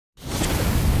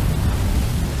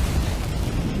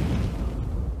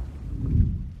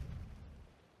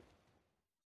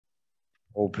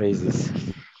All praises.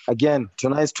 Again,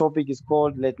 tonight's topic is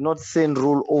called Let Not Sin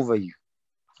Rule Over You.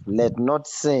 Let not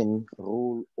sin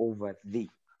rule over thee.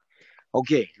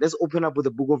 Okay, let's open up with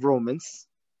the book of Romans.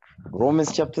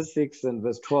 Romans chapter 6 and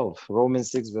verse 12.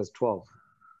 Romans 6 verse 12.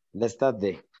 Let's start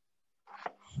there.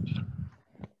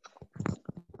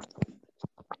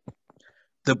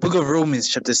 The book of Romans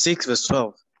chapter 6 verse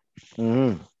 12.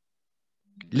 Mm-hmm.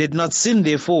 Let not sin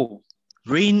therefore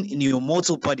reign in your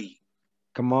mortal body,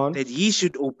 Come on. that ye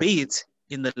should obey it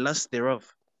in the lust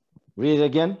thereof. Read it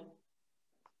again.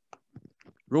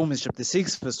 Romans chapter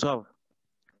 6 verse 12.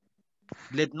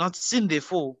 Let not sin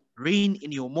therefore reign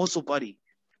in your mortal body,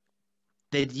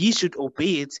 that ye should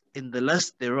obey it in the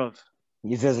lust thereof.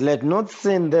 He says, Let not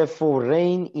sin therefore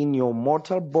reign in your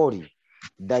mortal body,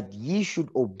 that ye should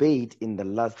obey it in the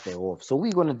lust thereof. So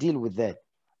we're going to deal with that.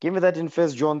 Give me that in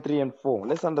 1 John 3 and 4.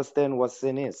 Let's understand what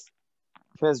sin is.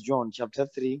 1 John chapter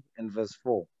 3 and verse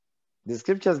 4. The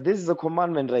scriptures, this is a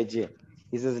commandment right here.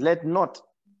 He says, let not,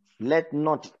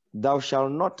 thou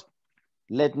shalt not,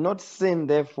 let not sin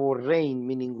therefore reign,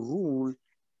 meaning rule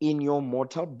in your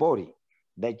mortal body,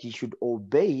 that ye should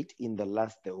obey it in the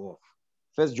lust thereof.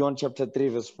 1 John chapter 3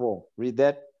 verse 4. Read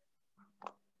that.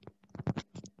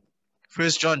 1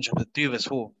 John chapter 3 verse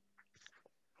 4.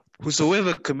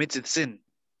 Whosoever committeth sin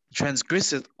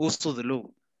transgresseth also the law.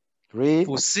 Read.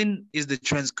 For sin is the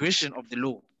transgression of the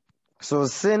law. So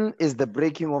sin is the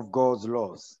breaking of God's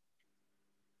laws.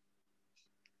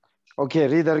 Okay,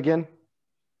 read that again.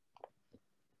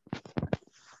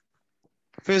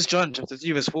 1 John chapter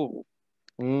 3 verse 4.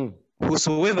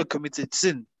 Whosoever committed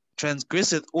sin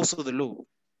transgresseth also the law.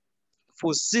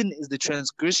 For sin is the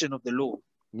transgression of the law.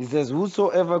 He says,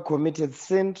 whosoever committed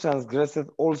sin transgresseth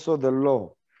also the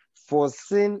law. For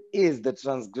sin is the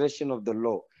transgression of the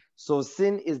law. So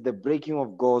sin is the breaking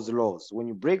of God's laws. When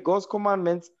you break God's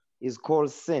commandments, it's called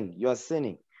sin. You are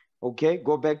sinning. Okay,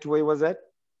 go back to where he was at.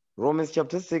 Romans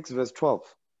chapter 6 verse 12.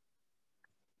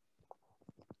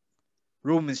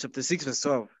 Romans chapter 6 verse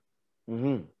 12.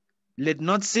 Let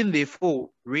not sin therefore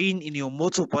reign in your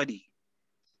mortal body,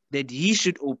 that ye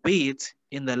should obey it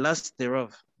in the lust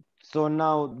thereof. So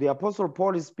now the Apostle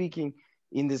Paul is speaking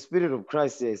in the Spirit of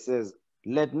Christ here. He says,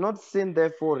 let not sin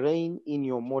therefore reign in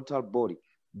your mortal body.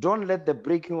 Don't let the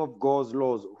breaking of God's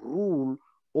laws rule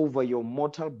over your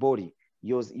mortal body,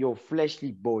 your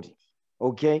fleshly body.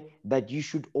 Okay? That you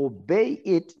should obey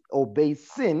it, obey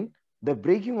sin, the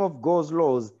breaking of God's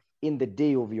laws in the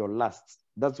day of your lusts.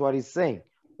 That's what he's saying.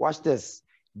 Watch this.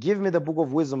 Give me the book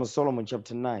of Wisdom of Solomon,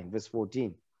 chapter 9, verse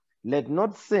 14. Let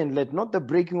not sin, let not the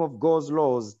breaking of God's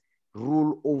laws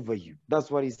rule over you.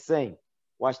 That's what he's saying.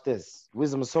 Watch this.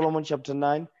 Wisdom of Solomon, chapter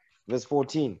 9, verse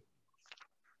 14.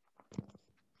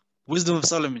 Wisdom of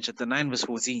Solomon, chapter 9, verse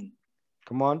 14.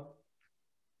 Come on.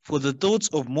 For the thoughts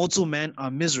of mortal man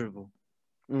are miserable,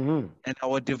 and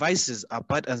our devices are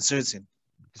but uncertain.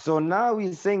 So now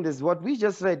he's saying this, what we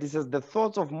just read, he says the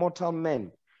thoughts of mortal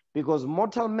men, because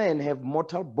mortal men have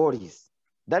mortal bodies.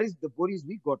 That is the bodies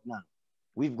we got now.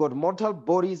 We've got mortal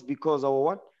bodies because our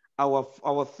what?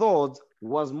 Our thoughts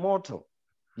was mortal.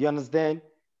 You understand?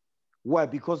 Why?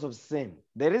 Because of sin.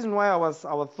 The reason why our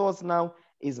thoughts now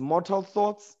is mortal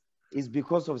thoughts is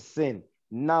because of sin.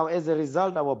 Now, as a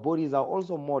result, our bodies are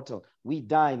also mortal. We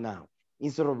die now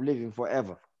instead of living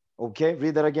forever. Okay,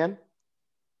 read that again.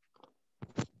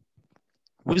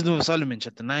 Wisdom of Solomon,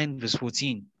 chapter 9, verse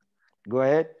 14. Go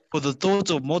ahead. For the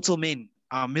thoughts of mortal men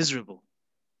are miserable,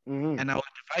 and our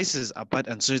devices are but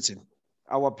uncertain.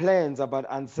 Our plans are but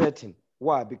uncertain.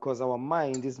 Why? Because our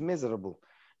mind is miserable.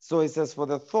 So it says, for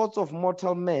the thoughts of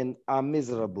mortal men are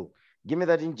miserable. Give me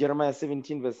that in Jeremiah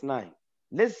 17, verse 9.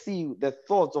 Let's see the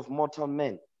thoughts of mortal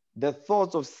men. The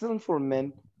thoughts of sinful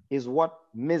men is what?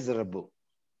 Miserable.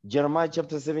 Jeremiah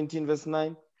chapter 17, verse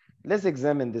 9. Let's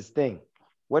examine this thing.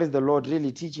 What is the Lord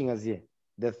really teaching us here?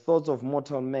 The thoughts of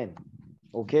mortal men.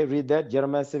 Okay, read that.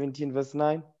 Jeremiah 17, verse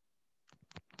 9.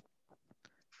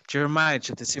 Jeremiah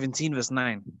chapter 17, verse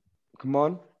 9. Come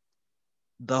on.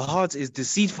 The heart is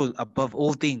deceitful above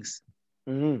all things,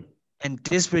 and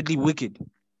desperately wicked.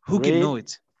 Who can know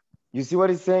it? You see what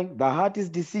he's saying? The heart is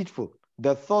deceitful.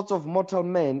 The thoughts of mortal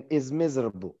men is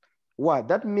miserable. Why?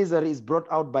 That misery is brought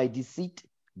out by deceit,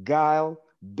 guile,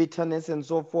 bitterness, and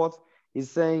so forth. He's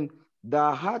saying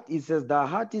the heart, he says, the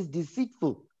heart is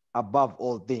deceitful above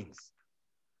all things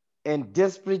and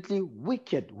desperately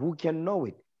wicked. Who can know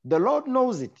it? The Lord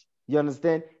knows it. You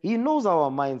understand? He knows how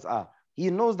our minds are. He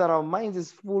knows that our mind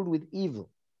is full with evil.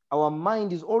 Our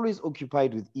mind is always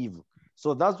occupied with evil.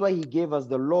 So that's why he gave us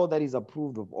the law that is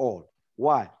approved of all.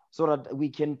 Why? So that we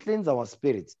can cleanse our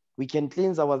spirits. We can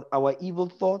cleanse our evil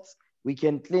thoughts. We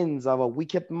can cleanse our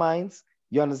wicked minds.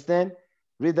 You understand?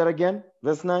 Read that again,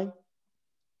 verse 9.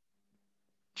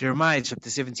 Jeremiah chapter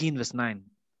 17, verse 9.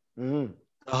 Mm-hmm.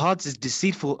 The heart is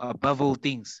deceitful above all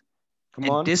things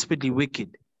and desperately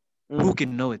wicked. Who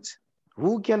can know it?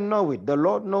 Who can know it? The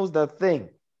Lord knows that thing.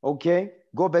 Okay,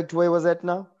 go back to where was that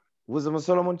now? Wisdom of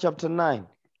Solomon chapter 9,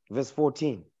 verse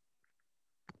 14.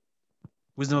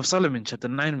 Wisdom of Solomon chapter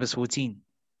 9, verse 14.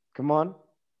 Come on.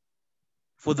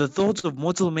 For the thoughts of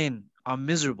mortal men are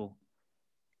miserable,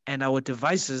 and our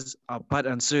devices are but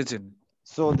uncertain.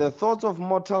 So the thoughts of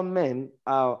mortal men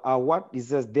are what? He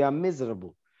says they are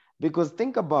miserable. Because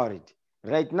think about it.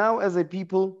 Right now, as a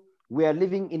people, we are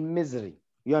living in misery.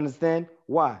 You understand?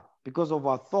 Why? Because of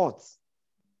our thoughts.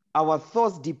 Our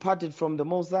thoughts departed from the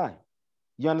Most High.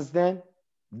 You understand?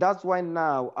 That's why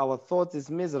now our thoughts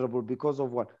is miserable because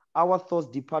of what? Our thoughts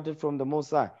departed from the Most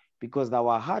High because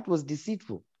our heart was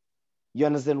deceitful. You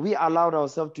understand? We allowed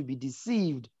ourselves to be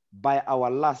deceived by our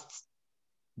lusts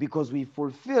because we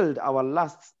fulfilled our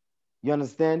lusts. You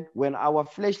understand? When our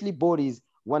fleshly bodies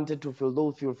wanted to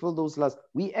fulfill those lusts,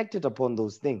 we acted upon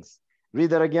those things.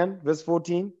 Read that again, verse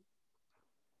 14.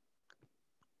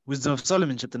 Wisdom of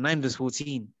Solomon chapter 9, verse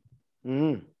 14.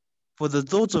 For the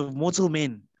thoughts of mortal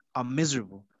men are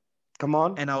miserable. Come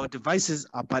on. And our devices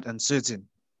are but uncertain.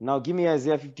 Now give me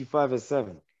Isaiah 55, verse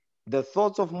 7. The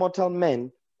thoughts of mortal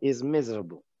men is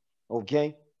miserable.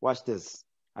 Okay? Watch this.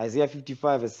 Isaiah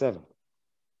 55, verse 7.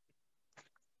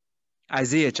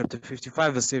 Isaiah chapter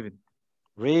 55, verse 7.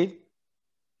 Read.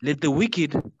 Let the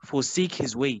wicked forsake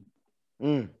his way,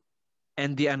 and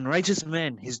the unrighteous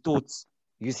man his thoughts.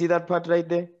 You see that part right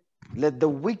there? Let the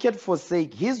wicked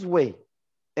forsake his way,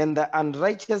 and the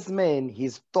unrighteous man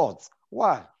his thoughts.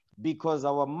 Why? Because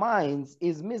our minds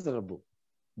is miserable.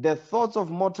 The thoughts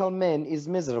of mortal men is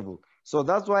miserable. So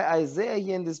that's why Isaiah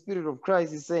here in the Spirit of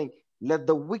Christ is saying, let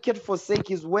the wicked forsake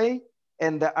his way,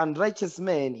 and the unrighteous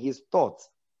man his thoughts.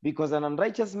 Because an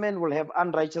unrighteous man will have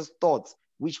unrighteous thoughts,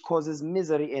 which causes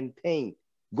misery and pain.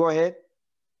 Go ahead.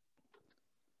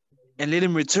 And let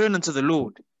him return unto the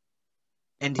Lord,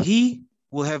 and he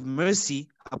will have mercy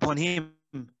upon him.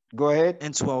 Go ahead.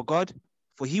 And to our God,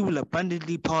 for he will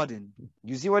abundantly pardon.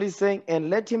 You see what he's saying? And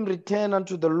let him return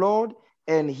unto the Lord,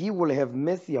 and he will have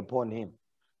mercy upon him.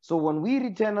 So when we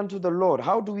return unto the Lord,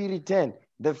 how do we return?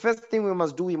 The first thing we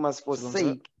must do, we must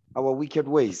forsake our wicked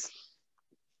ways.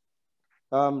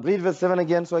 Read verse 7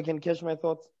 again so I can catch my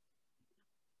thoughts.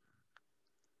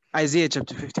 Isaiah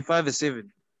chapter 55, verse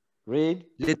 7. Read.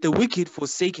 Let the wicked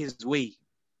forsake his way,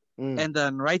 and the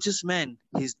unrighteous man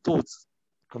his thoughts.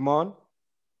 Come on.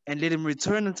 And let him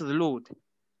return unto the Lord,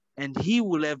 and he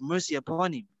will have mercy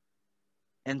upon him,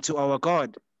 and to our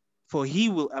God, for he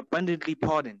will abundantly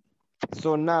pardon.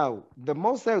 So now, the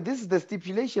Most High, this is the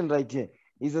stipulation right here.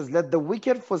 He says, let the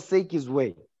wicked forsake his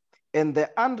way, and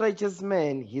the unrighteous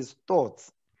man his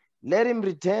thoughts. Let him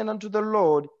return unto the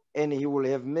Lord, and he will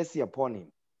have mercy upon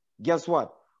him. Guess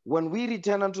what? When we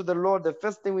return unto the Lord, the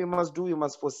first thing we must do, we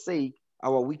must forsake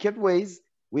our wicked ways.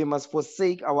 We must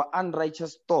forsake our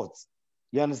unrighteous thoughts.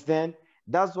 You understand?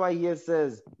 That's why here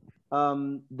says,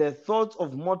 the thoughts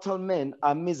of mortal men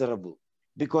are miserable,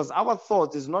 because our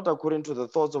thoughts is not according to the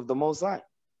thoughts of the Most High.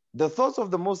 The thoughts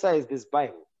of the Most High is this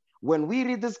Bible. When we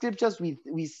read the scriptures,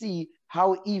 we see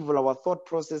how evil our thought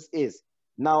process is.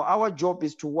 Now, our job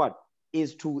is to what?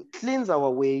 Is to cleanse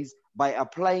our ways by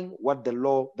applying what the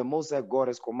law, the Most High God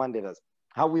has commanded us.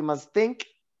 How we must think,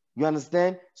 you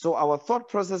understand? So our thought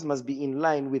process must be in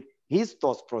line with his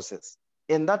thought process.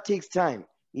 And that takes time.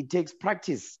 It takes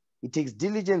practice. It takes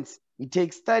diligence. It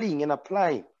takes studying and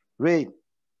applying. Read.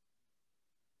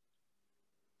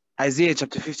 Isaiah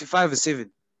chapter 55, verse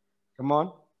 7. Come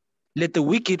on. Let the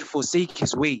wicked forsake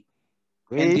his way,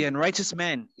 Read. and the unrighteous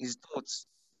man his thoughts.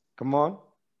 Come on.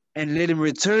 And let him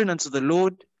return unto the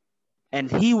Lord,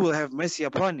 and he will have mercy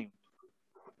upon him,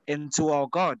 and to our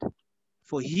God,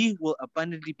 for he will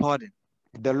abundantly pardon.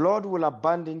 The Lord will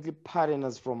abundantly pardon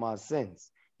us from our sins.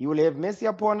 He will have mercy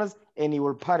upon us, and he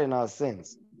will pardon our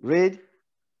sins. Read.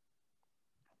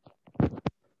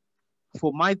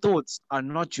 For my thoughts are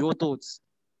not your thoughts.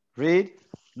 Read.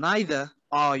 Neither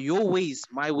are your ways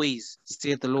my ways,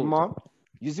 saith the Lord. Come on.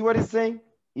 You see what he's saying?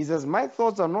 He says, my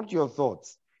thoughts are not your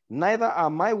thoughts. Neither are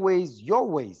my ways your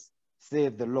ways,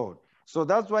 saith the Lord. So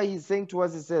that's why he's saying to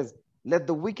us, he says, let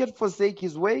the wicked forsake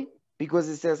his way, because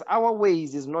he says our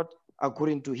ways is not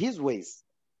according to his ways.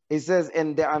 He says,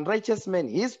 and the unrighteous man,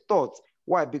 his thoughts.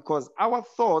 Why? Because our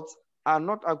thoughts are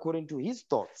not according to his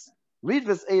thoughts. Read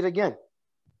verse 8 again.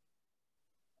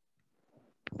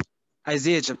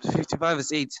 Isaiah chapter 55,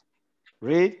 verse 8.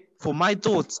 Read. For my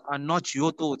thoughts are not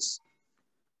your thoughts,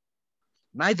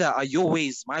 neither are your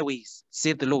ways my ways,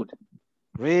 saith the Lord.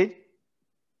 Read.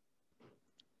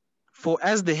 For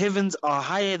as the heavens are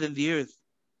higher than the earth,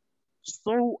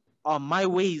 so are my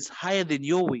ways higher than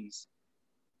your ways,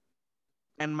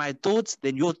 and my thoughts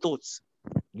than your thoughts.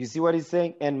 You see what he's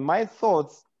saying? And my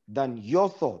thoughts than your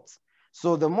thoughts.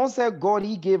 So the Most High God,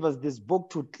 he gave us this book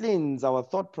to cleanse our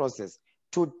thought process,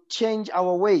 to change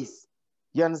our ways.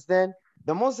 You understand?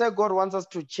 The Most High God wants us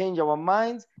to change our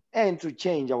minds and to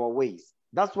change our ways.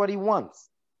 That's what he wants.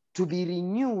 To be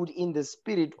renewed in the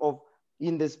spirit of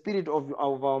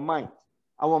our mind.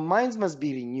 Our minds must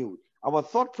be renewed. Our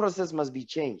thought process must be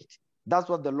changed. That's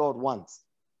what the Lord wants.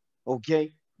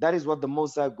 Okay? That is what the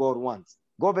Most High God wants.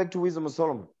 Go back to Wisdom of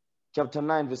Solomon, chapter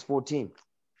 9, verse 14.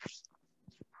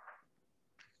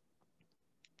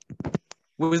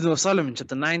 Wisdom of Solomon,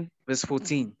 chapter 9, verse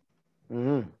 14.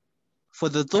 Mm-hmm. For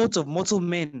the thoughts of mortal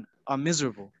men are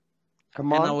miserable,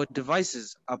 Come on. and our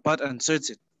devices are but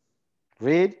uncertain.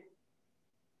 Read.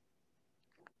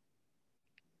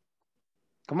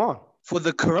 Come on. For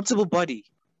the corruptible body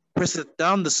presseth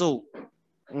down the soul,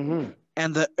 Mm-hmm.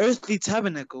 and the earthly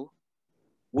tabernacle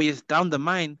weigheth down the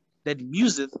mind that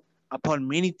museth upon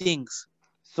many things.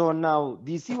 So now,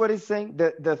 do you see what he's saying?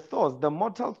 The thoughts, the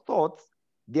mortal thoughts,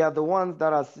 they are the ones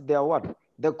that are what?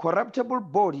 The corruptible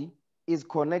body is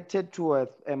connected to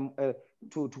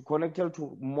connected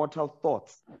to mortal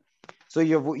thoughts. So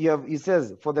it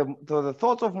says, for the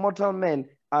thoughts of mortal men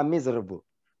are miserable.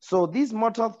 So these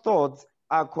mortal thoughts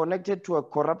are connected to a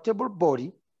corruptible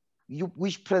body,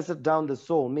 which presses down the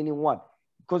soul, meaning what?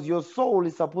 Because your soul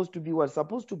is supposed to be what?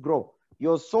 Supposed to grow.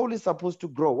 Your soul is supposed to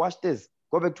grow. Watch this.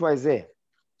 Go back to Isaiah,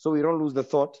 so we don't lose the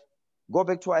thought. Go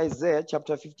back to Isaiah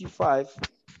chapter 55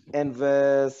 and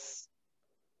verse.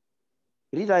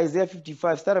 Read Isaiah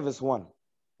 55, start at verse 1.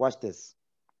 Watch this.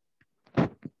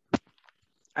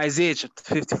 Isaiah chapter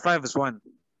 55, verse 1.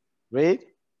 Read.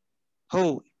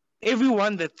 Ho,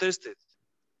 everyone that thirsteth,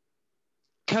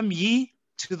 come ye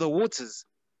to the waters,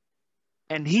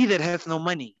 and he that hath no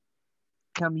money,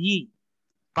 come ye,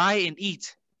 buy and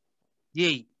eat.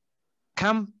 Yea,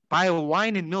 come buy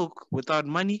wine and milk without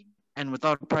money and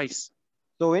without price.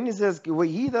 So when he says,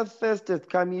 he that thirsteth,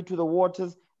 come ye to the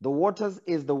waters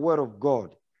is the word of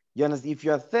God. You understand? If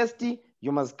you are thirsty,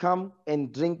 you must come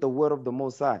and drink the word of the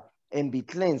Most High and be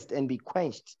cleansed and be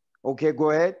quenched. Okay,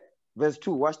 go ahead. Verse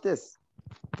 2, watch this.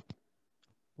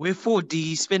 Wherefore do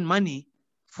ye spend money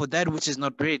for that which is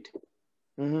not bread,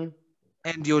 Mm-hmm.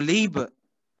 and your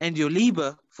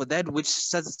labor for that which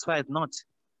satisfieth not?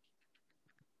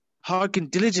 Hearken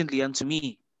diligently unto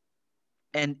me,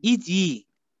 and eat ye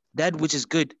that which is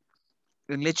good,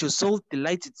 and let your soul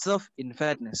delight itself in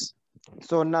fatness.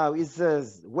 So now it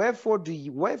says, wherefore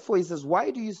he says,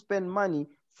 why do you spend money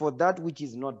for that which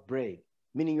is not bread?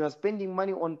 Meaning you are spending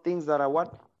money on things that are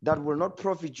what? That will not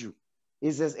profit you.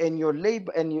 It says, and your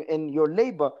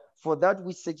labor for that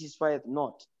which satisfieth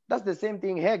not. That's the same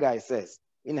thing Haggai says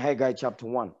in Haggai chapter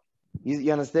 1.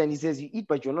 You understand? He says, you eat,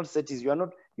 but you're not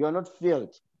satisfied. You are not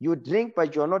filled. You drink,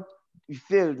 but you're not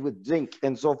filled with drink,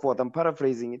 and so forth. I'm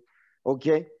paraphrasing it.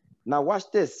 Okay. Now watch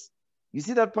this. You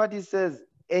see that part? It says,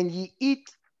 and ye eat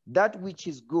that which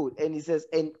is good. And he says,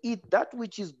 and eat that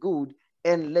which is good,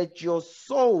 and let your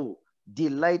soul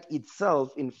delight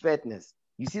itself in fatness.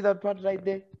 You see that part right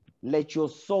there? Let your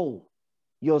soul.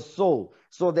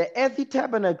 So the earthly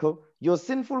tabernacle, your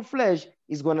sinful flesh,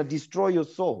 is going to destroy your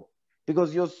soul.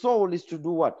 Because your soul is to do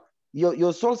what?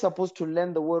 Your soul is supposed to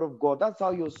learn the word of God. That's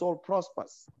how your soul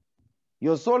prospers.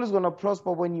 Your soul is going to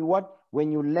prosper when you what?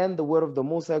 When you learn the word of the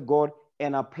Most High God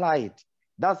and apply it.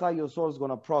 That's how your soul is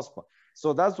going to prosper.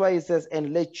 So that's why it says,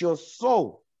 and let your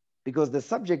soul, because the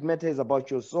subject matter is about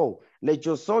your soul. Let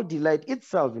your soul delight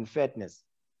itself in fatness.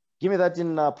 Give me that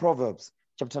in Proverbs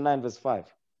chapter 9, verse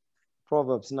 5.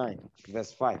 Proverbs 9,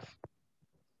 verse 5.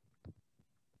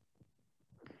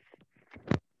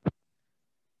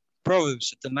 Proverbs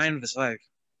chapter 9, verse 5.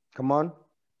 Come on.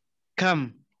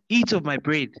 Come, eat of my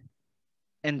bread,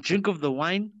 and drink of the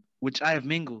wine which I have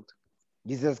mingled.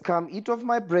 He says, come, eat of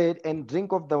my bread and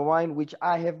drink of the wine which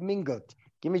I have mingled.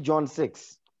 Give me John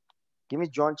 6. Give me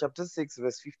John chapter 6,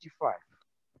 verse 55.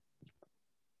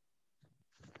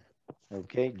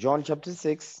 Okay, John chapter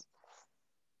 6.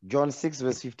 John 6,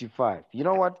 verse 55. You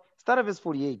know what? Start at verse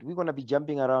 48. We're going to be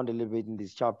jumping around a little bit in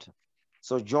this chapter.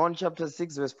 So John chapter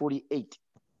 6, verse 48.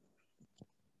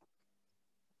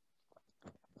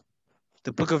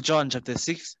 The book of John, chapter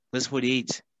 6, verse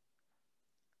 48.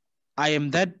 I am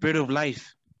that bread of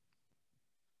life.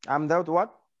 I'm that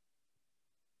what?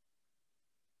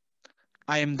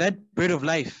 I am that bread of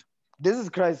life. This is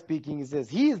Christ speaking. He says,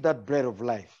 he is that bread of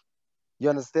life. You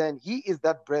understand? He is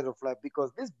that bread of life,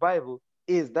 because this Bible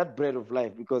is that bread of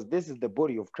life, because this is the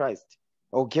body of Christ.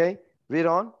 Okay, read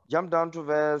on. Jump down to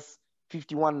verse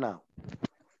 51 now.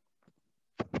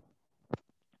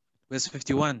 Verse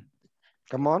 51.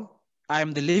 Come on. I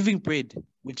am the living bread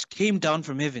which came down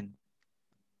from heaven.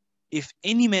 If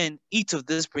any man eat of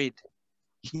this bread,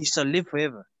 he shall live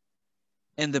forever.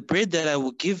 And the bread that I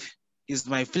will give is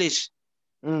my flesh,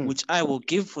 which I will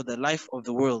give for the life of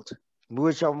the world.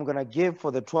 Which I'm going to give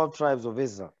for the 12 tribes of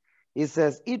Israel. It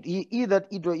says,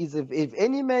 if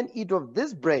any man eat of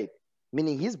this bread,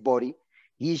 meaning his body,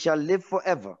 he shall live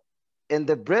forever. And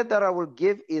the bread that I will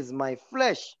give is my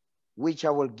flesh, which I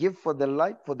will give for the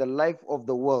life of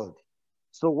the world.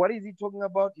 So what is he talking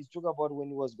about? He's talking about when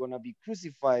he was going to be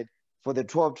crucified for the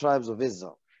 12 tribes of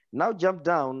Israel. Now jump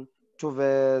down to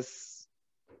verse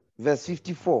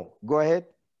 54. Go ahead.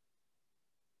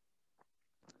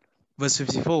 Verse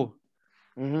 54.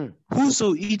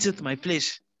 Whoso eateth my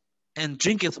flesh and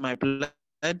drinketh my blood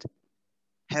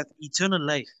hath eternal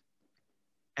life,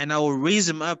 and I will raise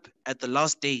him up at the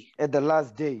last day. At the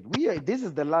last day. This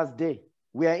is the last day.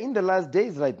 We are in the last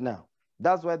days right now.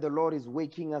 That's why the Lord is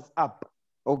waking us up.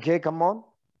 Okay, come on.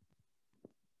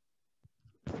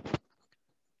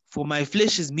 For my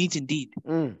flesh is meat indeed,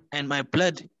 and my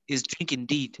blood is drink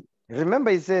indeed. Remember,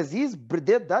 he says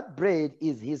that bread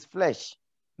is his flesh.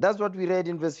 That's what we read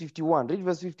in verse 51. Read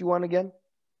verse 51 again.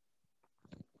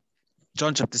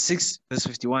 John chapter 6, verse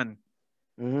 51.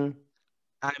 I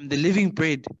am the living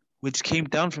bread which came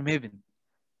down from heaven.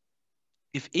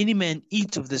 If any man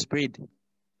eat of this bread,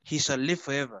 he shall live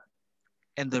forever.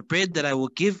 And the bread that I will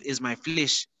give is my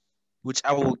flesh, which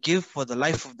I will give for the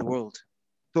life of the world.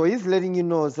 So he's letting you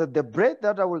know that the bread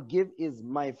that I will give is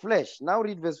my flesh. Now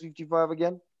read verse 55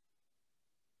 again.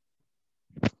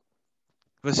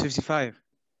 Verse 55.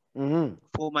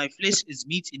 For my flesh is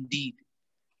meat indeed,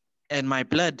 and my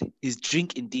blood is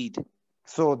drink indeed.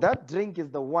 So that drink is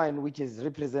the wine which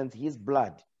represents his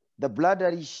blood. The blood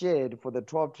that he shed for the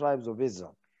 12 tribes of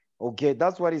Israel. Okay,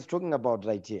 that's what he's talking about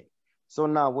right here. So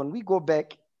now when we go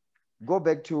back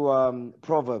to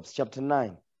Proverbs chapter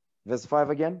 9, verse 5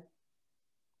 again.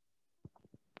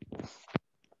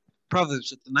 Proverbs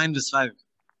chapter 9, verse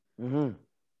 5.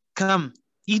 Come,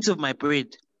 eat of my bread,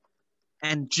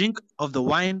 and drink of the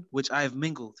wine which I have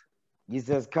mingled. He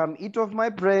says, come, eat of my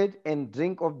bread and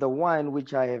drink of the wine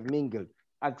which I have mingled.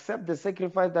 Accept the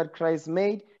sacrifice that Christ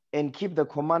made and keep the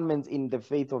commandments in the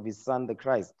faith of his son, the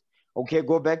Christ. Okay,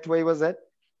 go back to where he was at.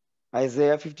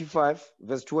 Isaiah 55,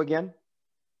 verse 2 again.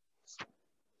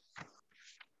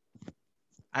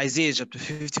 Isaiah chapter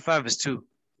 55, verse 2.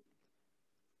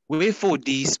 Wherefore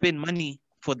do ye spend money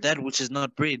for that which is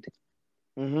not bread,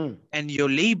 and your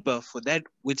labor for that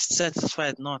which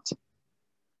satisfieth not?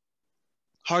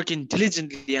 Hearken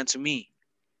diligently unto me,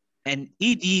 and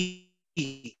eat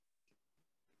ye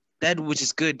that which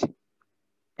is good,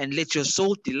 and let your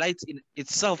soul delight in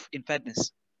itself in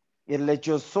fatness. And let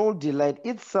your soul delight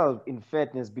itself in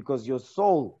fatness, because your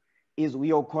soul is,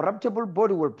 your corruptible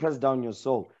body will press down your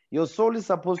soul. Your soul is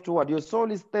supposed to what? Your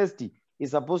soul is thirsty.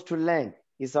 It's supposed to learn.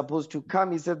 It's supposed to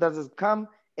come. He said that is come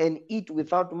and eat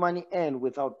without money and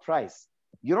without price.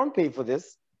 You don't pay for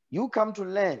this. You come to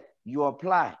learn. You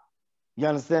apply. You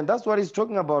understand? That's what he's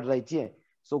talking about right here.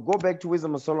 So go back to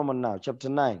Wisdom of Solomon now, chapter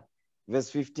 9, verse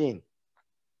 15.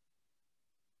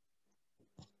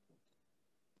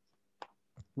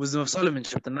 Wisdom of Solomon,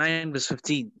 chapter 9, verse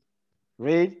 15.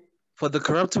 Read. For the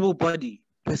corruptible body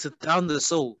presseth down the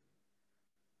soul,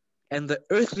 and the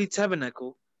earthly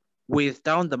tabernacle weigheth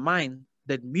down the mind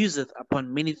that museth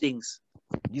upon many things.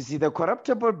 You see, the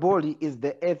corruptible body is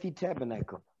the earthly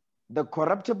tabernacle. The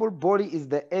corruptible body is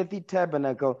the earthly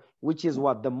tabernacle, which is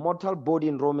what? The mortal body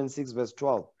in Romans 6, verse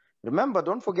 12. Remember,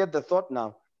 don't forget the thought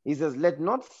now. He says, let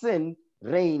not sin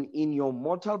reign in your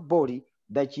mortal body,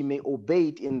 that ye may obey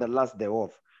it in the lust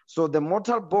thereof. So the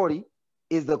mortal body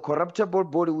is the corruptible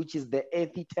body, which is the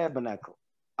earthly tabernacle.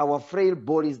 Our frail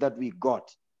bodies that we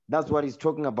got. That's what he's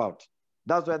talking about.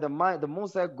 That's why the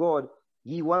Most High God,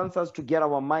 he wants us to get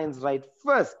our minds right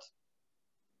first,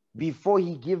 before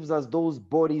he gives us those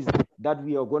bodies that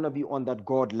we are going to be on that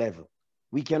God level.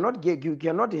 You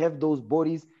cannot have those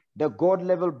bodies, the God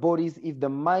level bodies, if the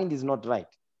mind is not right,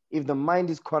 if the mind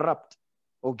is corrupt.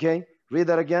 Okay, read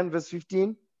that again, verse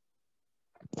 15.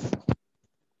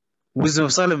 Wisdom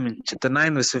of Solomon, chapter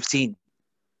 9, verse 15.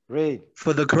 Read.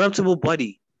 For the corruptible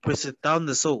body presseth down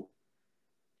the soul,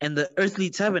 and the earthly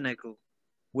tabernacle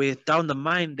weigheth down the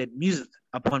mind that museth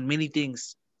upon many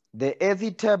things. The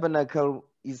earthly tabernacle,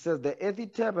 he says, the earthly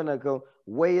tabernacle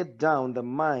weigheth down the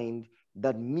mind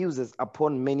that muses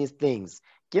upon many things.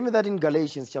 Give me that in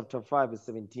Galatians chapter 5, verse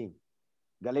 17.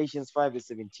 Galatians 5, verse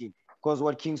 17. Because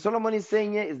what King Solomon is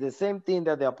saying here is the same thing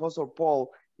that the Apostle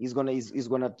Paul is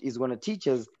gonna teach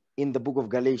us in the book of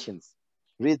Galatians.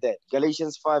 Read that.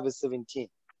 Galatians 5 verse 17.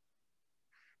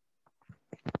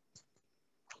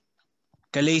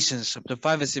 Galatians chapter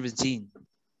 5 verse 17.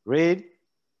 Read.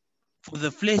 For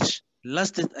the flesh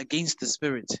lusteth against the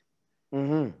spirit,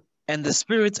 Mm-hmm. and the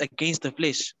spirit against the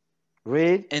flesh.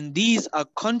 Read. And these are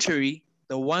contrary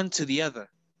the one to the other,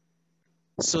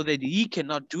 so that ye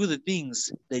cannot do the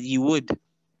things that ye would.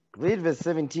 Read verse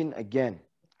 17 again.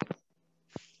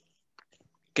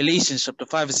 Galatians chapter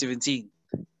 5 verse 17.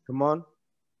 Come on.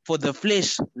 For the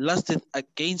flesh lusteth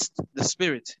against the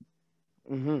spirit,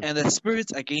 Mm-hmm. and the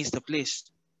spirit against the flesh.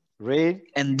 Read.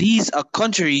 And these are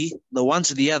contrary the one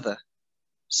to the other,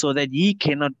 so that ye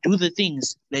cannot do the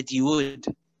things that ye would.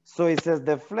 So it says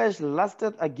the flesh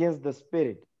lusted against the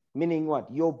spirit, meaning what?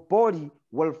 Your body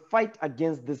will fight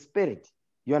against the spirit.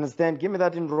 You understand? Give me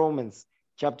that in Romans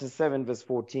chapter 7 verse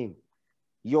 14.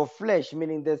 Your flesh,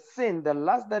 meaning the sin, the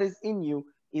lust that is in you,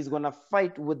 is going to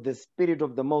fight with the spirit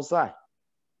of the Most High.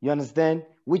 You understand?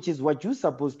 Which is what you're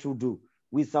supposed to do.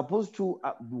 We're supposed to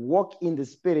walk in the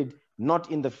spirit, not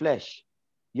in the flesh.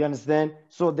 You understand?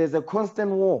 So there's a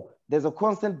constant war. There's a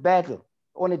constant battle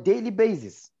on a daily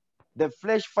basis. The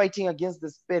flesh fighting against the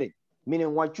spirit,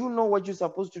 meaning what you know what you're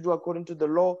supposed to do according to the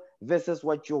law versus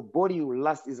what your body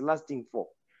is lusting for.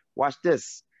 Watch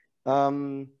this.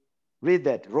 Read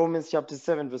that. Romans chapter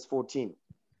 7 verse 14.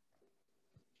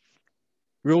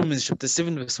 Romans chapter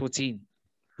 7 verse 14.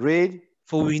 Read.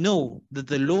 For we know that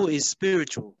the law is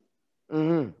spiritual,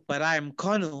 Mm-hmm. but I am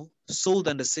carnal, sold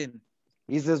under sin.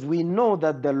 He says, we know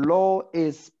that the law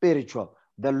is spiritual.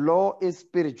 The law is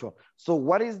spiritual. So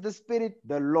what is the spirit?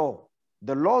 The law.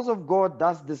 The laws of God,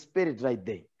 that's the spirit right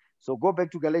there. So go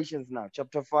back to Galatians now,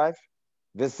 chapter 5,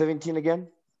 verse 17 again.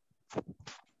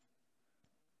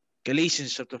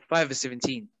 Galatians chapter 5 verse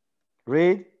 17.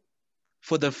 Read.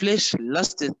 For the flesh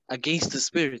lusteth against the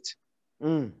spirit,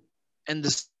 Mm. and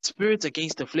the spirit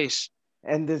against the flesh.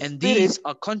 And the And spirit, these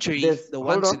are contrary the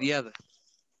one to the other.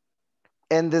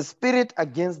 And the spirit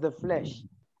against the flesh,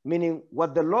 meaning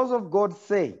what the laws of God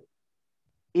say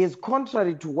is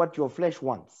contrary to what your flesh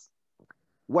wants.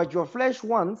 What your flesh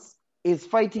wants is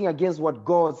fighting against what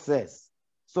God says.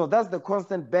 So that's the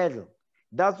constant battle.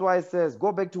 That's why it says,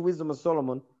 go back to Wisdom of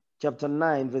Solomon, chapter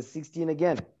 9, verse 16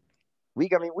 again. We're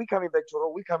coming back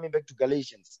to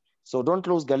Galatians. So don't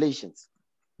close Galatians.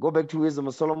 Go back to Wisdom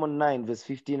of Solomon 9, verse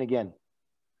 15 again.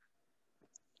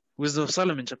 Wisdom of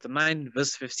Solomon, chapter 9,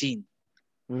 verse 15.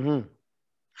 Mm-hmm.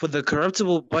 For the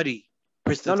corruptible body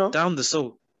presseth down the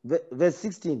soul. Verse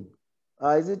 16.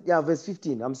 Is it? Yeah, verse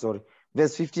 15. I'm sorry.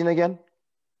 Verse 15 again.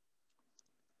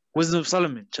 Wisdom of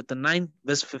Solomon, chapter 9,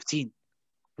 verse 15.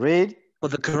 Read. For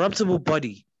the corruptible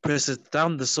body presseth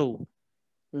down the soul,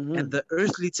 Mm-hmm. and the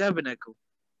earthly tabernacle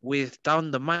weigheth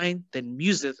down the mind that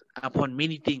museth upon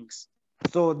many things.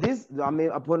 So this,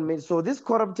 so this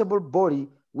corruptible body,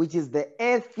 which is the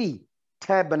earthy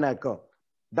tabernacle,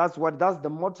 that's the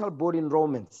mortal body in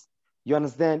Romans. You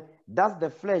understand? That's the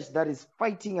flesh that is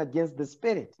fighting against the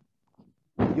spirit.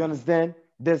 You understand?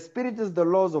 The spirit is the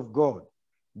laws of God.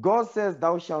 God says,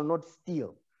 thou shalt not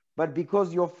steal. But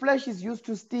because your flesh is used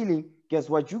to stealing, guess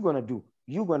what you're going to do?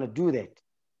 You're going to do that.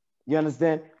 You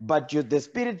understand? But the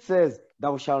spirit says,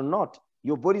 thou shalt not.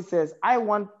 Your body says, I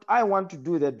want to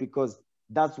do that because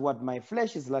that's what my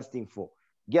flesh is lusting for.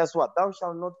 Guess what? Thou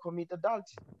shalt not commit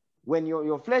adultery. When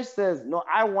your flesh says, no,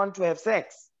 I want to have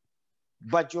sex,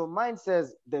 but your mind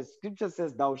says, the scripture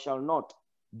says, thou shalt not.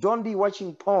 Don't be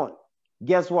watching porn.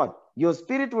 Guess what? Your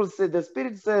spirit will say, the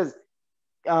spirit says,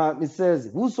 it says,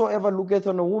 whosoever looketh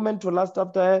on a woman to lust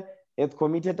after her hath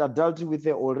committed adultery with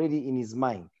her already in his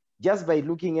mind. Just by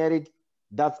looking at it,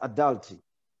 that's adultery.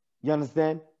 You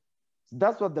understand?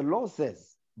 That's what the law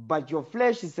says. But your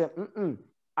flesh is saying,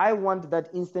 I want that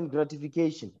instant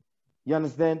gratification. You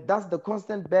understand? That's the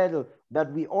constant battle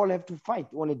that we all have to fight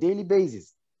on a daily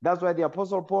basis. That's why the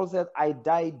Apostle Paul said, I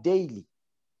die daily.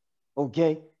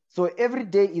 Okay? So every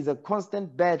day is a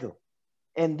constant battle.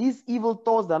 And these evil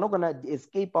thoughts are not going to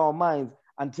escape our minds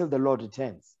until the Lord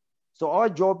returns. So our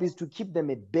job is to keep them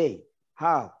at bay.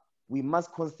 How? We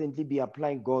must constantly be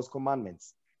applying God's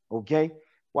commandments. Okay?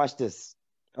 Watch this.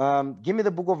 Give me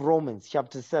the book of Romans,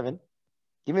 chapter 7.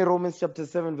 Give me Romans chapter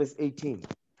 7, verse 18.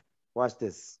 Watch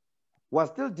this. We're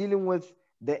still dealing with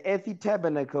the earthy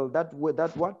tabernacle that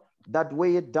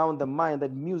weighed down the mind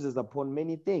that muses upon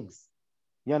many things.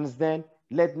 You understand?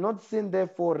 Let not sin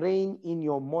therefore reign in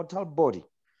your mortal body.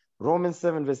 Romans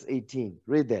 7 verse 18.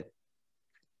 Read that.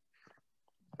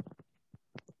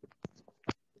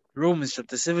 Romans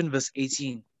chapter 7 verse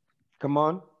 18. Come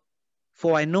on.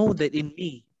 For I know that in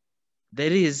me,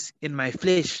 that is, in my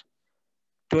flesh,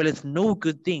 dwelleth no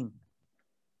good thing.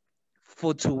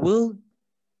 For to will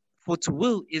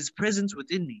is present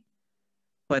within me,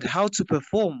 but how to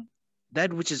perform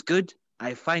that which is good,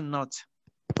 I find not.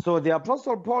 So the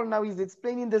Apostle Paul now is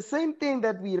explaining the same thing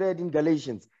that we read in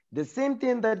Galatians. The same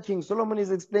thing that King Solomon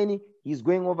is explaining, he's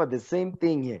going over the same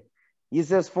thing here. He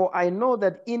says, for I know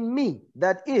that in me,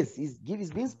 that is,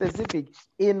 he's being specific,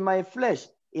 in my flesh,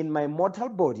 in my mortal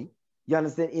body, you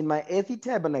understand, in my earthly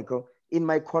tabernacle, in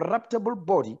my corruptible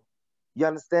body, you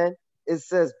understand, it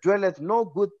says, dwelleth no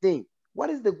good thing. What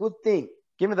is the good thing?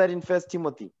 Give me that in 1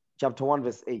 Timothy chapter 1,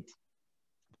 verse 8.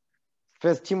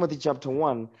 1 Timothy chapter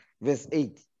 1, verse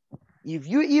 8. If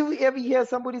you ever hear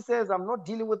somebody says, I'm not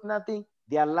dealing with nothing,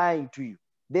 they are lying to you.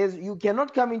 You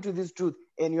cannot come into this truth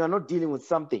and you are not dealing with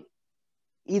something.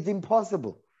 It's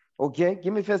impossible. Okay?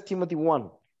 Give me 1 Timothy 1,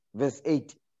 verse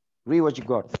 8. Read what you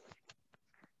got.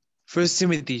 1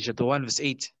 Timothy chapter 1, verse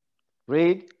 8.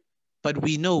 Read. But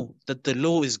we know that the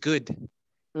law is good,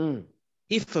 Mm.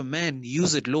 if a man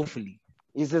use it lawfully.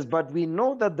 He says, but we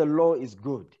know that the law is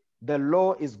good. The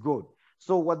law is good.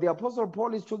 So what the Apostle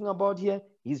Paul is talking about here,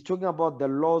 he's talking about the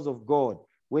laws of God.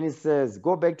 When he says,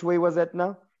 go back to where he was at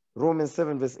now, Romans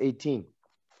 7, verse 18.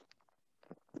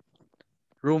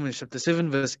 Romans chapter 7,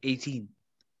 verse 18.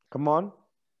 Come on.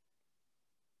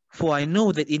 For I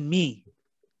know that in me,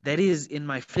 that is, in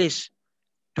my flesh,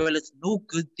 dwelleth no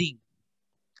good thing.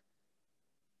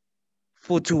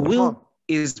 For to will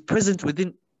is present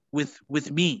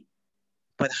with me,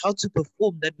 but how to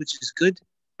perform that which is good,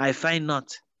 I find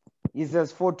not. He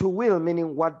says, for to will,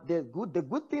 meaning what the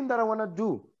good thing that I want to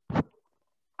do,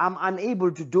 I'm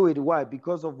unable to do it. Why?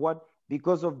 Because of what?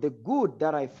 Because of the good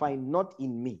that I find not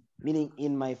in me, meaning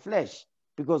in my flesh.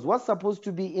 Because what's supposed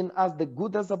to be in us, the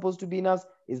good that's supposed to be in us,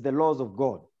 is the laws of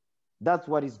God. That's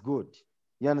what is good.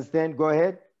 You understand? Go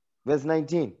ahead. Verse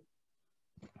 19.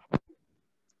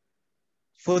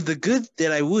 For the good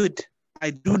that I would,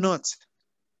 I do not.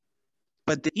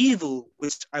 But the evil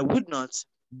which I would not,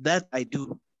 that I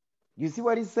do. You see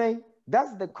what he's saying?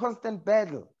 That's the constant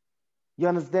battle. You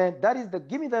understand? That is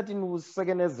give me that in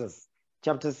 2nd Ezra,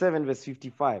 chapter 7, verse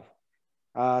 55.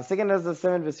 2nd Ezra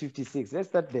 7, verse 56. Let's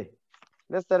start there.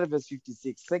 Let's start at verse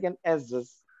 56. 2nd Ezra,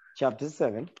 chapter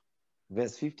 7,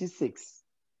 verse 56.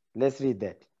 Let's read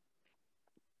that.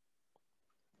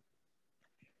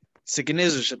 2nd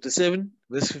Ezra chapter 7,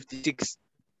 verse 56.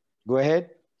 Go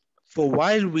ahead. For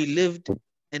while we lived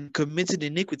and committed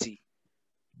iniquity,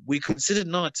 we considered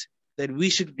not that we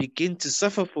should begin to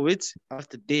suffer for it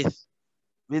after death.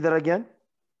 Read that again.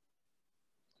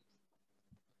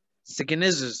 2nd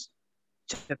Ezra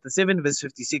chapter 7, verse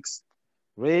 56.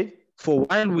 Read. For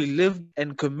while we lived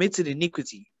and committed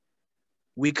iniquity,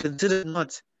 we considered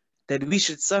not that we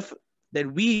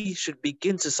should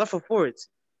begin to suffer for it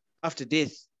after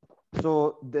death.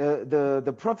 So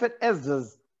the prophet Ezra,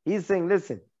 he's saying,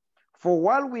 listen, for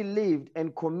while we lived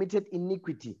and committed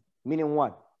iniquity, meaning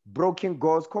what? Broken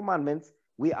God's commandments,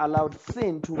 we allowed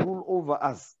sin to rule over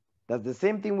us. That's the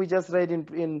same thing we just read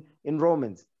in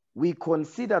Romans. We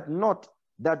considered not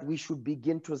that we should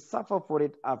begin to suffer for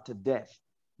it after death.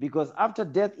 Because after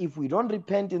death, if we don't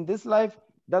repent in this life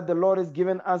that the Lord has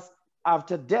given us,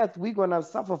 after death, we're going to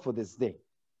suffer for this thing.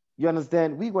 You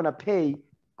understand? We're going to pay,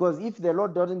 because if the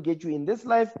Lord doesn't get you in this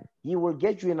life, he will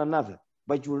get you in another,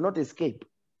 but you will not escape.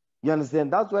 You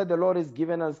understand? That's why the Lord has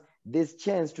given us this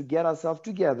chance to get ourselves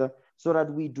together so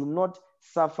that we do not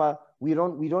suffer. We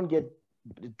don't get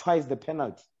twice the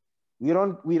penalty. We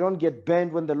don't get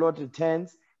burned when the Lord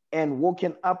returns and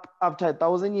woken up after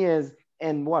 1,000 years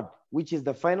and what? Which is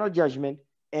the final judgment,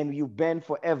 and you burn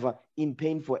forever in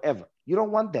pain forever. You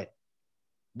don't want that.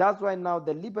 That's why now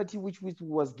the liberty which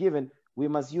was given, we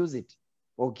must use it.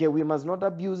 Okay, we must not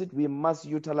abuse it. We must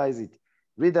utilize it.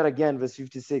 Read that again, verse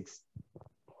 56.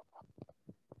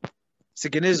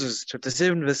 2nd Ezra chapter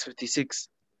 7, verse 56.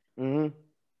 Mm-hmm.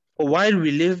 For while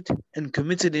we lived and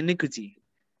committed iniquity,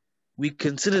 we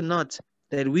considered not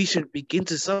that we should begin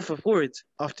to suffer for it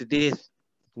after death.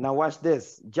 Now watch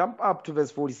this. Jump up to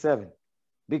verse 47.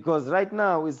 Because right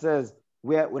now it says,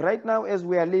 right now as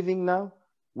we are living now,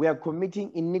 we are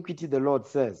committing iniquity, the Lord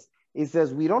says. It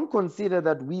says, we don't consider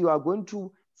that we are going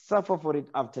to suffer for it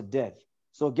after death.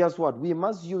 So guess what? We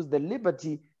must use the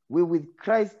liberty wherewith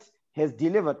Christ has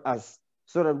delivered us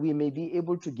so that we may be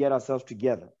able to get ourselves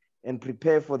together and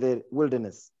prepare for the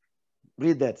wilderness.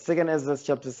 Read that. 2nd Ezra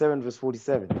chapter 7, verse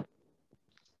 47.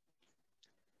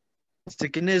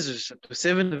 2nd Ezra chapter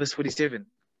 7, verse 47.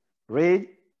 Read.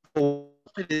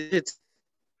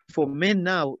 For men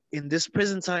now in this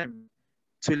present time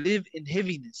to live in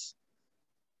heaviness,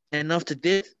 and after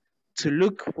death to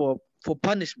look for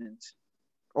punishment.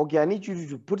 Okay, I need you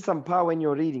to put some power in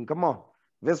your reading. Come on.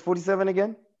 Verse 47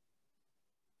 again.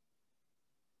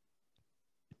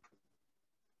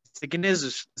 2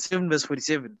 Ezra 7 verse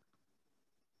 47.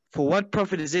 For what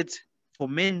profit is it for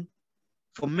men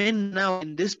now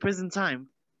in this present time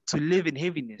to live in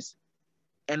heaviness,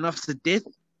 and after death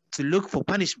to look for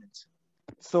punishment?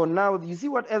 So now you see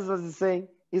what Ezra is saying?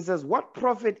 He says, what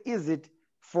profit is it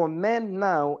for men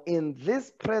now in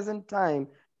this present time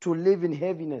to live in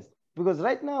heaviness? Because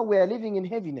right now we are living in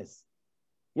heaviness.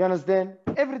 You understand?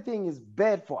 Everything is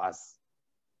bad for us.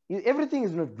 Everything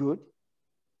is not good.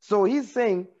 So he's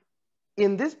saying,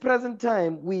 in this present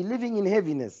time, we're living in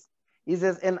heaviness. He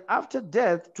says, and after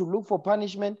death to look for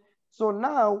punishment. So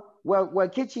now we're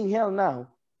catching hell now.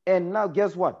 And now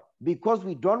guess what? Because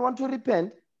we don't want to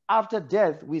repent, after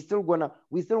death, we still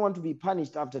want to be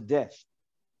punished after death.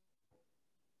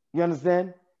 You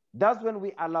understand? That's when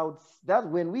we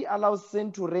allow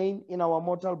sin to reign in our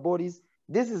mortal bodies.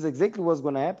 This is exactly what's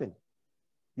going to happen.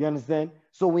 You understand?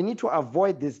 So we need to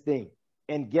avoid this thing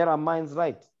and get our minds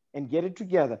right and get it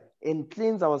together and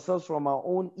cleanse ourselves from our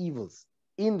own evils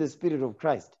in the Spirit of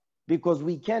Christ, because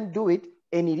we can do it,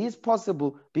 and it is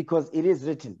possible because it is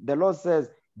written. The Lord says,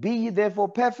 be ye therefore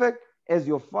perfect as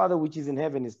your Father which is in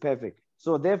heaven is perfect.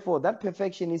 So therefore that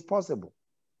perfection is possible.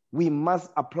 We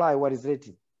must apply what is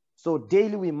written. So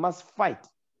daily we must fight.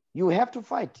 You have to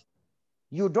fight.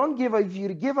 You don't give up. If you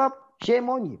give up, shame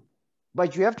on you.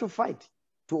 But you have to fight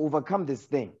to overcome this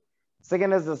thing. 2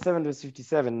 Ezra 7 verse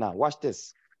 57 now. Watch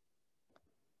this.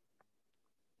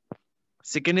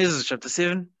 2 Ezra chapter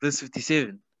 7 verse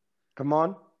 57. Come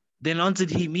on. Then answered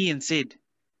he me and said,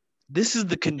 this is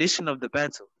the condition of the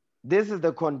battle. This is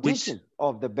the condition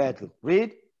of the battle.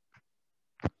 Read.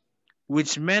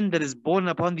 Which man that is born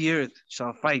upon the earth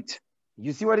shall fight.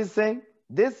 You see what he's saying?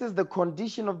 This is the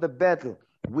condition of the battle,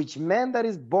 which man that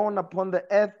is born upon the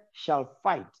earth shall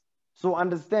fight. So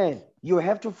understand, you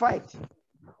have to fight.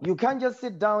 You can't just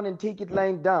sit down and take it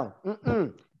lying down.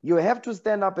 You have to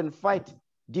stand up and fight.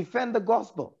 Defend the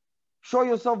gospel. Show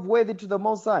yourself worthy to the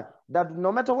Most High, that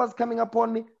no matter what's coming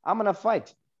upon me, I'm going to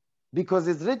fight. Because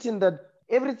it's written that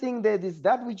everything that is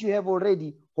that which you have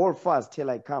already, hold fast till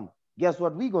I come. Guess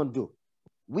what we're going to do?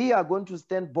 We are going to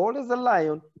stand bold as a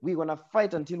lion. We're going to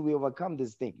fight until we overcome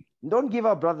this thing. Don't give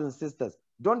up, brothers and sisters.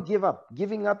 Don't give up.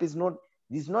 Giving up is not,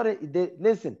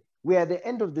 listen, we are at the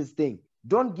end of this thing.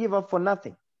 Don't give up for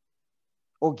nothing.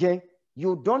 Okay?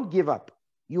 You don't give up.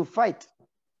 You fight.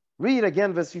 Read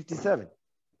again verse 57.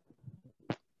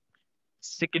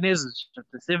 2 Ezra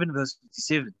chapter 7 verse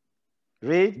 57.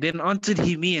 Read. Then answered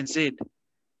he me and said,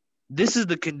 this is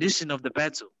the condition of the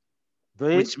battle.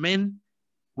 Read.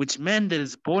 Which man that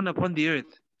is born upon the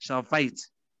earth shall fight.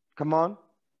 Come on.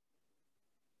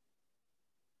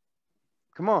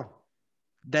 Come on.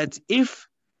 That if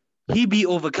he be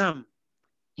overcome,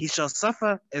 he shall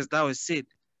suffer as thou hast said.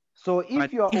 So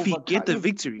if he get the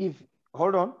victory.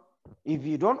 Hold on. If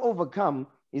you don't overcome,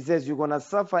 he says you're going to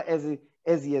suffer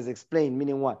as he has explained,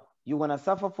 meaning what? You're going to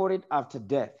suffer for it after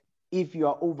death. If you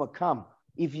are overcome.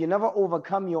 If you never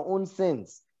overcome your own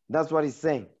sins, that's what he's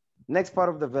saying. Next part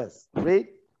of the verse. Read.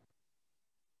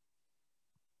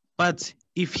 But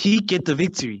if he get the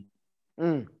victory,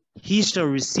 he shall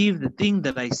receive the thing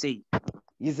that I say.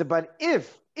 He said, but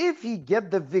if he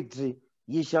get the victory,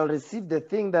 ye shall receive the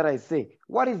thing that I say.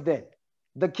 What is that?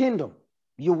 The kingdom.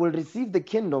 You will receive the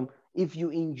kingdom if you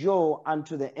endure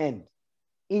unto the end.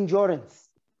 Endurance.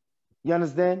 You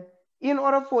understand? In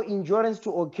order for endurance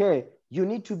to occur, you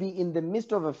need to be in the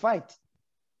midst of a fight.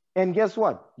 And guess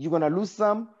what? You're going to lose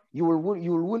some. You will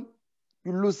win.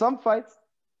 You'll lose some fights.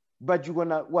 But you're going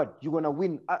to what? You're going to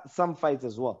win some fights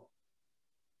as well.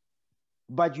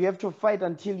 But you have to fight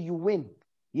until you win.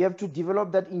 You have to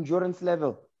develop that endurance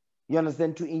level. You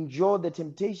understand? To endure the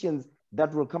temptations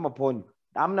that will come upon you.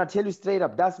 I'm going to tell you straight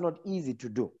up, that's not easy to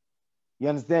do. You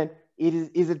understand?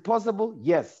 Is it possible?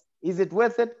 Yes. Is it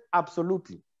worth it?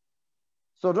 Absolutely.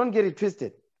 So don't get it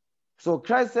twisted. So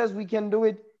Christ says we can do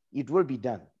it. It will be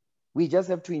done. We just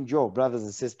have to endure, brothers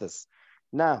and sisters.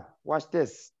 Now, watch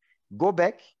this. Go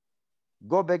back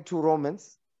to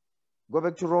Romans. Go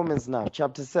back to Romans now,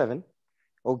 chapter 7.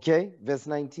 Okay, verse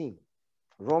 19.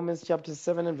 Romans chapter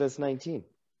 7 and verse 19.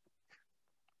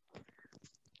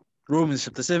 Romans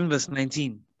chapter 7 verse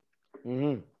 19.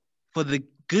 For the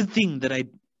good thing that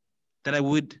I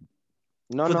would.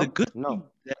 No, for no, the good no. thing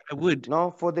that I would.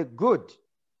 No, for the good.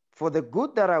 For the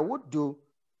good that I would do.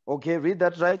 Okay, read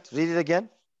that right. Read it again.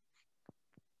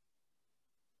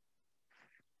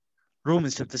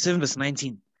 Romans chapter 7 verse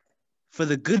 19. For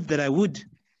the good that I would,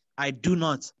 I do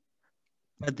not.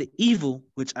 But the evil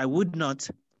which I would not,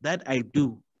 that I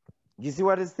do. You see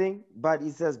what it's saying? But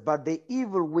it says, but the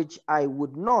evil which I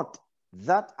would not,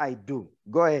 that I do.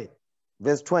 Go ahead.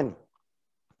 Verse 20.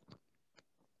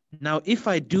 Now if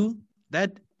I do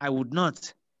that I would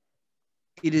not,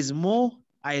 it is no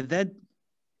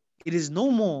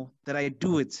more that I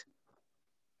do it.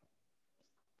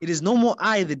 It is no more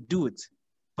I that do it,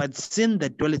 but sin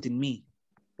that dwelleth in me.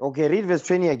 Okay, read verse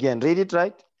 20 again. Read it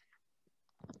right.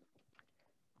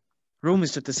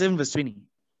 Romans chapter 7, verse 20.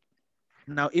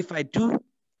 Now if I do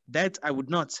that I would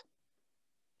not,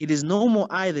 it is no more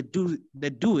I that do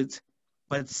it,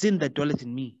 but sin that dwelleth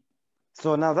in me.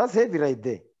 So now that's heavy right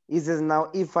there. He says,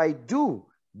 now if I do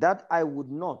that I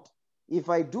would not, if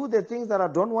I do the things that I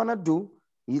don't want to do,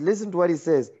 you listen to what he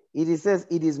says. It says,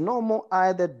 it is no more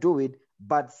I that do it,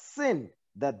 but sin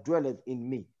that dwelleth in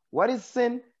me. What is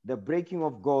sin? The breaking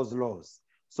of God's laws.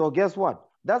 So guess what?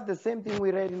 That's the same thing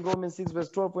we read in Romans 6 verse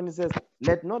 12 when it says,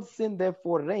 let not sin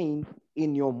therefore reign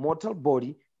in your mortal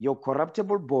body, your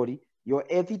corruptible body, your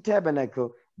earthy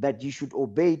tabernacle, that you should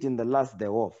obey it in the lust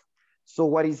thereof. So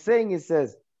what he's saying, he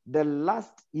says, the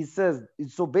lust, he says,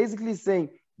 so basically saying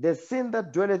the sin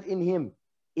that dwelleth in him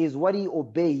is what he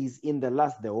obeys in the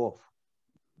lust thereof.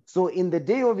 So in the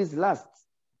day of his lust,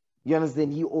 you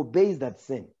understand, he obeys that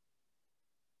sin.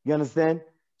 You understand?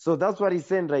 So that's what he's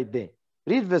saying right there.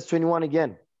 Read verse 21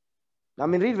 again.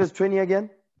 Read verse 20 again.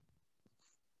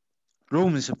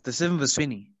 Romans chapter 7, verse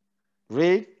 20.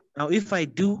 Read. Now if I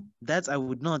do that I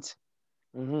would not,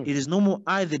 it is no more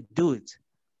I that do it,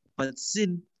 but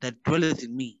sin that dwelleth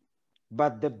in me.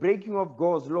 But the breaking of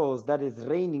God's laws that is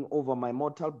reigning over my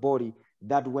mortal body,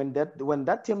 that when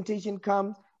that temptation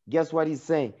comes, guess what he's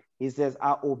saying? He says,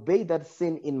 I obey that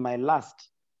sin in my lust.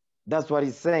 That's what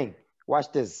he's saying.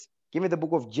 Watch this. Give me the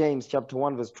book of James, chapter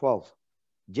 1, verse 12.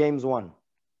 James 1,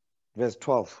 verse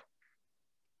 12.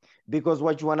 Because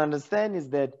what you want to understand is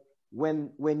that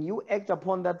when you act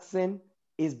upon that sin,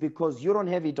 is because you don't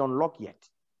have it on lock yet.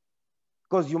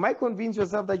 Because you might convince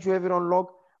yourself that you have it on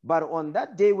lock, but on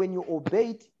that day when you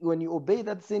obey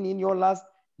that sin in your lust,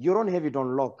 you don't have it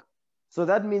on lock. So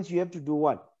that means you have to do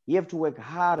what? You have to work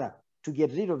harder to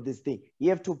get rid of this thing. You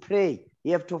have to pray.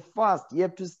 You have to fast. You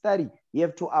have to study. You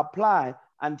have to apply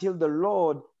until the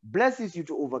Lord blesses you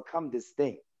to overcome this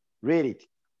thing. Read it.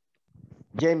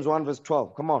 James 1 verse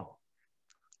 12. Come on.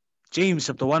 James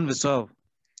chapter 1 verse 12.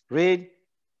 Read.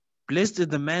 Blessed is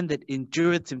the man that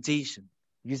endureth temptation.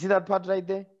 You see that part right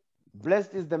there?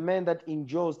 Blessed is the man that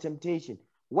endures temptation.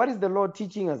 What is the Lord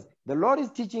teaching us? The Lord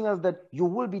is teaching us that you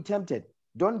will be tempted.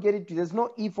 Don't get it. There's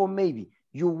no if or maybe.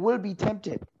 You will be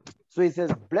tempted. So he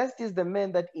says, blessed is the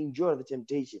man that endures the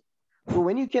temptation. So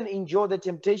when you can endure the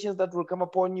temptations that will come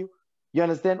upon you, you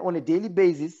understand, on a daily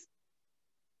basis,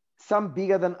 some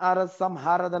bigger than others, some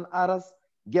harder than others,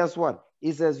 guess what?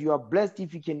 He says you are blessed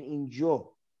if you can endure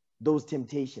those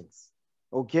temptations.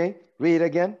 Okay? Read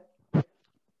again.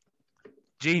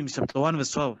 James chapter 1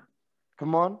 verse 12.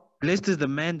 Come on. Blessed is the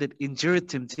man that endureth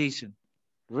temptation.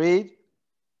 Read.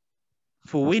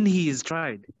 For when he is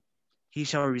tried, he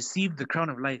shall receive the crown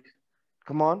of life.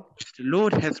 Come on. Which the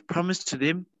Lord hath promised to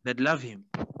them that love him.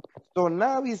 So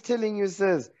now he's telling you,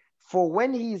 says, for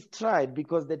when he is tried,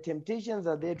 because the temptations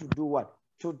are there to do what?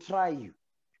 To try you.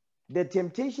 The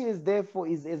temptation is therefore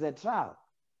is a trial.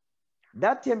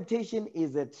 That temptation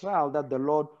is a trial that the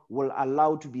Lord will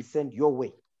allow to be sent your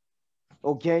way.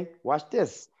 Okay, watch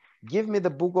this. Give me the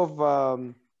book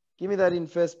of, give me that in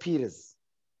 1 Peter's.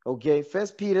 Okay, 1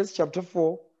 Peter's chapter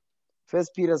 4, 1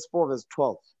 Peter's 4 verse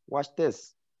 12. Watch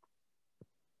this.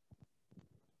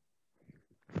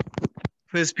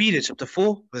 1 Peter chapter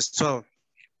 4 verse 12.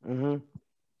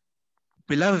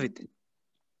 Beloved,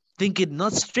 think it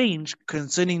not strange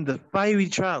concerning the fiery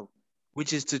trial,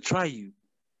 which is to try you,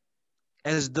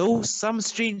 as though some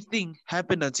strange thing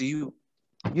happened unto you.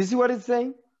 You see what it's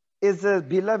saying? It says,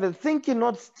 beloved, think it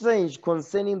not strange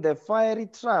concerning the fiery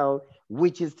trial,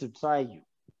 which is to try you.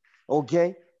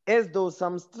 Okay? As though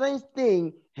some strange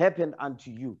thing happened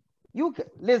unto you.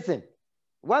 Listen,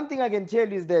 one thing I can tell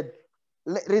you is that,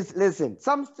 listen,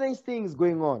 some strange things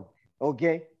going on.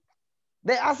 Okay?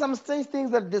 There are some strange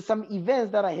things, that there's some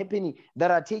events that are happening, that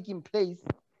are taking place.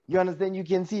 You understand? You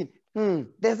can see,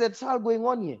 there's a trial going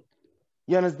on here.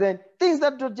 You understand? Things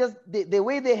that don't just, the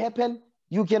way they happen,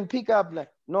 you can pick up like,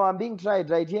 no, I'm being tried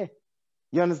right here.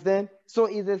 You understand? So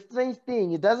it's a strange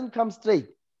thing. It doesn't come straight.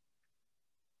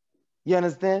 You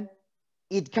understand?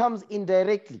 It comes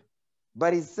indirectly.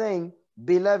 But it's saying,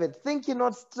 beloved, think ye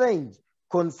not strange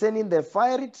concerning the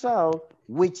fiery trial,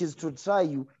 which is to try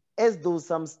you, as though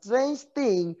some strange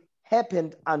thing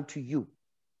happened unto you.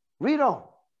 Read on.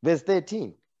 Verse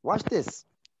 13. Watch this.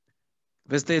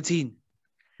 Verse 13.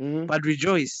 Mhm. But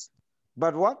rejoice.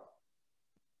 But what?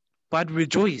 But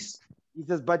rejoice. He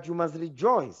says, but you must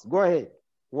rejoice. Go ahead.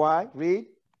 Why? Read.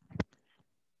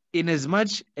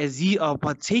 Inasmuch as ye are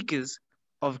partakers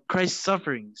of Christ's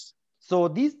sufferings. So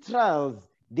these trials,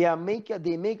 they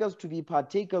make us to be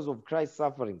partakers of Christ's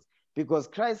sufferings, because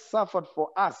Christ suffered for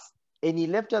us and he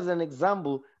left us an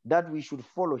example that we should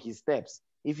follow his steps.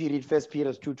 If you read 1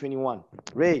 Peter 2:21,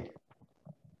 read.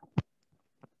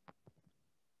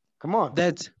 Come on.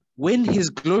 That when his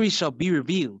glory shall be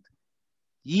revealed,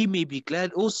 ye may be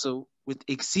glad also with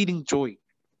exceeding joy.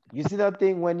 You see that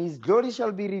thing? When his glory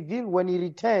shall be revealed, when he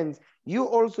returns, you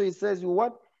also, it says, you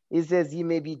what? It says, ye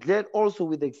may be glad also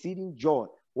with exceeding joy.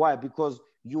 Why? Because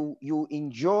you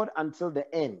endured until the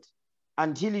end,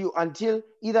 until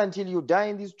you die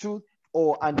in this truth,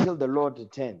 or until the Lord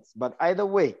returns. But either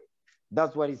way,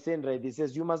 that's what he's saying, right? He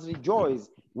says you must rejoice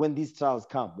when these trials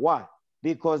come. Why?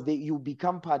 Because you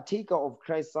become partaker of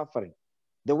Christ's suffering.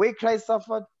 The way Christ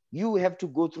suffered, you have to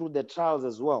go through the trials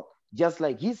as well. Just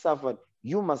like he suffered,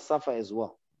 you must suffer as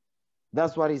well.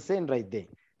 That's what he's saying right there.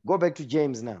 Go back to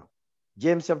James now.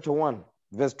 James chapter 1,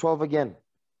 verse 12 again.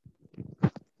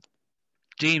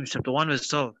 James chapter 1 verse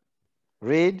 12.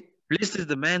 Read. Blessed is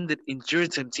the man that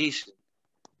endureth temptation.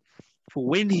 For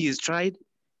when he is tried,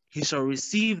 he shall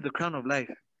receive the crown of life,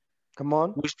 Come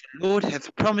on. which the Lord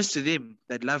hath promised to them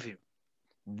that love him.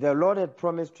 The Lord had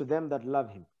promised to them that love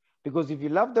him. Because if you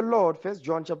love the Lord, 1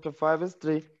 John chapter 5 verse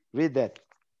 3, read that.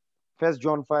 1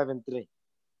 John 5 and 3.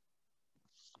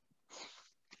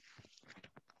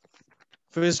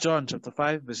 1 John chapter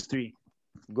 5 verse 3.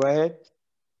 Go ahead.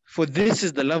 For this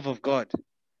is the love of God,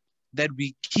 that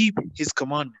we keep his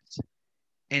commandments,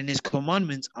 and his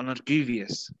commandments are not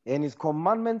grievous. And his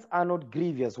commandments are not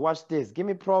grievous. Watch this. Give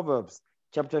me Proverbs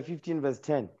chapter 15 verse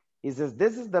 10. It says,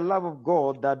 this is the love of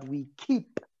God, that we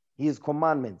keep his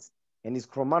commandments, and his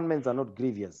commandments are not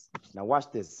grievous. Now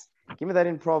watch this. Give me that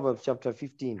in Proverbs chapter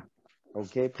 15.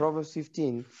 Okay, Proverbs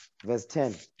 15 verse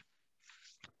 10.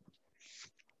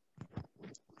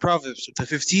 Proverbs chapter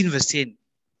 15 verse 10.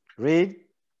 Read.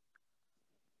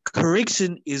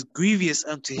 Correction is grievous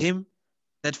unto him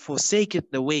that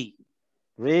forsaketh the way,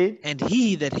 Read. and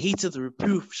he that hateth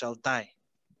reproof shall die.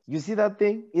 You see that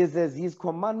thing? It says his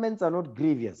commandments are not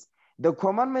grievous. The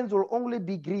commandments will only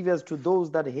be grievous to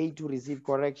those that hate to receive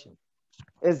correction.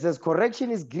 It says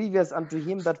correction is grievous unto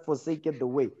him that forsaketh the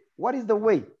way. What is the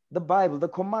way? The Bible, the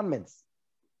commandments.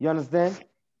 You understand?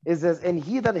 It says, and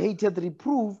he that hateth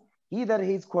reproof, he that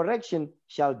hates correction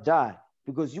shall die,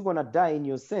 because you're going to die in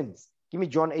your sins. Give me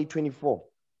John 8:24.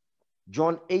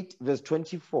 John 8 verse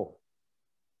 24.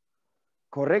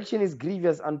 Correction is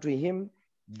grievous unto him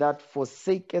that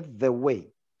forsaketh the way.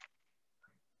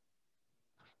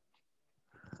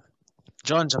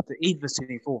 John chapter 8 verse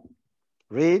 24.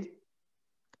 Read.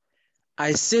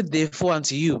 I said therefore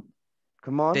unto you,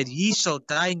 Come on. that ye shall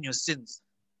die in your sins.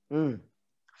 Mm.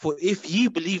 For if ye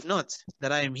believe not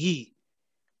that I am he,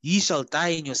 ye shall die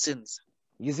in your sins.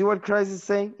 You see what Christ is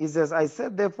saying? He says, I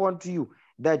said therefore unto you,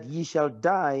 that ye shall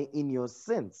die in your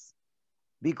sins.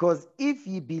 Because if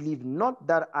ye believe not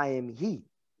that I am he,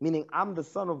 meaning I'm the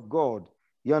Son of God,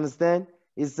 you understand?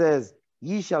 It says,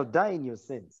 ye shall die in your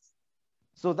sins.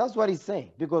 So that's what he's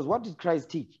saying. Because what did Christ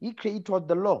teach? He taught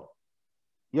the law.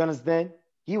 You understand?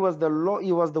 He was the law,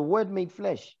 he was the word made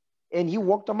flesh. And he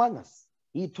walked among us.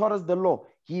 He taught us the law.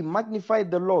 He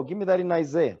magnified the law. Give me that in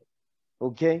Isaiah.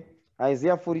 Okay?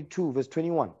 Isaiah 42, verse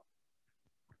 21.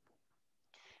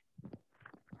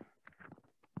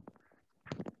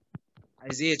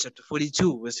 Isaiah chapter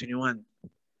 42, verse 21.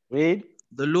 Read.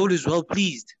 The Lord is well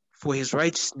pleased for his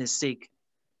righteousness' sake.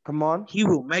 Come on. He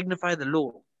will magnify the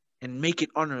law and make it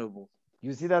honorable.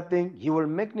 You see that thing? He will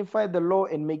magnify the law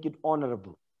and make it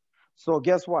honorable. So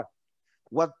guess what?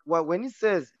 When he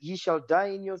says, ye shall die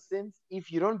in your sins,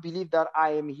 if you don't believe that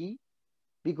I am he,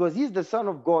 because he's the Son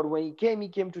of God, when he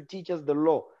came to teach us the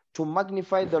law, to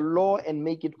magnify the law and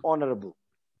make it honorable.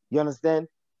 You understand?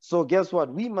 So guess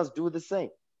what? We must do the same.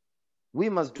 We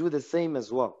must do the same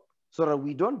as well, so that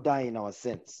we don't die in our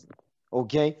sins.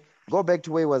 Okay? Go back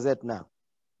to where was that now?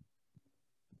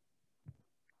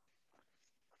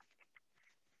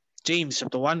 James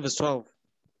chapter 1 verse 12.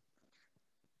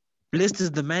 Blessed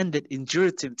is the man that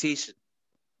endureth temptation,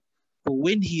 for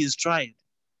when he is tried,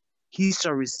 he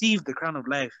shall receive the crown of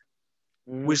life,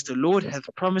 which the Lord hath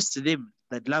promised to them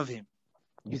that love him.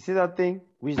 You see that thing?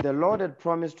 Which the Lord had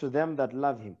promised to them that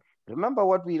love him. Remember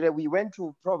what we read? We went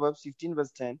to Proverbs 15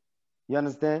 verse 10. You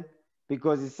understand?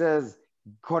 Because it says,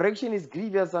 correction is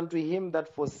grievous unto him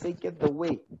that forsaketh the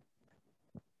way.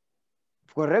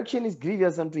 Correction is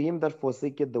grievous unto him that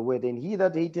forsaketh the word, and he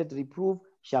that hateth reproof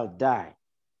shall die.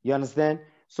 You understand?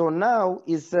 So now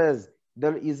it says,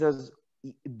 it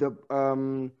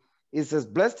says,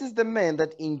 blessed is the man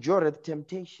that endureth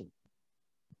temptation.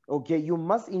 Okay, you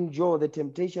must endure the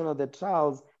temptation or the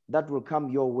trials that will come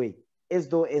your way, as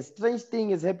though a strange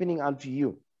thing is happening unto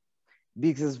you.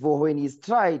 Because for when he is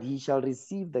tried, he shall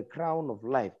receive the crown of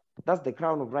life. That's the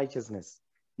crown of righteousness.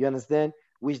 You understand?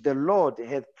 Which the Lord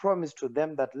hath promised to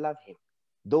them that love him.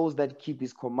 Those that keep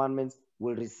his commandments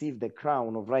will receive the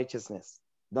crown of righteousness.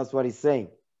 That's what he's saying.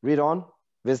 Read on.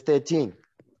 Verse 13.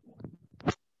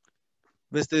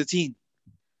 Verse 13.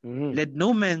 Let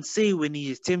no man say when he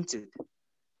is tempted,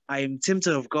 I am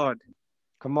tempted of God.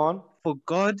 Come on. For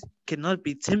God cannot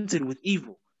be tempted with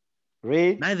evil.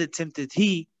 Read. Neither tempted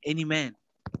he any man.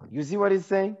 You see what he's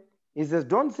saying? He says,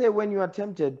 don't say when you are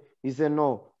tempted. He said,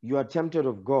 no, you are tempted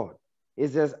of God. It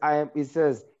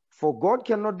says, for God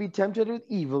cannot be tempted with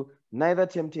evil, neither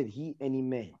tempted he any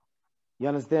man. You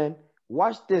understand?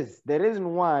 Watch this. The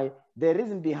reason why, the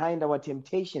reason behind our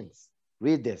temptations.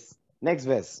 Read this. Next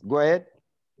verse. Go ahead.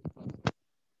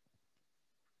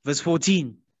 Verse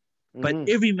 14. But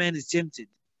every man is tempted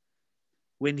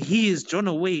when he is drawn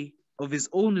away of his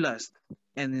own lust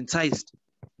and enticed.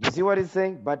 You see what he's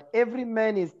saying? But every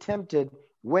man is tempted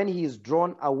when he is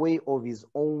drawn away of his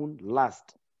own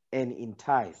lust and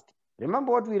enticed.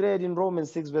 Remember what we read in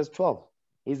Romans 6 verse 12.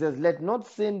 He says, let not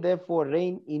sin therefore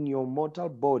reign in your mortal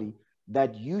body,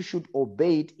 that you should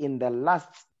obey it in the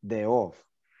lusts thereof.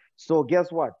 So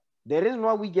guess what? The reason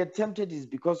why we get tempted is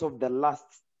because of the lust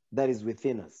that is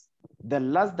within us. The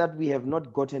lust that we have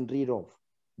not gotten rid of.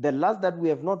 The lust that we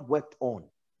have not worked on.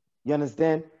 You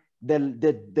understand?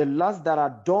 The lusts that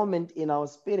are dormant in our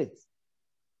spirits.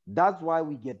 That's why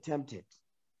we get tempted.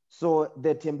 So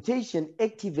the temptation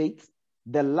activates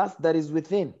the lust that is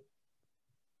within.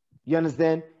 You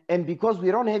understand? And because we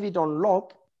don't have it on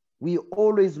lock, we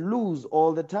always lose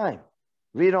all the time.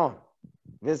 Read on.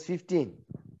 Verse 15.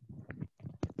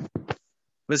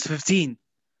 Verse 15.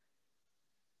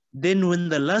 Then when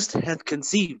the lust hath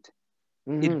conceived,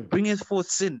 it bringeth forth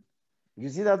sin. You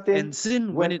see that thing? And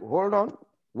sin, hold on.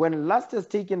 When lust has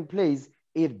taken place,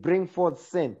 it brings forth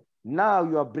sin. Now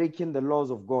you are breaking the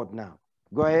laws of God now.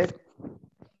 Go ahead.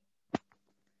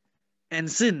 And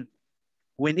sin,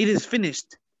 when it is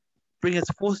finished,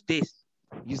 bringeth forth death.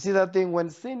 You see that thing? When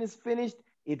sin is finished,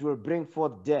 it will bring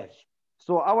forth death.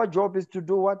 So our job is to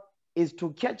do what? Is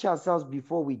to catch ourselves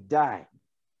before we die.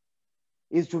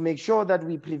 Is to make sure that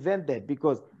we prevent that,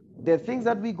 because the things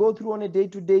that we go through on a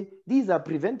day-to-day, these are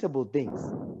preventable things.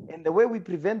 And the way we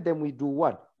prevent them, we do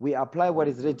what? We apply what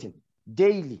is written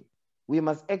daily. We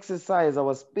must exercise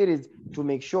our spirits to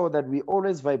make sure that we're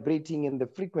always vibrating in the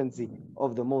frequency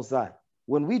of the Most High.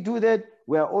 When we do that,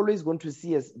 we are always going to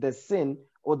see the sin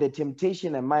or the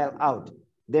temptation a mile out.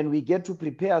 Then we get to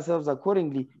prepare ourselves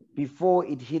accordingly before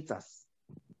it hits us.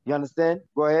 You understand?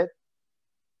 Go ahead.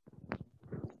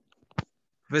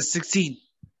 Verse 16.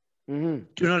 Do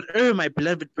not err, my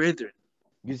beloved brethren.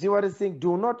 You see what it's saying?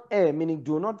 Do not err, meaning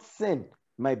do not sin,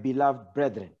 my beloved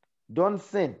brethren. Don't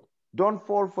sin. Don't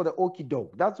fall for the okie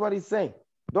doke. That's what he's saying.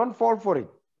 Don't fall for it.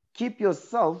 Keep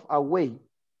yourself away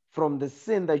from the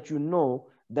sin that you know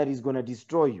that is going to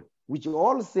destroy you, which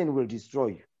all sin will destroy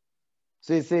you.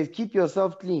 So he says, keep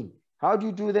yourself clean. How do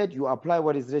you do that? You apply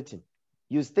what is written.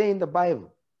 You stay in the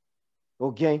Bible.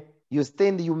 Okay?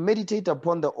 You meditate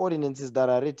upon the ordinances that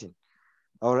are written.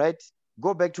 All right?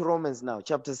 Go back to Romans now,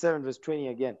 chapter 7, verse 20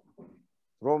 again.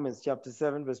 Romans chapter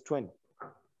 7, verse 20.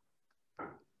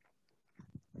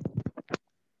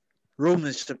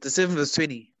 Romans chapter 7, verse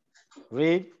 20.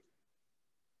 Read.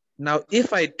 Now,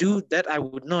 if I do that I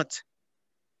would not,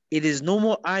 it is no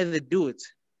more I that do it,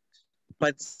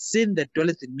 but sin that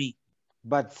dwelleth in me.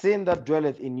 But sin that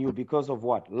dwelleth in you because of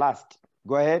what? Lust.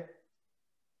 Go ahead.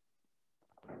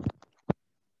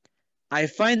 I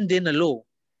find then a law,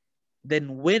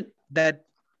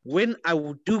 when I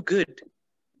would do good,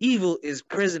 evil is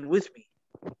present with me.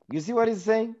 You see what he's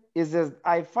saying? He says,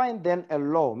 I find then a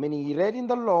law, meaning he read in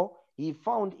the law, he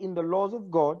found in the laws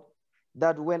of God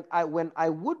that when I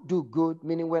would do good,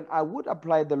 meaning when I would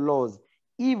apply the laws,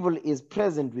 evil is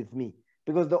present with me.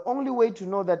 Because the only way to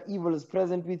know that evil is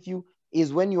present with you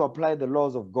is when you apply the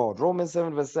laws of God. Romans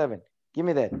 7 verse 7. Give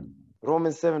me that.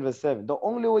 Romans 7 verse 7. The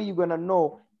only way you're going to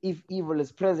know if evil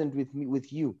is present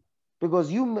with you.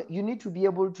 Because you need to be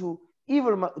able to,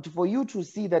 for you to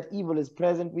see that evil is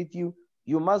present with you,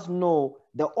 you must know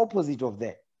the opposite of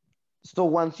that. So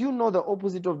once you know the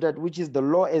opposite of that, which is the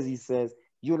law, as he says,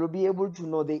 you will be able to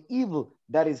know the evil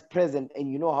that is present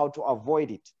and you know how to avoid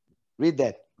it. Read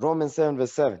that. Romans 7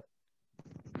 verse 7.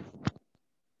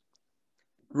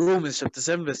 Romans chapter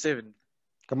 7, verse 7.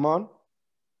 Come on.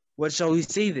 What shall we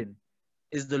say then?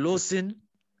 Is the law sin?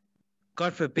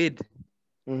 God forbid.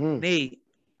 Nay,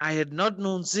 I had not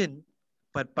known sin,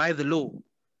 but by the law.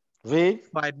 Read.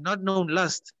 For I had not known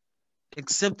lust,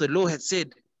 except the law had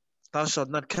said, thou shalt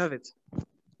not covet.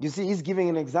 You see, he's giving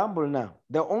an example now.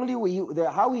 The only way,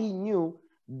 how he knew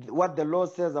what the law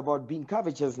says about being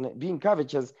covetous,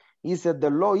 he said the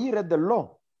law, he read the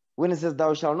law when it says,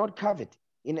 thou shalt not covet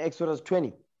in Exodus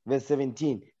 20, verse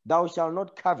 17, thou shalt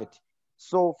not covet.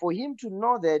 So for him to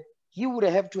know that, he would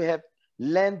have to have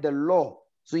learned the law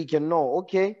so he can know,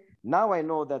 okay, now I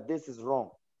know that this is wrong.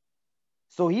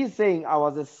 So he's saying I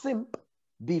was a simp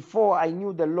before I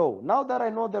knew the law. Now that I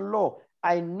know the law,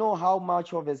 I know how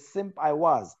much of a simp I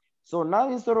was. So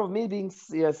now instead of me being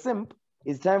a simp,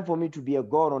 it's time for me to be a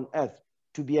God on earth,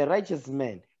 to be a righteous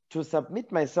man, to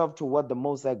submit myself to what the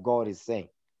Most High God is saying.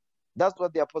 That's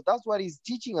what the apostle, that's what he's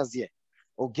teaching us here.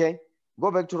 Okay?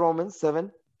 Go back to Romans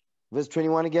 7, verse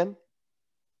 21 again.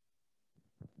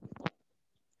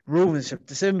 Romans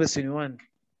chapter 7, verse 21.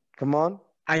 Come on.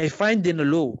 I find in the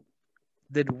law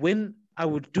that when I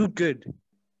would do good,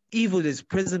 evil is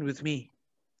present with me.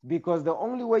 Because the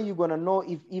only way you're going to know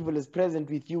if evil is present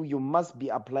with you, you must be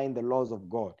applying the laws of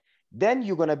God. Then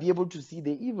you're going to be able to see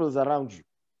the evils around you.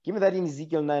 Give me that in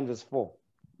Ezekiel 9, verse 4.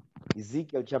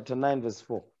 Ezekiel chapter 9, verse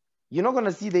 4. You're not going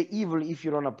to see the evil if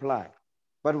you don't apply.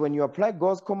 But when you apply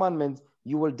God's commandments,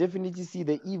 you will definitely see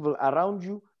the evil around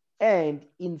you and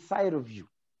inside of you.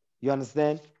 You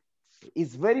understand?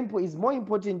 It's very important. It's more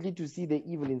importantly to see the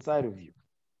evil inside of you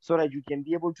so that you can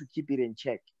be able to keep it in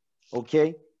check.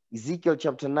 Okay? Ezekiel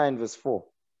chapter 9, verse 4.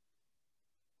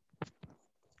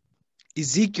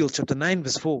 Ezekiel chapter 9,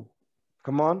 verse 4.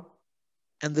 Come on.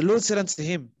 And the Lord said unto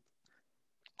him,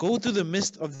 go through the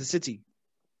midst of the city,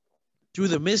 through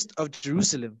the midst of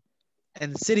Jerusalem,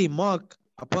 and set a mark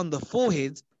upon the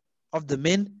foreheads of the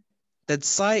men that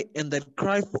sigh and that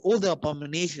cry for all the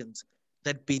abominations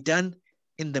that be done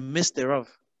in the midst thereof.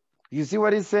 You see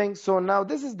what he's saying? So now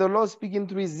this is the Lord speaking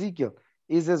through Ezekiel.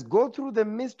 He says, go through the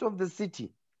midst of the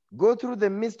city, go through the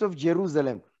midst of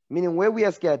Jerusalem, meaning where we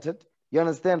are scattered. You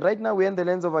understand? Right now we're in the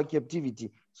lands of our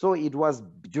captivity. So it was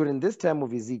during this time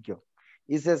of Ezekiel.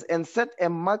 He says, and set a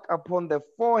mark upon the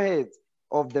foreheads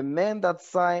of the men that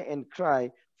sigh and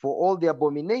cry for all the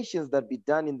abominations that be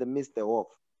done in the midst thereof.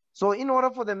 So in order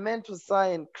for the men to sigh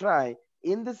and cry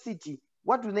in the city,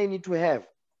 what do they need to have?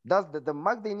 That's the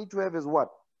mark they need to have is what?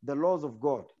 The laws of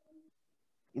God.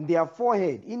 In their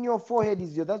forehead. In your forehead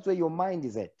is that's where your mind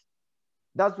is at.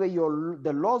 That's where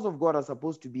the laws of God are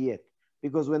supposed to be at.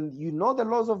 Because when you know the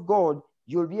laws of God,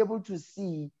 you'll be able to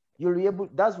see,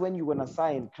 that's when you're going to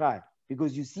sigh and cry.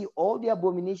 Because you see all the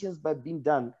abominations by being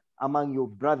done among your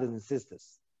brothers and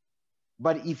sisters.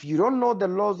 But if you don't know the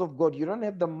laws of God, you don't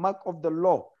have the mark of the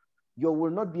law, you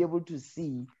will not be able to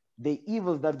see the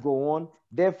evils that go on.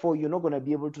 Therefore, you're not going to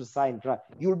be able to sigh and cry.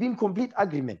 You'll be in complete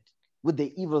agreement with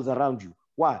the evils around you.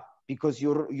 Why? Because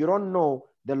you don't know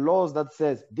the laws that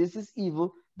says this is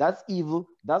evil, that's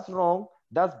wrong,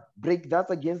 that's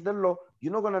against the law.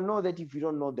 You're not going to know that if you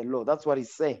don't know the law. That's what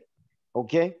he's saying.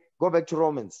 Okay? Go back to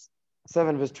Romans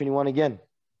 7, verse 21 again.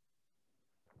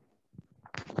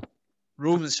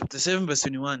 Romans chapter 7, verse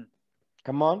 21.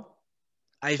 Come on.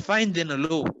 I find in a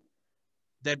law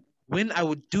that when I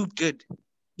would do good,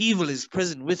 evil is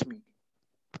present with me.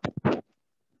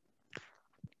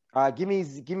 Give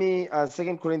me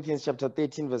 2 Corinthians chapter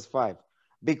 13, verse 5.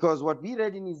 Because what we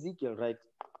read in Ezekiel, right?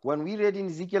 When we read in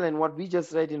Ezekiel and what we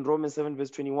just read in Romans 7, verse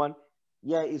 21,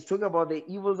 yeah, it's talking about the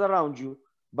evils around you.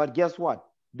 But guess what?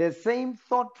 The same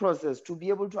thought process to be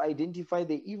able to identify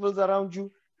the evils around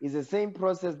you is the same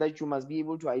process that you must be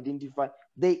able to identify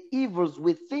the evils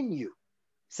within you.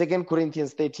 2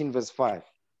 Corinthians 13, verse 5.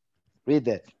 Read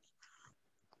that.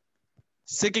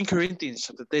 2 Corinthians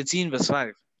chapter 13, verse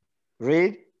 5.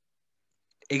 Read.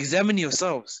 Examine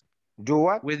yourselves. Do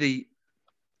what?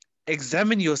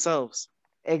 Examine yourselves.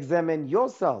 Examine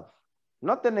yourself.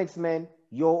 Not the next man,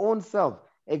 your own self.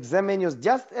 Examine yourself.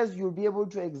 Just as you'll be able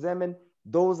to examine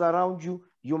those around you,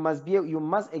 you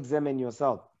must examine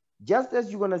yourself. Just as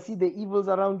you're going to see the evils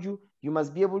around you, you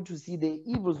must be able to see the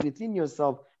evils within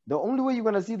yourself. The only way you're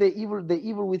going to see the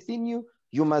evil within you,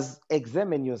 you must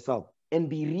examine yourself and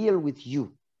be real with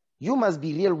you. You must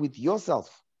be real with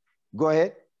yourself. Go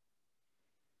ahead.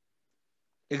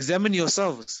 Examine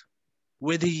yourselves,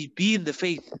 whether ye be in the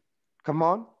faith. Come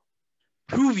on.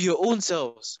 Prove your own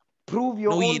selves. Prove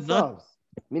your own selves.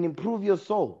 Meaning prove your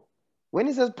soul. When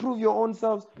he says prove your own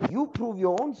selves, you prove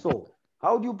your own soul.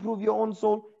 How do you prove your own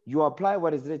soul? You apply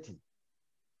what is written.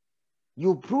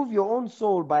 You prove your own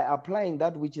soul by applying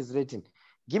that which is written.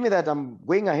 Give me that. I'm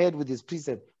going ahead with this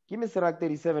precept. Give me Sirach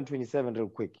 37:27 real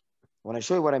quick. I want to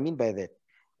show you what I mean by that.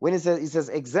 When it says,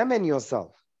 examine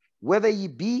yourself, whether ye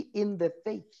be in the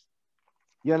faith.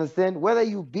 You understand? Whether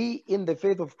you be in the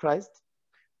faith of Christ,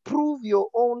 prove your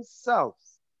own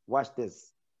selves. Watch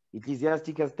this.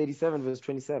 Ecclesiasticus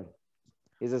 37:27.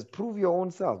 It says, prove your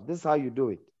own self. This is how you do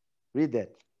it. Read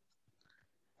that.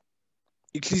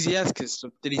 Ecclesiasticus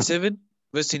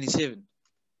 37:27.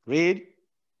 Read.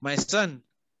 My son,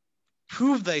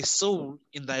 prove thy soul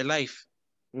in thy life,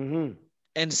 Mm-hmm.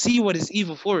 and see what is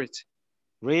evil for it,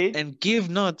 Read. and give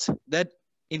not that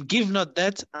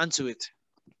unto it.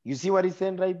 You see what he's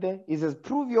saying right there? He says,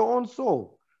 prove your own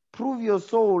soul. Prove your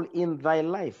soul in thy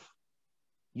life.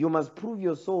 You must prove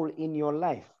your soul in your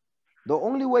life. The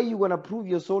only way you're going to prove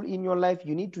your soul in your life,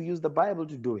 you need to use the Bible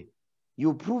to do it.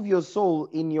 You prove your soul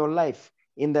in your life.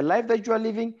 In the life that you are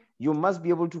living, you must be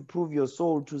able to prove your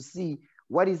soul to see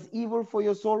what is evil for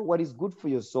your soul, what is good for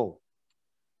your soul.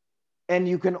 And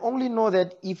you can only know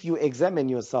that if you examine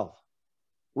yourself.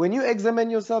 When you examine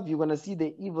yourself, you're going to see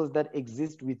the evils that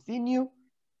exist within you.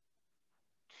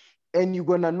 And you're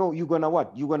going to know, you're going to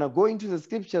what? You're going to go into the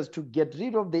scriptures to get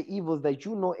rid of the evils that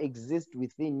you know exist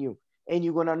within you. And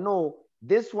you're going to know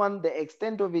this one, the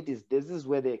extent of it is, this is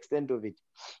where the extent of it.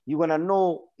 You're going to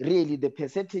know really the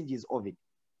percentages of it.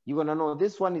 You're going to know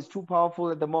this one is too powerful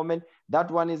at the moment.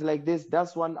 That one is like this.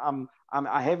 That's one,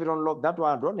 I have it on lock. That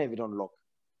one, I don't have it on lock.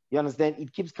 You understand?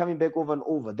 It keeps coming back over and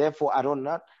over. Therefore, I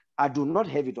do not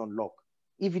have it on lock.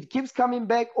 If it keeps coming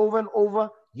back over and over,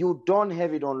 you don't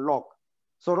have it on lock.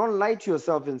 So don't lie to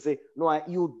yourself and say, no,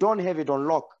 you don't have it on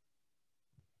lock.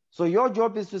 So your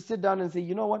job is to sit down and say,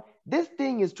 you know what? This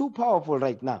thing is too powerful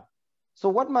right now. So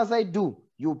what must I do?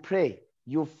 You pray,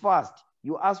 you fast,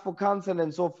 you ask for counsel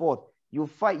and so forth. You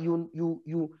fight,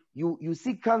 you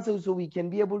seek counsel so we can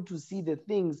be able to see the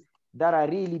things that are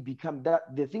really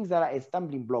the things that are a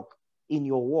stumbling block in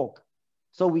your walk.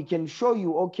 So we can show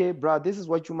you, okay, bro, this is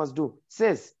what you must do.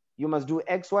 Sis, you must do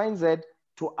X, Y, and Z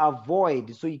to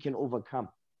avoid so you can overcome.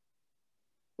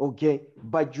 Okay,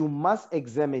 but you must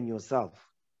examine yourself.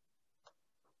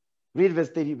 Read verse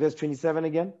 27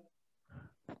 again.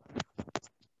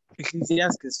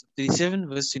 Ecclesiasticus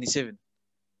 37:27.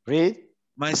 Read.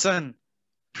 My son,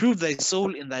 prove thy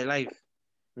soul in thy life,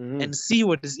 and see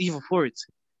what is evil for it.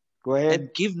 Go ahead.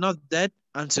 And give not that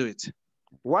unto it.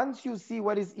 Once you see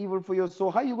what is evil for your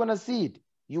soul, how are you going to see it?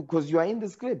 Because you are in the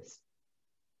scripts.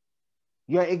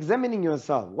 You are examining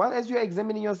yourself. Well, as you are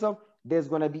examining yourself, there's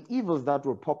going to be evils that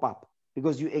will pop up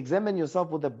because you examine yourself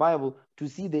with the Bible to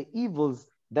see the evils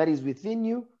that is within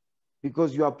you,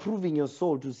 because you are proving your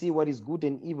soul to see what is good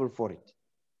and evil for it.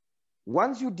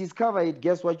 Once you discover it,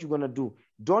 guess what you're going to do?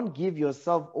 Don't give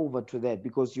yourself over to that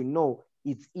because you know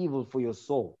it's evil for your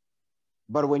soul.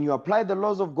 But when you apply the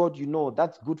laws of God, you know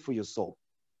that's good for your soul.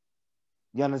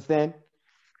 You understand?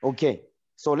 Okay,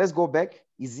 so let's go back.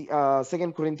 2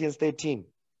 Corinthians 13,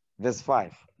 verse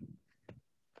 5.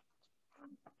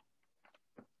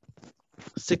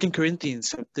 2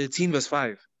 Corinthians 13, verse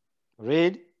 5.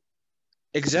 Read.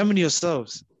 Examine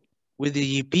yourselves, whether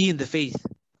ye be in the faith.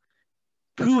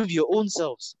 Prove your own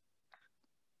selves.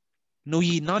 Know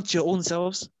ye not your own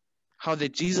selves, how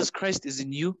that Jesus Christ is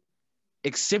in you,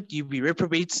 except you be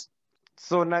reprobates?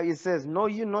 So now it says, know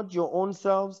you not your own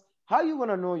selves. How are you going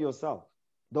to know yourself?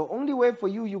 The only way for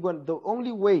you, the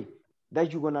only way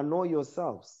that you're going to know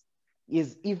yourselves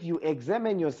is if you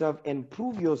examine yourself and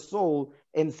prove your soul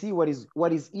and see what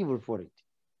is evil for it.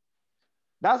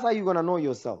 That's how you're going to know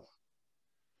yourself.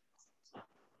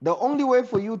 The only way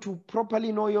for you to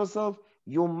properly know yourself,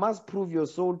 you must prove your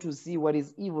soul to see what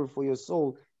is evil for your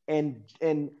soul and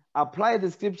apply the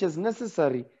scriptures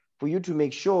necessary for you to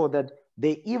make sure that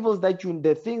the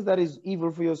things that is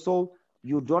evil for your soul,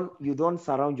 you don't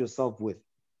surround yourself with.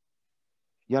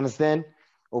 You understand?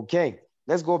 Okay,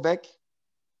 let's go back.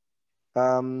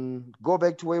 Go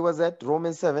back to where was that?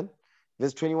 Romans 7,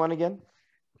 verse 21 again.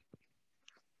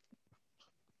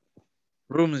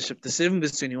 Romans chapter 7,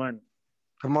 verse 21.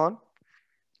 Come on.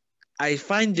 I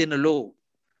find then a law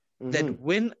that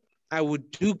when I would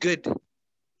do good,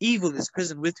 evil is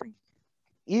present with me.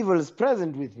 Evil is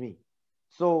present with me.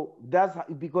 So that's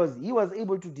because he was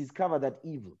able to discover that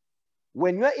evil.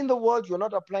 When you're in the world, you're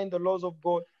not applying the laws of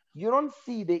God. You don't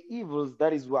see the evils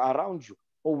that is around you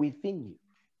or within you.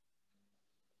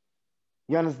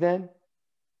 You understand?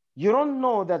 You don't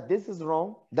know that this is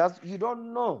wrong. You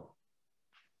don't know.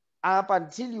 Up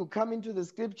until you come into the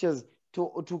scriptures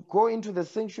to go into the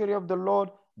sanctuary of the Lord,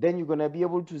 then you're going to be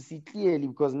able to see clearly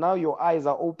because now your eyes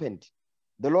are opened.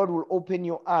 The Lord will open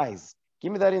your eyes.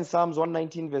 Give me that in Psalms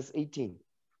 119, verse 18.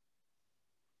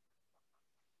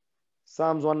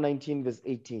 Psalms 119 verse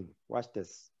 18. Watch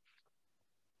this.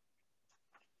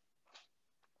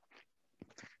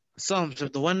 Psalms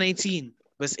chapter 119,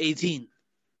 verse 18.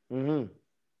 Mm-hmm.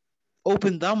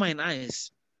 Open thou mine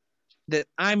eyes, that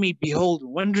I may behold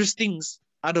wondrous things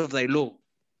out of thy law.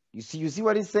 You see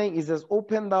what he's saying? He says,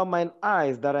 open thou mine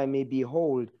eyes that I may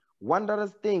behold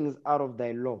wondrous things out of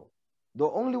thy law. The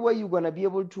only way you're going to be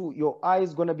able to, your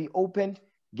eyes going to be opened,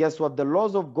 guess what? The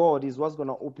laws of God is what's going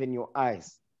to open your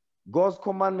eyes. God's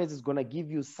commandments is going to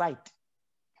give you sight.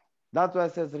 That's why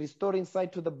it says restoring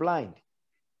sight to the blind.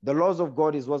 The laws of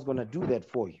God is what's going to do that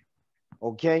for you.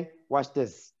 Okay? Watch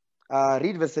this.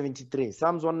 Read verse 73.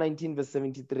 Psalms 119 verse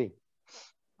 73.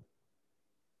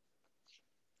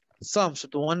 Psalms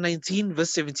chapter 119,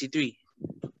 verse 73.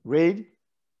 Read.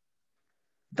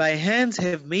 Thy hands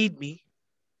have made me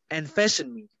and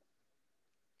fashioned me.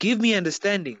 Give me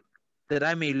understanding, that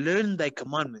I may learn thy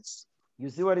commandments. You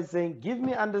see what he's saying? Give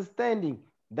me understanding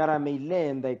that I may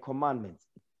learn thy commandments.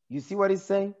 You see what he's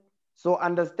saying? So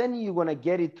understanding, you're going to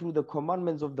get it through the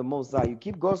commandments of the Most High. You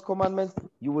keep God's commandments,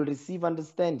 you will receive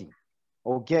understanding.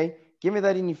 Okay? Give me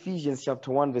that in Ephesians chapter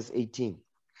 1 verse 18.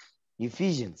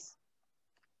 Ephesians.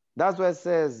 That's why it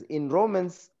says in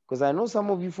Romans, because I know some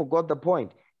of you forgot the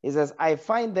point. It says, I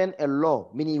find then a law,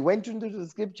 meaning he went into the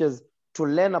scriptures to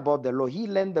learn about the law. He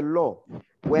learned the law.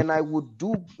 When I would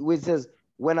do, it says,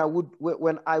 when I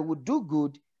would do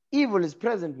good, evil is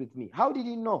present with me. How did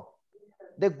he know?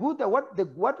 The good,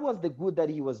 what was the good that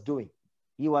he was doing?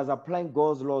 He was applying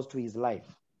God's laws to his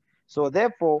life. So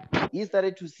therefore, he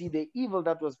started to see the evil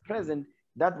that was present,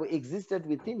 that existed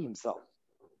within himself.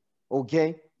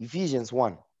 Okay? Ephesians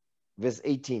 1, verse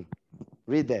 18.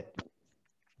 Read that.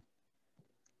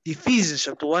 Ephesians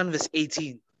chapter 1, verse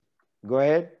 18. Go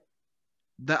ahead.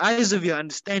 The eyes of your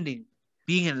understanding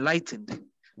being enlightened.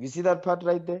 You see that part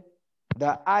right there?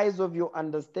 The eyes of your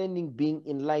understanding being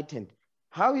enlightened.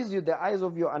 How is the eyes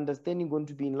of your understanding going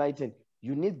to be enlightened?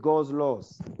 You need God's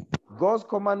laws. God's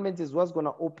commandment is what's going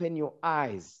to open your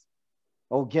eyes.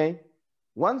 Okay?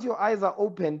 Once your eyes are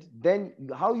opened, then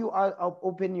how you are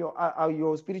open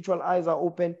your spiritual eyes are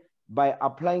open by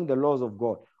applying the laws of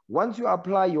God. Once you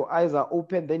apply, your eyes are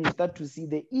open, then you start to see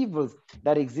the evils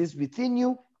that exist within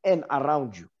you and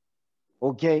around you.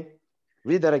 Okay?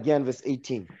 Read that again, verse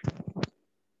 18.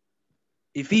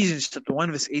 Ephesians chapter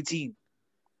 1, verse 18.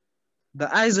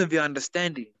 The eyes of your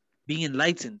understanding being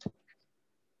enlightened,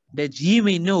 that ye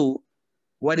may know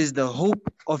what is the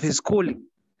hope of his calling,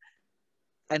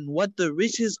 and what the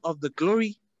riches of the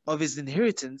glory of his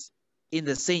inheritance in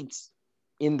the saints.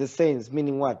 In the saints,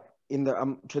 meaning what? In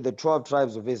the to the 12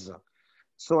 tribes of Israel.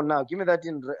 So now, give me that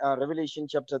in Revelation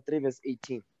chapter 3, verse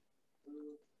 18.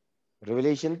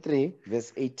 Revelation 3,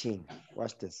 verse 18.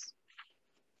 Watch this.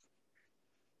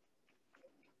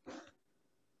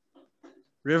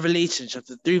 Revelation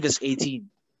chapter 3, verse 18.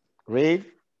 Read.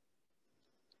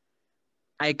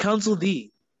 I counsel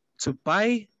thee to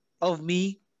buy of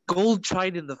me gold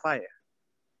tried in the fire.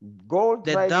 Gold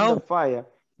that tried in thou the fire.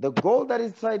 The gold that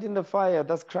is tried in the fire,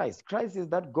 that's Christ. Christ is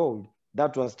that gold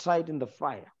that was tried in the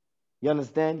fire. You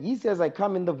understand? He says, I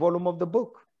come in the volume of the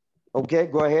book. Okay,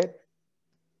 go ahead.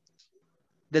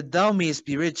 that thou mayest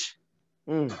be rich,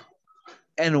 Mm.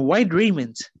 and white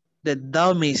raiment, that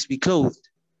thou mayest be clothed,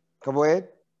 Come ahead.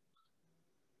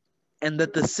 and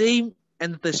that the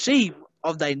shame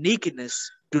of thy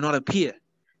nakedness do not appear,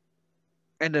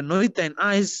 and anoint thine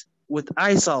eyes with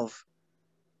eye salve,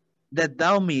 that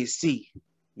thou mayest see.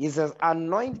 He says,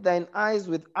 anoint thine eyes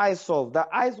with eye salve. The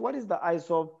eyes, what is the eye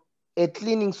salve? A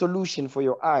cleaning solution for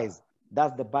your eyes.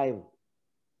 That's the Bible.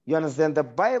 You understand? The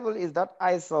Bible is that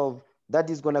eye salve that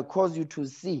is going to cause you to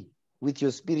see with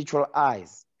your spiritual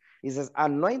eyes. He says,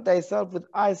 anoint thyself with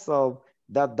eye salve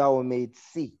that thou mayest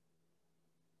see.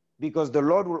 Because the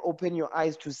Lord will open your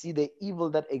eyes to see the evil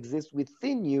that exists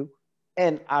within you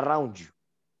and around you,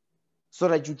 so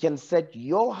that you can set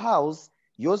your house,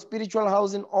 your spiritual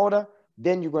house in order.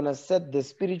 Then you're going to set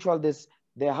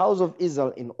the house of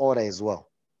Israel in order as well.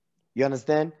 You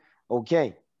understand?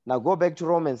 Okay. Now go back to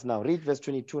Romans now. Read verse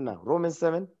 22 now. Romans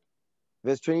 7,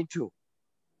 verse 22.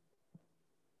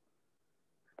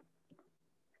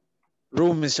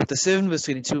 Romans chapter 7, verse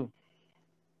 22.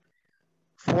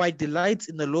 For I delight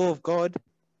in the law of God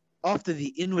after the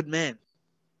inward man.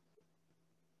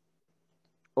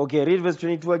 Okay, read verse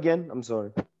 22 again. I'm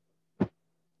sorry.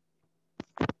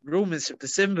 Romans chapter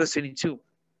 7, verse 22.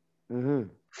 Mm-hmm.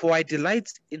 For I delight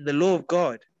in the law of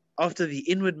God after the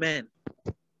inward man.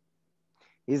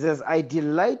 He says, I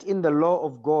delight in the law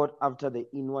of God after the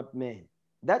inward man.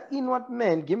 That inward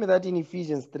man, give me that in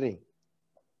Ephesians 3,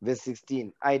 verse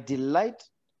 16. I delight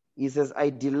He says, I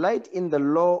delight in the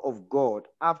law of God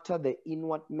after the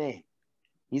inward man.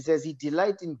 He says he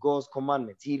delights in God's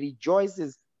commandments. He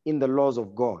rejoices in the laws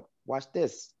of God. Watch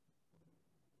this.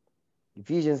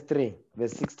 Ephesians 3,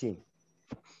 verse 16.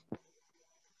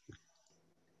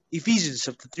 Ephesians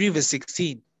chapter 3, verse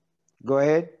 16. Go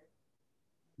ahead.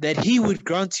 That he would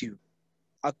grant you,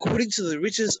 according to the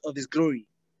riches of his glory,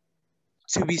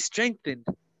 to be strengthened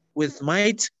with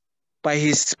might by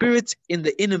his Spirit in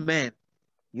the inner man.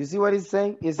 You see what he's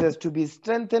saying? It says to be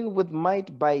strengthened with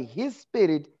might by his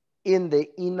Spirit in the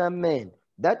inner man.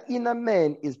 That inner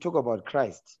man is talk about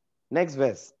Christ. Next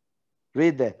verse.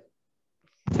 Read that.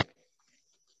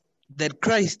 That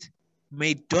Christ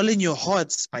may dwell in your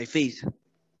hearts by faith.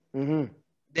 Mm-hmm.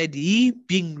 That ye,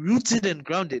 being rooted and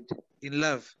grounded in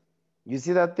love. You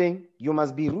see that thing? You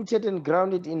must be rooted and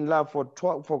grounded in love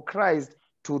for Christ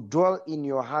to dwell in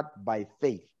your heart by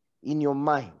faith, in your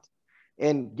mind.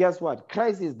 And guess what?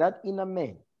 Christ is that inner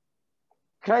man.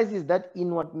 Christ is that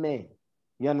inward man.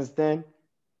 You understand?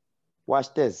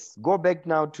 Watch this. Go back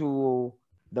now to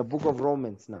the book of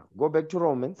Romans now. Go back to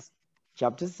Romans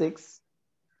chapter 6.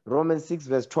 Romans 6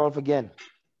 verse 12 again.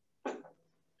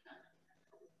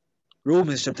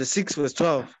 Romans chapter 6 verse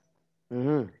 12.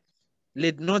 Mm-hmm.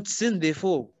 Let not sin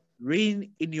therefore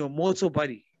reign in your mortal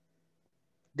body,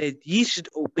 that ye should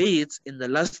obey it in the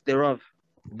lust thereof.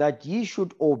 That ye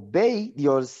should obey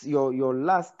your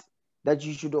lust, that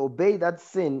you should obey that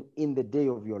sin in the day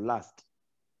of your lust.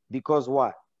 Because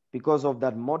what? Because of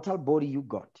that mortal body you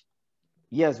got.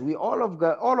 Yes, we all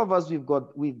of us we've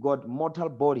got mortal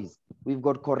bodies. We've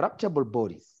got corruptible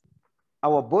bodies.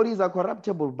 Our bodies are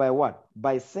corruptible by what?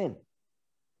 By sin.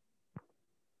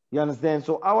 You understand?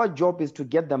 So our job is to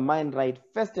get the mind right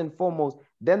first and foremost,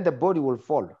 then the body will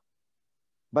follow.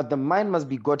 But the mind must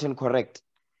be gotten correct.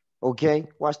 Okay,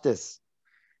 watch this.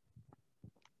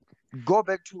 Go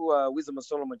back to Wisdom of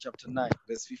Solomon chapter 9,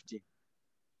 verse 15.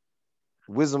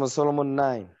 Wisdom of Solomon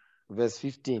 9, verse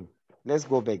 15. Let's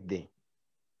go back there.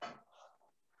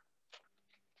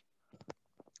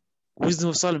 Wisdom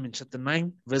of Solomon chapter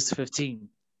 9, verse 15.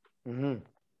 Mm-hmm.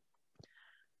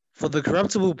 For the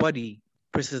corruptible body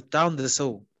presseth down the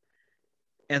soul,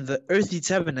 and the earthly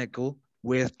tabernacle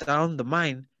weareth down the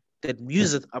mind that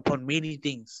museth upon many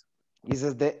things. He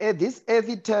says, this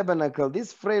earthly tabernacle,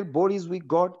 these frail bodies we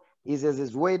got, he says,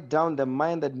 is weighed down the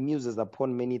mind that muses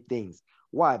upon many things.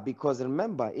 Why? Because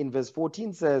remember, in verse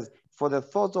 14 says, for the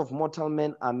thoughts of mortal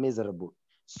men are miserable.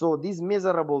 So these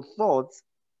miserable thoughts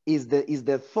is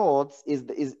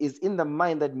in the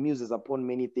mind that muses upon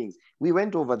many things. We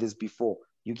went over this before.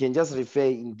 You can just refer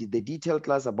in the detailed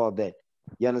class about that.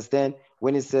 You understand?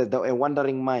 When it says a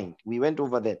wandering mind, we went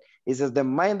over that. It says the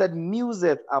mind that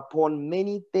museth upon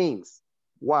many things.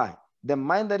 Why? The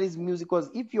mind that is musing,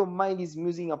 because if your mind is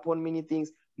musing upon many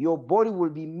things, your body will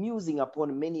be musing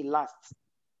upon many lusts.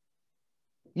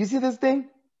 You see this thing?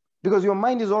 Because your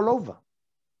mind is all over.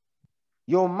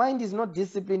 Your mind is not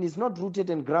disciplined, it's not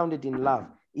rooted and grounded in love.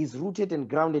 It's rooted and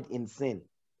grounded in sin.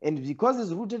 And because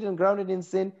it's rooted and grounded in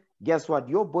sin, guess what?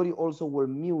 Your body also will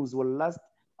muse, will lust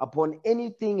upon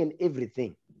anything and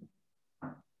everything.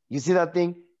 You see that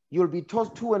thing? You'll be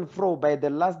tossed to and fro by the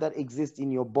lust that exists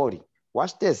in your body.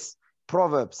 Watch this.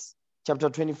 Proverbs chapter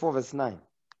 24 verse 9.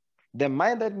 The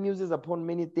mind that muses upon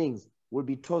many things will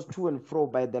be tossed to and fro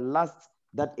by the lusts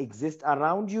that exist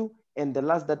around you and the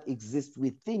lust that exists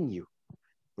within you.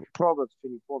 Proverbs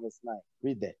 24 verse 9.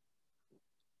 Read that.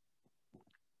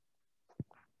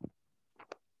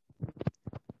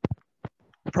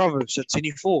 Proverbs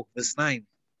 24 verse 9.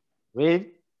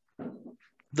 Read.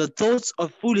 The thoughts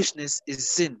of foolishness is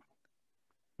sin.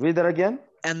 Read that again.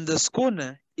 And the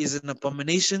scorner is an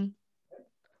abomination.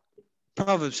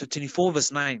 Proverbs 24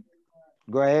 verse 9.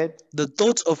 Go ahead. The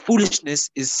thoughts of foolishness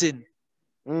is sin.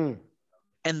 Mm.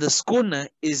 And the scorner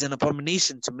is an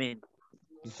abomination to men.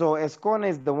 So a scorner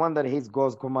is the one that hates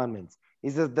God's commandments.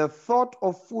 He says the thought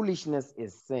of foolishness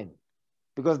is sin.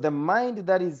 Because the mind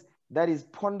that is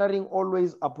pondering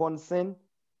always upon sin,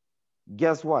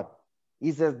 guess what?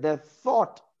 He says the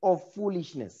thought of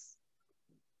foolishness.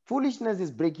 Foolishness is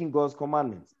breaking God's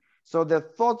commandments. So the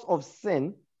thoughts of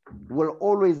sin will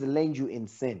always land you in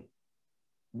sin.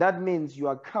 That means you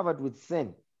are covered with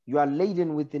sin. You are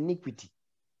laden with iniquity.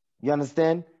 You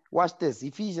understand? Watch this.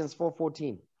 Ephesians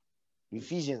 4:14.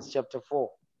 Ephesians chapter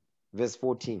 4, verse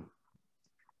 14.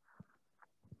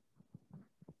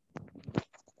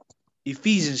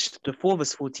 Ephesians chapter 4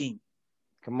 verse 14.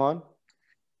 Come on.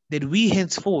 That we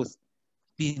henceforth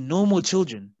be no more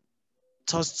children,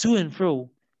 tossed to and fro,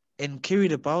 and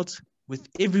carried about with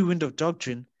every wind of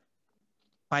doctrine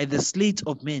by the sleight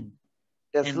of men,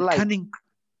 The and sleight. cunning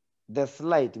the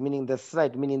sleight, meaning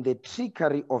the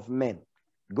trickery of men.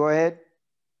 Go ahead.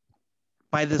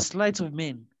 By the sleight of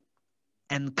men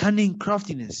and cunning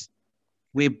craftiness,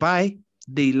 whereby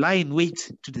they lie in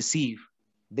wait to deceive.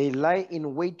 They lie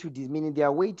in wait to deceive, meaning they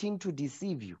are waiting to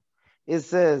deceive you. It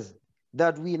says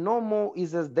that we no more, it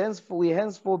says, we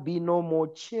henceforth be no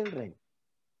more children,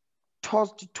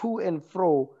 tossed to and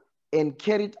fro and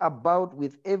carried about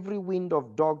with every wind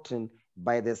of doctrine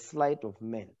by the sleight of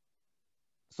men.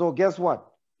 So guess what?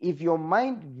 If your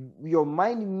mind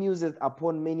muses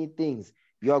upon many things,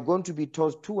 you are going to be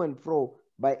tossed to and fro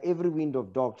by every wind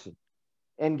of doctrine.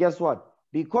 And guess what?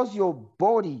 Because your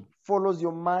body follows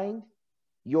your mind,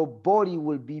 your body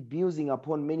will be musing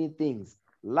upon many things,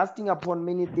 lusting upon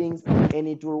many things, and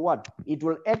it will what? It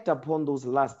will act upon those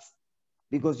lusts.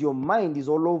 Because your mind is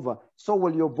all over, so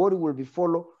will your body will be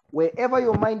follow. Wherever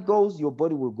your mind goes, your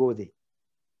body will go there.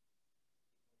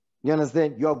 You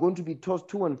understand? You are going to be tossed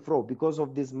to and fro because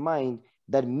of this mind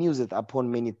that museth upon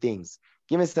many things.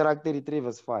 Give me Sirach 33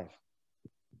 verse 5.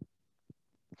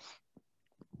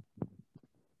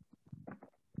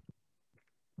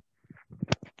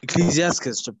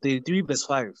 Ecclesiastes chapter 33 verse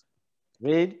 5.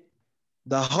 Read.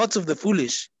 The heart of the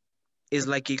foolish is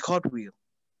like a cartwheel,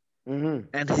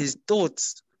 and his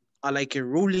thoughts are like a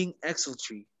rolling axle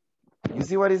tree. You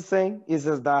see what he's saying? He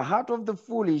says the heart of the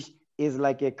foolish is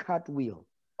like a cartwheel.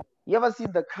 You ever see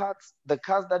the carts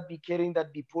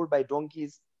that be pulled by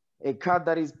donkeys, a cart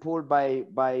that is pulled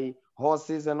by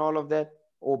horses and all of that,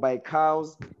 or by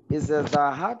cows? It says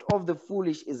the heart of the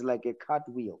foolish is like a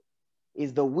cartwheel.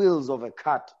 Is the wheels of a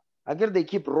cart. Again, they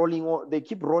keep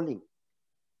rolling.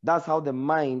 That's how the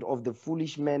mind of the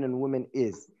foolish men and women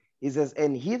is. It says,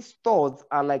 and his thoughts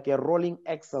are like a rolling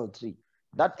axle tree.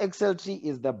 That axle tree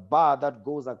is the bar that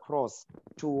goes across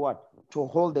to what? To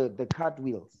hold the cart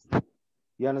wheels.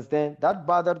 You understand? That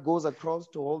bar that goes across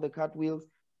to hold the cart wheels,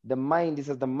 the mind, it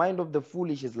says the mind of the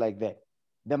foolish is like that.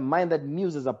 The mind that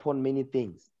muses upon many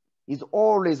things is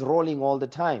always rolling all the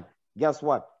time. Guess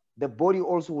what? The body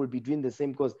also will be doing the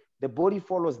same because the body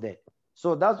follows that.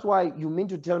 So that's why you mean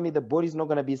to tell me the body is not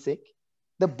going to be sick?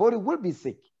 The body will be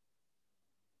sick.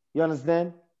 You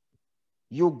understand?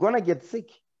 You're going to get sick.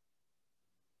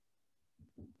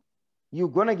 You're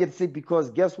going to get sick because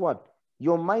guess what?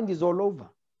 Your mind is all over.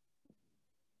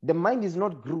 The mind is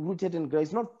not rooted in grace,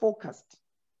 it's not focused.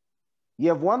 You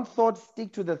have one thought,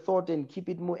 stick to the thought and keep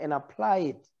it moving and apply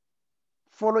it.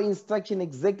 Follow instruction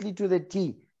exactly to the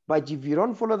T. But if you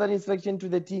don't follow that instruction to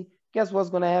the T, guess what's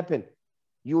going to happen?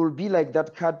 You will be like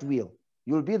that cartwheel.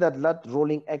 You'll be that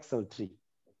rolling axle tree.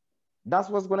 That's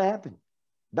what's going to happen.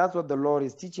 That's what the Lord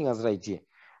is teaching us right here.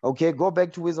 Okay, go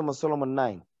back to Wisdom of Solomon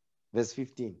 9, verse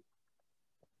 15.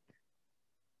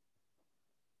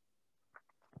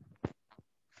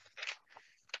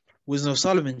 Wisdom of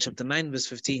Solomon, chapter 9, verse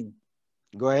 15.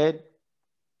 Go ahead.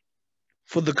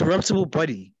 For the corruptible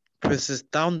body presses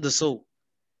down the soul,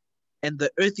 and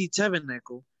the earthy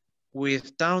tabernacle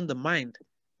weigheth down the mind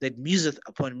that museth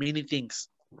upon many things.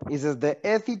 It says, the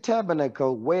earthy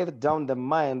tabernacle weigheth down the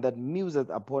mind that museth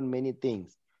upon many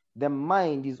things. The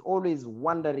mind is always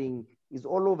wandering, is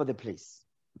all over the place.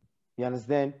 You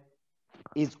understand?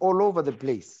 It's all over the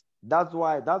place. That's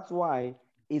why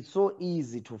it's so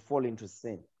easy to fall into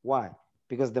sin. Why?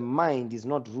 Because the mind is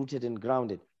not rooted and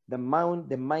grounded. The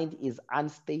mind is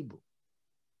unstable.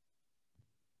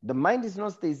 The mind is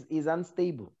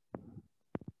unstable.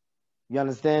 You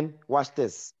understand? Watch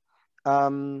this.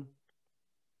 Now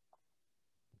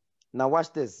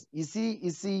watch this. You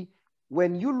see,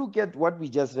 when you look at what we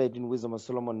just read in Wisdom of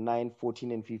Solomon 9,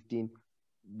 14 and 15,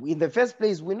 in the first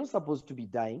place, we're not supposed to be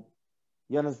dying.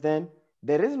 You understand?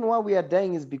 The reason why we are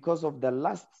dying is because of the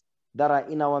lusts that are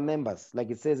in our members, like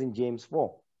it says in James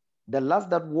 4. The lust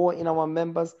that war in our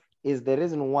members is the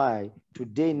reason why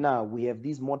today now we have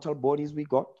these mortal bodies we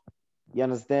got. You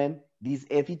understand? These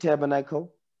earthy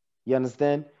tabernacle. You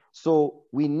understand? So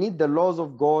we need the laws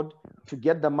of God to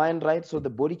get the mind right so the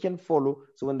body can follow.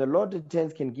 So when the Lord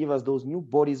returns, can give us those new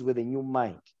bodies with a new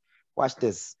mind. Watch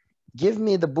this. Give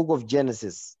me the book of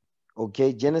Genesis.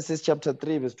 Okay, Genesis chapter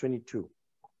 3, verse 22.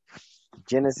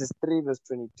 Genesis 3, verse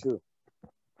 22.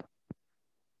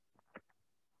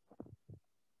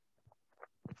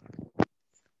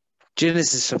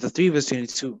 Genesis chapter 3, verse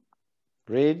 22.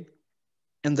 Read.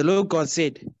 And the Lord God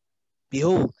said,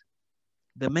 behold,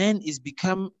 the man is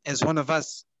become as one of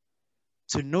us,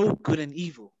 to know good and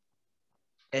evil.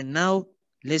 And now,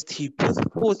 lest he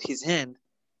put forth his hand,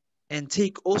 and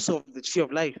take also of the tree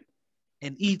of life,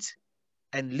 and eat,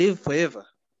 and live forever.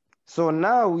 So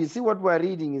now we see what we're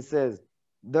reading. It says,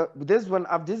 this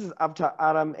is after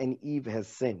Adam and Eve has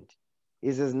sinned.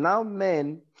 It says, now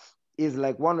man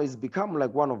is become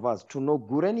like one of us, to know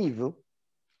good and evil.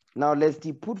 Now lest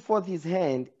he put forth his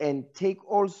hand and take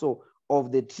also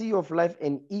of the tree of life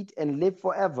and eat and live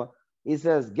forever. He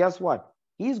says, guess what?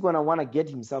 He's going to want to get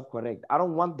himself correct. I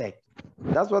don't want that.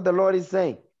 That's what the Lord is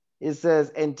saying. It says,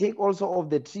 and take also of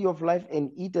the tree of life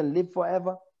and eat and live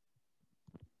forever.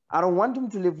 I don't want him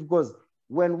to live, because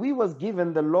when we was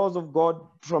given the laws of God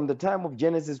from the time of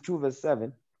Genesis 2 verse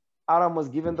 7, Adam was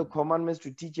given the commandments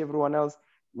to teach everyone else.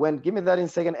 Give me that in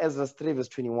 2 Ezra 3 verse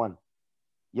 21.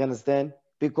 You understand?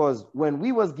 Because when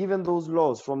we was given those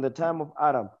laws from the time of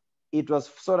Adam, it was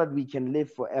so that we can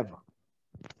live forever.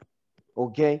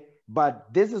 Okay?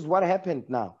 But this is what happened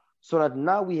now. So that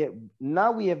now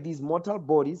we have these mortal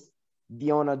bodies,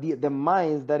 the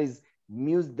minds that is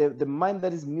the mind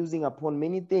that is musing upon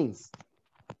many things.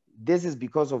 This is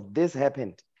because of this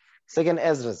happened. 2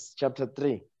 Ezra chapter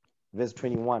 3 verse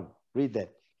 21. Read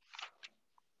that.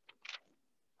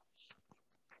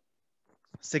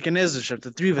 2 Ezra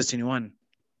chapter 3 verse 21.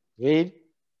 Read.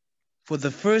 For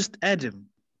the first Adam,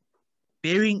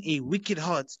 bearing a wicked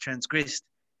heart, transgressed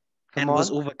and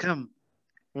was overcome,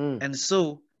 and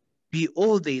so be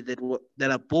all they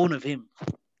that are born of him.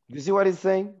 You see what he's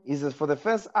saying? He says, for the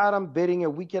first Adam, bearing a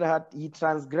wicked heart, he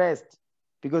transgressed.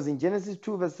 Because in Genesis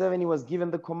 2 verse 7, he was given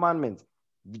the commandments.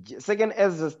 2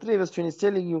 Ezra 3 verse 20 is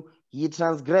telling you he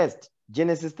transgressed.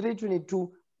 Genesis 3:22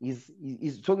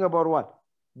 is talking about what?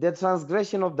 The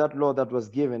transgression of that law that was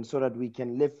given so that we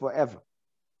can live forever.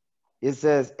 It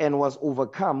says, and was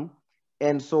overcome,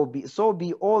 and so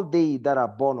be all they that are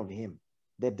born of him,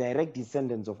 the direct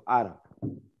descendants of Adam.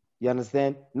 You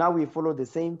understand? Now we follow the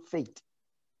same fate.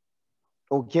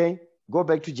 Okay? Go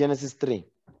back to Genesis 3.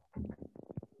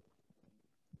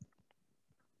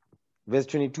 Verse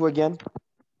 22 again.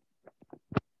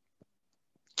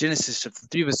 Genesis chapter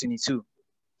 3 verse 22.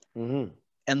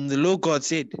 And the Lord God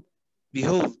said,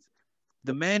 behold,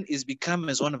 the man is become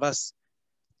as one of us,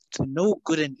 to know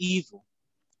good and evil.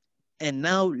 And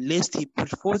now lest he put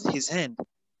forth his hand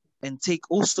and take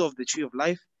also of the tree of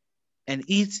life and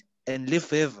eat and live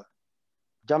forever.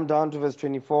 Jump down to verse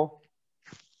 24.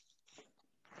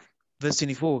 Verse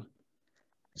 24.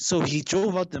 So he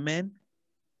drove out the man,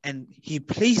 and he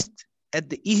placed at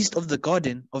the east of the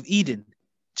garden of Eden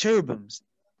cherubims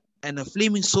and a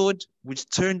flaming sword which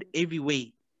turned every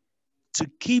way, to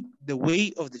keep the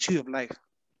way of the tree of life.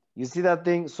 You see that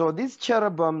thing? So these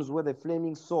cherubims were the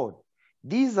flaming sword.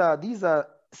 These are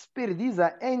spirits, these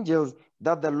are angels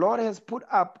that the Lord has put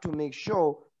up to make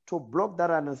sure to block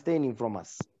that understanding from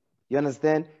us. You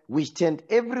understand? Which tend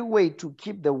every way to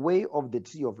keep the way of the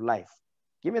tree of life.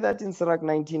 Give me that in Sirach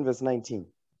 19 verse 19.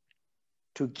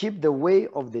 To keep the way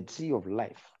of the tree of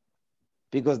life.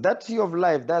 Because that tree of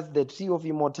life, that's the tree of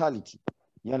immortality.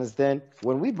 You understand?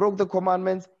 When we broke the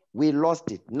commandments, we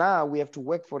lost it. Now we have to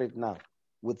work for it now.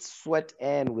 With sweat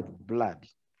and with blood.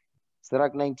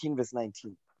 Sirach 19 verse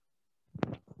 19.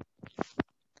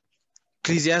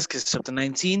 Ecclesiastes chapter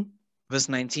 19 verse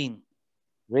 19.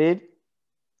 Read.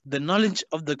 The knowledge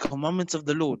of the commandments of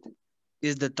the Lord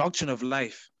is the doctrine of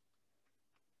life.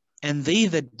 And they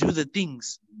that do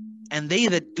things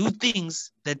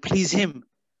that please him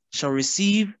shall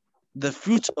receive the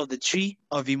fruit of the tree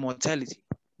of immortality.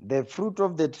 The fruit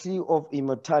of the tree of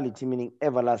immortality, meaning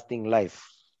everlasting life.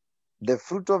 The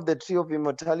fruit of the tree of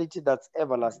immortality, that's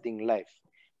everlasting life.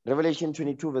 Revelation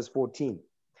 22 verse 14.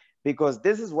 Because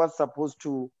this is what's supposed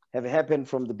to have happened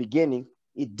from the beginning.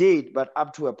 It did, but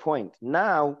up to a point.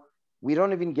 Now, we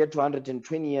don't even get to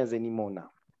 120 years anymore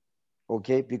now.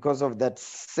 Okay, because of that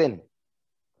sin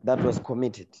that was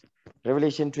committed.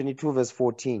 Revelation 22 verse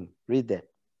 14. Read that.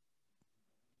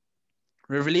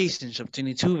 Revelation chapter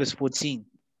 22 verse 14.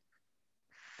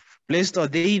 Blessed are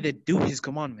they that do his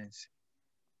commandments,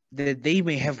 that they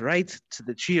may have right to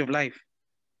the tree of life,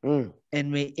 and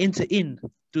may enter in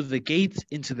through the gates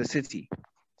into the city.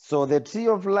 So the tree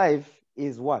of life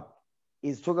is what?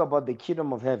 It's talking about the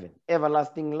kingdom of heaven,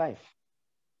 everlasting life.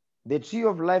 The tree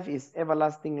of life is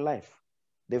everlasting life.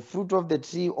 The fruit of the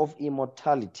tree of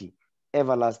immortality,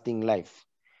 everlasting life.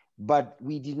 But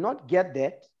we did not get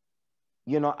that,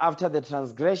 after the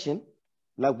transgression,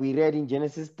 like we read in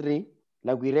Genesis 3,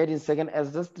 like we read in 2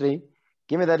 Ezra 3.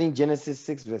 Give me that in Genesis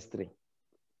 6 verse 3.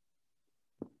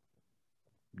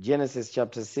 Genesis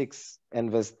chapter 6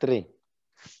 and verse 3.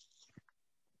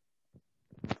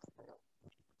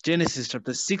 Genesis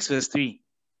chapter 6 verse 3.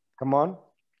 Come on.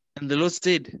 And the Lord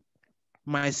said,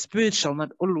 my spirit shall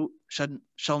not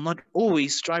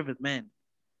always strive with man,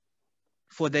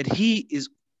 for that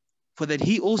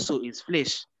he also is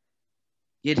flesh,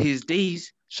 yet his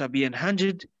days shall be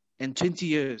 120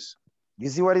 years. You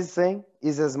see what he's saying?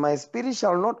 He says, my spirit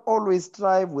shall not always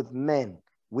strive with men,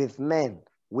 with men,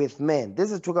 with men.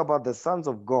 This is talking about the sons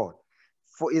of God.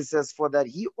 For it says, for that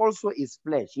he also is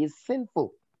flesh. He is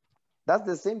sinful. That's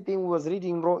the same thing we was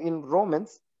reading in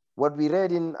Romans, what we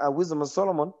read in Wisdom of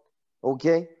Solomon.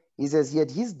 Okay, he says, yet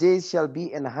his days shall be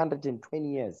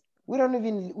 120 years. We don't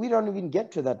even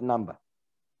get to that number.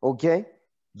 Okay,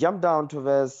 jump down to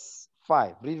verse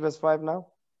 5. Read verse 5 now.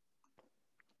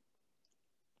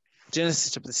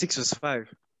 Genesis chapter 6, verse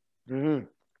 5. Mm-hmm.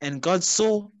 And God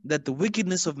saw that the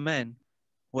wickedness of man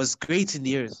was great in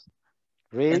the earth,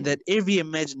 Read. and that every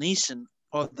imagination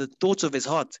of the thoughts of his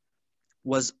heart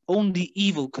was only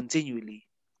evil continually.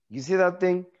 You see that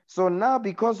thing? So now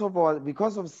because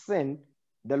of sin,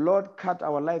 the Lord cut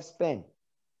our lifespan.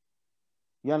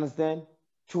 You understand?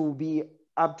 To be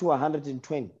up to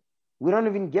 120. We don't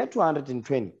even get to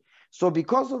 120. So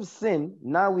because of sin,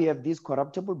 now we have these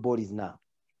corruptible bodies now.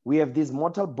 We have these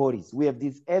mortal bodies. We have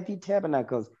these earthy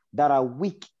tabernacles that are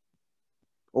weak,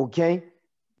 okay,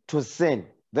 to sin.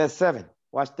 Verse 7.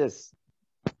 Watch this.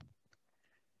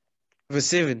 Verse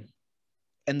 7.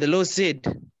 And the Lord said,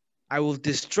 I will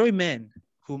destroy man,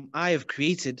 whom I have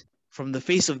created from the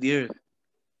face of the earth.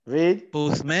 Read.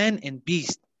 Both man and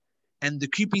beast, and the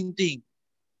creeping thing,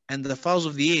 and the fowls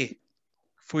of the air,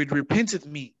 for it repenteth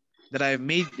me that I have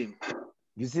made them.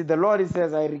 You see, the Lord, he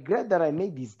says, I regret that I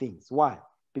made these things. Why?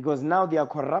 Because now they are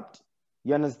corrupt.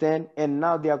 You understand? And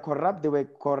now they are corrupt.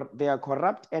 They are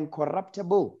corrupt and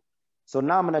corruptible. So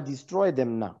now I'm going to destroy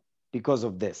them now because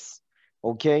of this.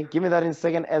 Okay? Give me that in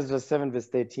 2nd Ezra 7 verse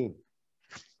 13.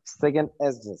 2nd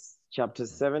Ezra chapter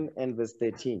 7 and verse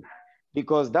 13.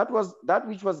 Because that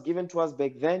which was given to us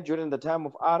back then during the time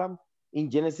of Adam in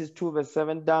Genesis 2 verse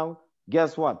 7 down.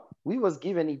 Guess what? We was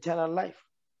given eternal life.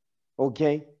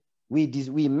 Okay? We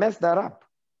messed that up.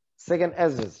 2nd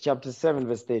Ezra chapter 7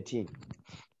 verse 13.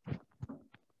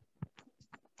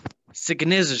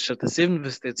 2nd Ezra chapter 7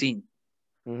 verse 13.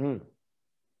 Mm-hmm.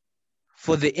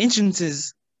 For the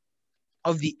entrances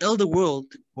of the elder world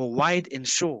were wide and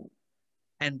sure,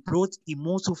 and brought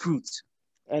immortal fruit.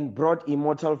 And brought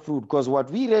immortal fruit. Because what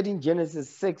we read in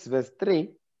Genesis 6 verse 3,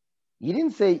 he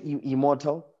didn't say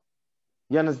immortal.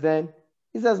 You understand?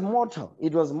 It says mortal.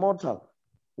 It was mortal.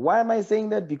 Why am I saying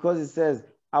that? Because it says,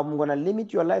 I'm going to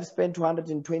limit your lifespan to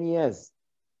 120 years.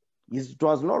 It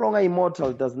was no longer immortal.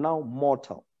 It is now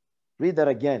mortal. Read that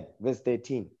again. Verse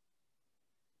 13.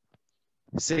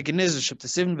 2nd Ezra chapter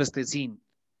 7 verse 13.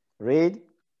 Read.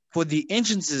 For the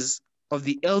entrances of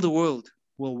the elder world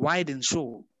were wide and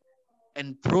sure,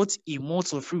 and brought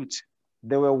immortal fruit.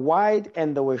 They were wide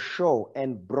and they were sure,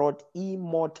 and brought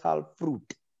immortal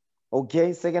fruit.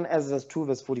 Okay, 2nd Ezra 2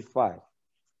 verse 45.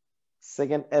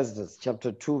 2nd Ezra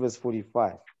chapter 2 verse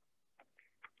 45.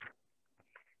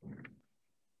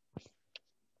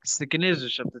 2nd Ezra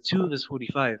chapter 2 verse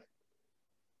 45.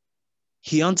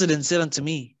 He answered and said unto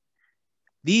me,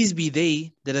 these be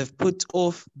they that have put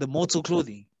off the mortal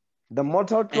clothing. The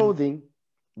mortal clothing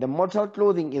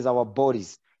is our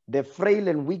bodies. The frail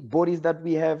and weak bodies that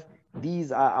we have,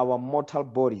 these are our mortal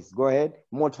bodies. Go ahead.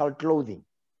 Mortal clothing.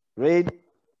 Read.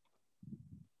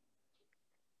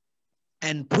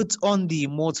 And put on the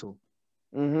immortal.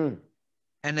 Mm-hmm.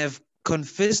 And have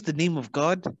confessed the name of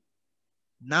God.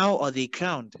 Now are they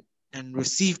crowned and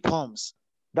receive palms.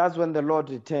 That's when the Lord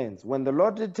returns. When the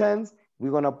Lord returns, we're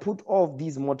going to put off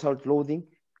these mortal clothing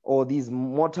or these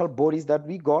mortal bodies that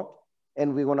we got,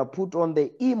 and we're going to put on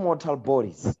the immortal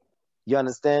bodies. You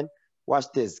understand?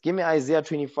 Watch this. Give me Isaiah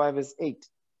 25 verse 8.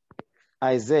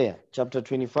 Isaiah chapter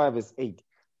 25 verse 8.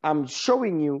 I'm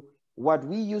showing you what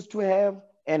we used to have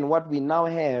and what we now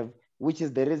have, which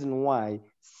is the reason why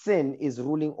sin is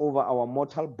ruling over our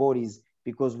mortal bodies,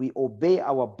 because we obey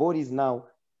our bodies now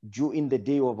in the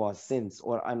day of our sins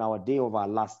or on our day of our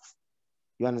lusts.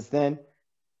 You understand?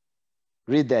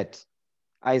 Read that.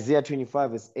 Isaiah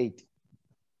 25 verse 8.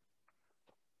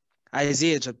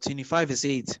 Isaiah chapter 25 verse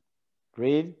 8.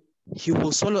 Read. He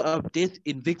will swallow up death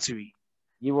in victory.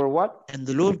 You will what? And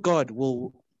the Lord God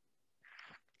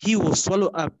he will swallow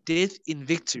up death in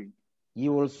victory.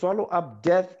 You will swallow up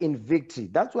death in victory.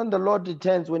 That's when the Lord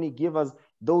returns, when he gives us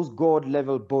those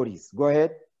God-level bodies. Go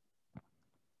ahead.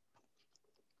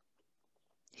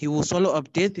 He will swallow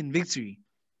up death in victory,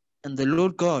 and the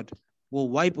Lord God will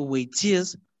wipe away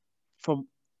tears from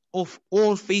off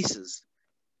all faces.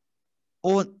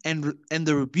 And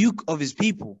the rebuke of his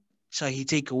people shall he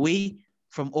take away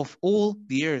from off all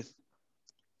the earth,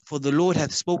 for the Lord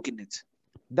hath spoken it.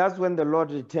 That's when the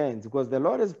Lord returns, because the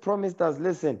Lord has promised us,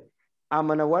 listen, I'm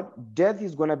gonna what? Death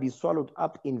is gonna be swallowed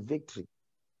up in victory.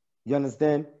 You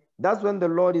understand? That's when the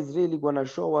Lord is really gonna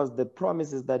show us the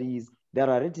promises that he's that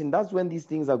are written, that's when these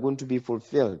things are going to be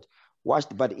fulfilled. Watch,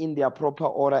 but in their proper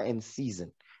order and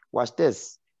season. Watch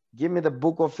this. Give me the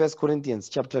book of 1 Corinthians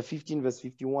chapter 15, verse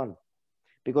 51.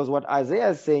 Because what Isaiah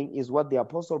is saying is what the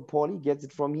Apostle Paul, he gets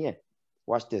it from here.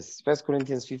 Watch this. 1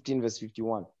 Corinthians 15, verse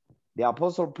 51. The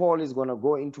Apostle Paul is going to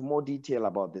go into more detail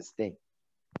about this thing.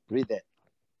 Read that.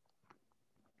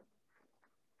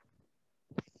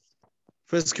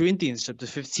 1 Corinthians chapter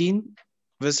 15,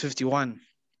 verse 51.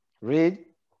 Read.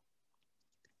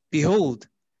 Behold,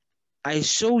 I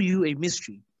show you a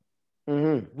mystery.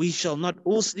 Mm-hmm. We shall not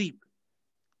all sleep,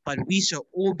 but we shall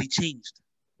all be changed.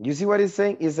 You see what he's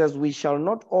saying? He says, we shall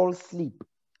not all sleep.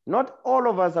 Not all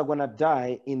of us are going to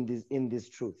die in this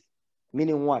truth.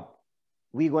 Meaning what?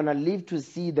 We're going to live to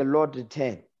see the Lord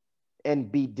return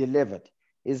and be delivered.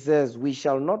 It says, we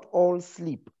shall not all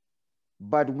sleep,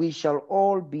 but we shall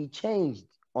all be changed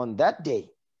on that day.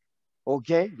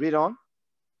 Okay, read on.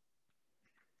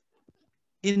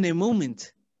 In a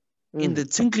moment, in the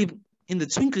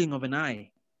twinkling of an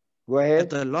eye, go ahead. At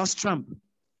the last trump,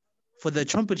 for the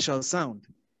trumpet shall sound,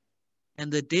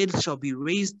 and the dead shall be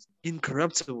raised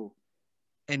incorruptible,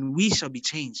 and we shall be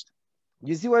changed.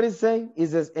 You see what he's saying? He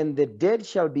says, and the dead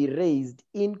shall be raised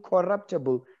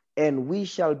incorruptible, and we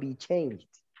shall be changed.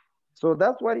 So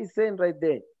that's what he's saying right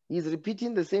there. He's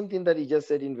repeating the same thing that he just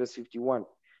said in verse 51.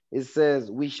 It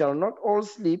says, we shall not all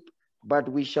sleep, but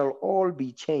we shall all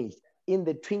be changed in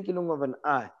the twinkling of an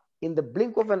eye. In the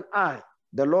blink of an eye,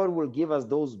 the Lord will give us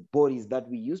those bodies that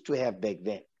we used to have back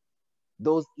then.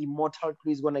 Those immortal,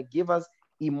 he's going to give us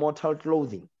immortal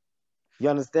clothing. You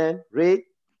understand? Read.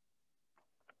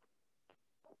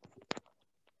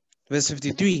 Verse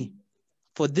 53.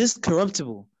 For this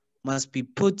corruptible must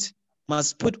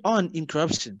put on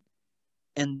incorruption,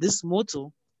 and this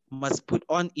mortal must put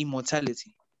on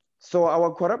immortality. So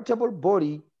our corruptible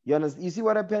body, you understand? You see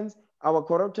what happens? Our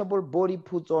corruptible body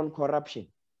puts on corruption.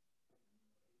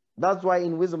 That's why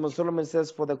in Wisdom of Solomon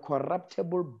says, for the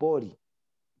corruptible body,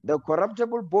 the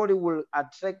corruptible body will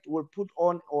put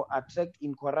on or attract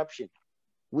incorruption,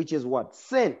 which is what?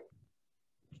 Sin.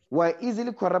 We're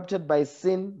easily corrupted by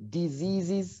sin,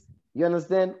 diseases, you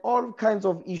understand? All kinds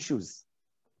of issues.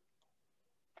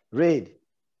 Read.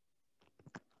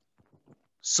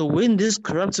 So when this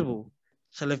corruptible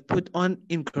shall have put on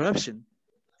incorruption,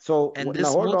 so and now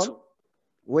hold on.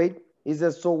 Wait. It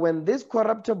says, so when this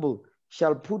corruptible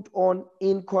shall put on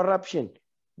incorruption,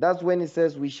 that's when it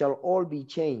says we shall all be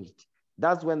changed.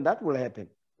 That's when that will happen.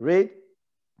 Read.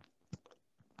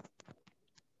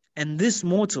 And this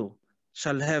mortal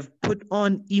shall have put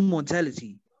on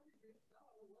immortality.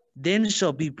 Then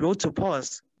shall be brought to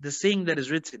pass the saying that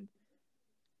is written,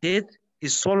 death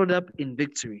is swallowed up in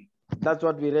victory. That's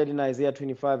what we read in Isaiah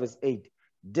 25 verse 8.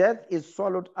 Death is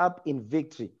swallowed up in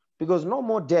victory, because no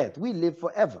more death. We live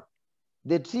forever.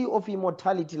 The tree of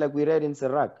immortality, like we read in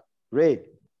Sirach. Read.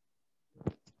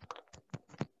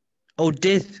 O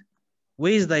death,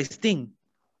 where is thy sting?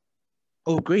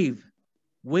 O grave,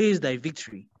 where is thy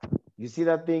victory? You see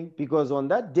that thing? Because on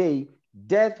that day,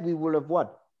 death, we will have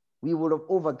what? We will have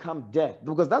overcome death.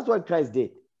 Because that's what Christ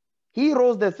did. He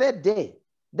rose the third day.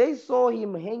 They saw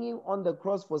him hanging on the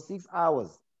cross for 6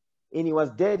 hours. And he was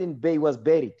dead in bed, he was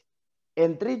buried.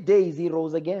 In 3 days, he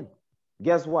rose again.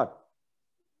 Guess what?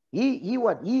 He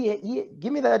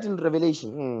give me that in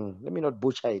Revelation. Let me not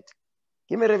butcher it.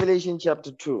 Give me Revelation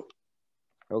chapter 2.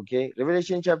 Okay,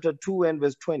 Revelation chapter 2 and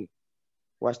verse 20.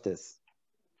 Watch this.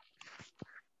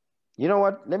 You know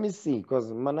what? Let me see,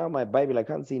 because now my Bible, I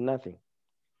can't see nothing.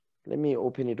 Let me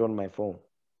open it on my phone.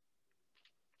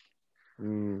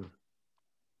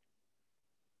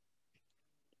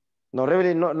 No,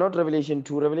 not Revelation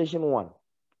 2, Revelation 1.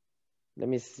 Let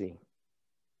me see.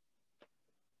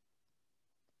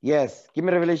 Yes, give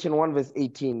me Revelation 1 verse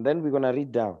 18. Then we're going to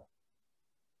read down.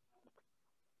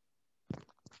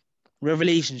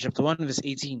 Revelation chapter 1 verse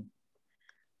 18.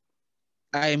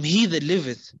 I am he that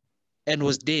liveth and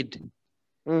was dead.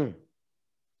 And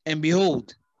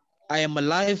behold, I am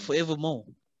alive forevermore.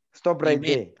 Stop right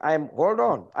there. Hold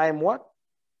on. I am what?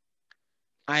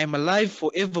 I am alive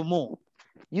forevermore.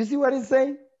 You see what he's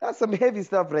saying? That's some heavy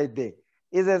stuff right there.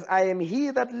 It says, I am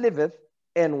he that liveth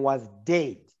and was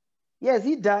dead. Yes,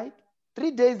 he died.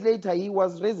 3 days later, he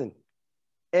was risen.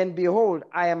 And behold,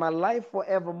 I am alive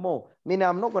forevermore. Meaning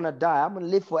I'm not going to die. I'm going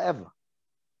to live forever.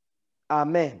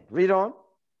 Amen. Read on.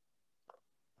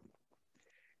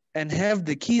 And have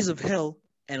the keys of hell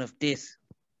and of death.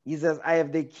 He says, I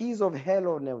have the keys of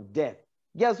hell and of death.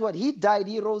 Guess what? He died.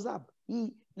 He rose up.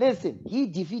 He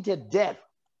defeated death.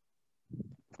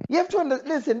 You have to understand,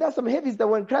 listen, that's some heavy stuff.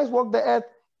 When Christ walked the earth,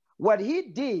 what he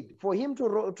did for him to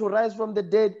rise from the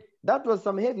dead, That was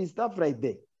some heavy stuff right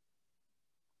there.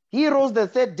 He rose the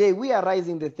third day. We are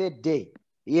rising the third day.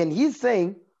 And he's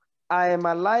saying, I am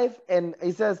alive. And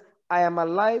he says, I am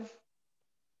alive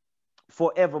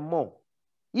forevermore.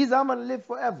 He's, I'm going to live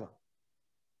forever.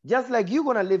 Just like you're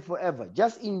going to live forever.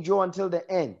 Just endure until the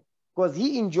end. Because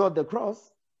he endured the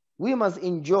cross. We must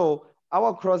endure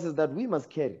our crosses that we must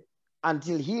carry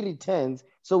until he returns,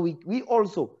 so we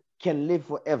also can live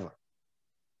forever.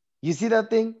 You see that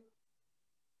thing?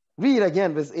 Read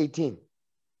again, verse 18.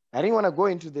 I didn't want to go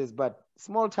into this, but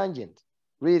small tangent.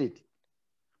 Read it.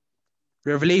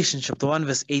 Revelation chapter 1,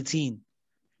 verse 18.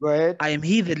 Go ahead. I am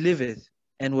he that liveth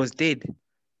and was dead,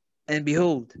 and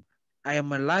behold, I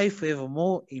am alive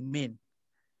forevermore, amen,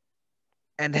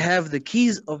 and have the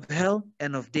keys of hell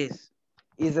and of death.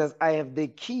 He says, I have the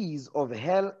keys of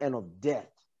hell and of death.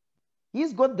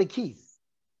 He's got the keys.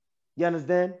 You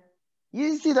understand?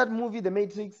 You see that movie, The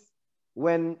Matrix,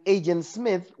 when Agent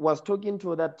Smith was talking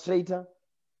to that traitor?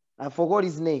 I forgot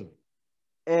his name.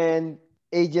 And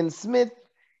Agent Smith,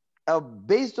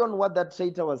 based on what that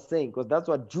traitor was saying, because that's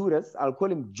what Judas, I'll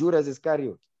call him Judas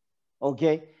Iscariot.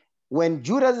 Okay? When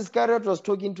Judas Iscariot was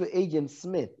talking to Agent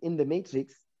Smith in The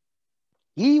Matrix,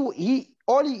 he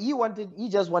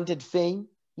just wanted fame.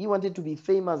 He wanted to be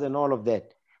famous and all of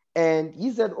that. And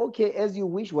he said, okay, as you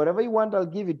wish, whatever you want, I'll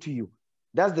give it to you.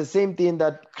 That's the same thing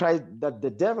that the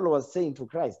devil was saying to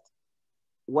Christ.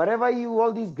 Whatever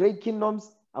all these great kingdoms,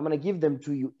 I'm going to give them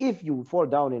to you if you fall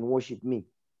down and worship me.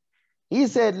 He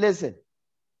said, listen,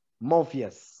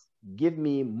 Morpheus, give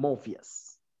me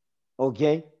Morpheus.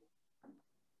 Okay?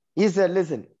 He said,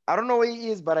 listen, I don't know where he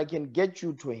is, but I can get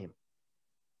you to him.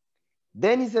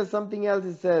 Then he says something else.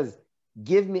 He says,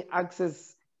 give me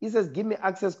access. He says, give me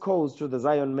access codes to the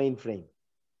Zion mainframe.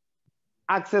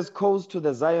 Access codes to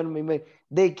the Zion mainframe.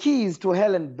 The keys to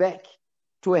hell and back,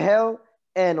 to hell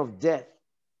and of death.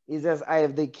 He says, I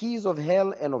have the keys of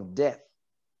hell and of death.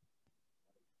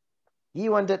 He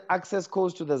wanted access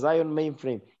codes to the Zion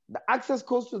mainframe. The access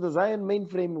codes to the Zion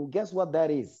mainframe, guess what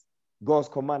that is? God's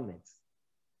commandments.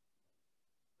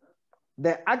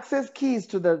 The access keys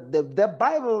to the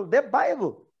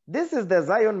Bible. This is the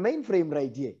Zion mainframe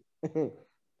right here.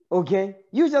 Okay?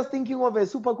 You're just thinking of a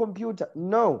supercomputer.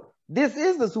 No, this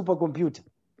is the supercomputer.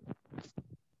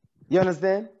 You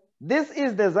understand? This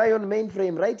is the Zion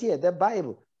mainframe right here, the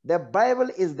Bible. The Bible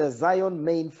is the Zion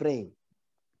mainframe.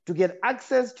 To get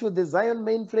access to the Zion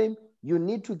mainframe, you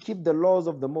need to keep the laws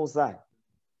of the Most High.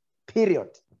 Period.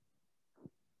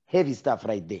 Heavy stuff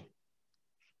right there.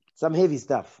 Some heavy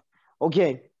stuff.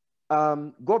 Okay,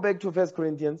 go back to 1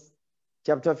 Corinthians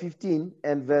chapter 15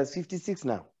 and verse 56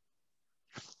 now.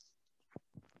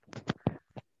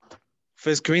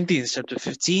 1 Corinthians chapter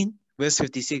 15, verse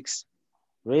 56.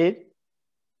 Read.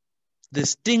 The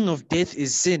sting of death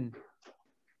is sin,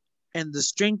 and the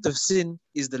strength of sin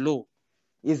is the law.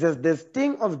 It says the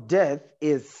sting of death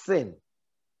is sin.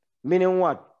 Meaning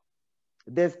what?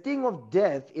 The sting of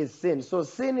death is sin. So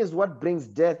sin is what brings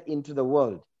death into the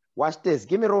world. Watch this.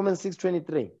 Give me Romans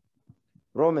 6:23.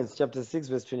 Romans chapter 6,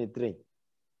 verse 23.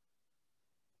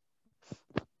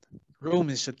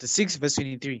 Romans chapter 6, verse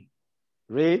 23.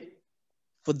 Read.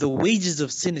 For the wages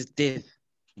of sin is death.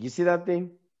 You see that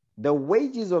thing? The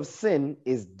wages of sin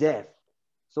is death.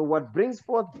 So what brings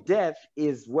forth death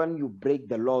is when you break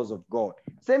the laws of God.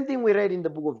 Same thing we read in the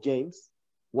book of James,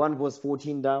 1 verse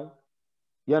 14 down.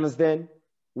 You understand?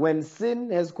 When sin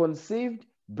has conceived,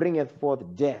 bringeth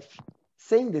forth death.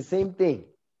 Saying the same thing.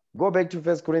 Go back to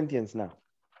 1 Corinthians now.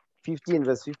 15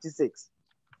 verse 56.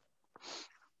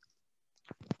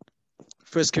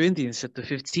 1 Corinthians chapter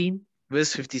 15,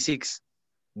 verse 56.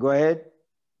 Go ahead.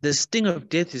 The sting of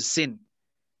death is sin,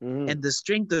 and the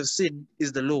strength of sin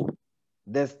is the law.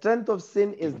 The strength of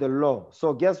sin is the law.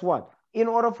 So guess what? In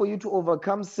order for you to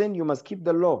overcome sin, you must keep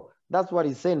the law. That's what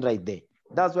he's saying right there.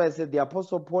 That's why I said the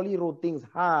Apostle Paul, he wrote things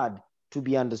hard to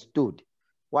be understood.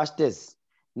 Watch this.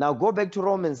 Now go back to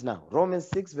Romans now. Romans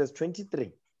 6 verse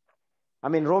 23.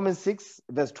 Romans 6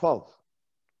 verse 12.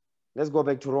 Let's go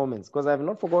back to Romans because I have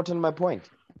not forgotten my point.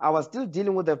 I was still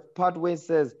dealing with the part where it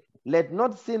says, let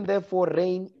not sin therefore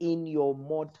reign in your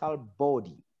mortal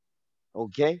body.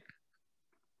 Okay?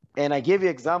 And I gave you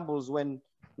examples when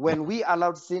we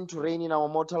allowed sin to reign in our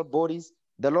mortal bodies,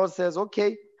 the Lord says,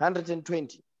 okay,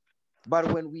 120.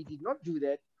 But when we did not do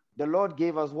that, the Lord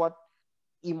gave us what?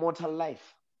 Immortal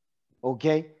life.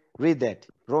 Okay? Read that.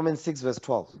 Romans 6 verse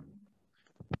 12.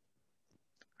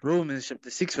 Romans chapter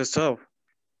 6 verse 12.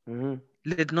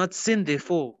 Let not sin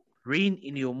therefore reign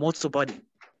in your mortal body.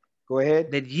 Go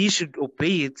ahead. That ye should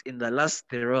obey it in the lust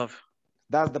thereof.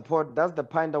 That's the point. That's the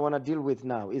point I want to deal with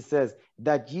now. It says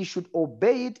that ye should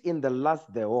obey it in the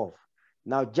lust thereof.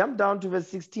 Now jump down to verse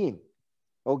 16.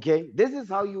 Okay, this is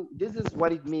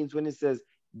what it means when it says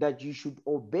that you should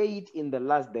obey it in the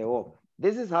lust thereof.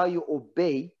 This is how you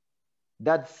obey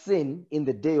that sin in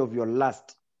the day of your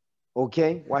lust.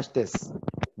 Okay, watch this.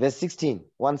 Verse 16,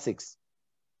 1-6.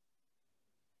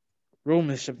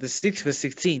 Romans chapter 6, verse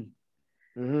 16.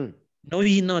 Mm-hmm. Know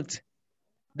ye not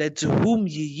that to whom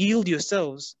ye yield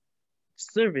yourselves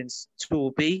servants to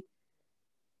obey,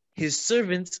 his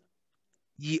servants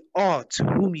ye are to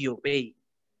whom ye obey,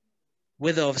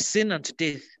 whether of sin unto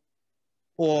death,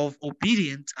 or of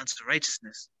obedience unto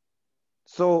righteousness.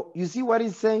 So you see what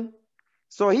he's saying?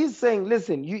 So he's saying,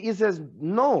 listen, he says,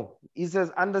 no. He says,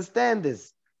 understand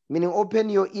this. Meaning open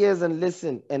your ears and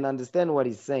listen and understand what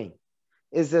he's saying.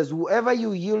 It says, whoever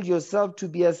you yield yourself to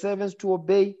be a servant to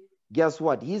obey, guess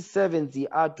what? His servants ye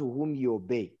are to whom you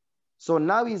obey. So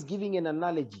now he's giving an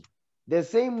analogy. The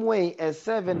same way a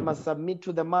servant must submit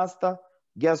to the master,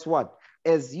 guess what?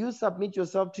 As you submit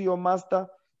yourself to your master,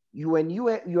 when you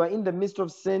are in the midst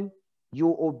of sin,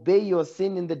 you obey your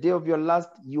sin in the day of your lust,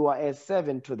 you are a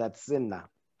servant to that sin now.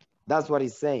 That's what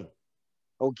he's saying.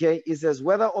 Okay, it says,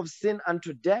 whether of sin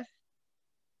unto death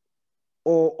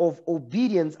or of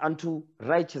obedience unto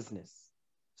righteousness.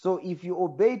 So if you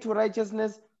obey to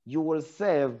righteousness, you will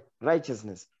serve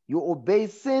righteousness. You obey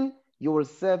sin, you will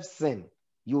serve sin.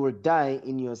 You will die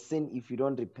in your sin if you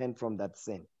don't repent from that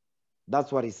sin.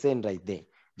 That's what he's saying right there.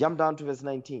 Jump down to verse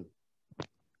 19.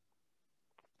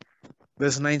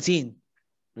 Verse 19.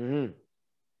 Mm-hmm.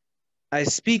 I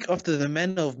speak after the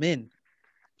manner of men,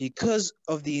 because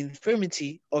of the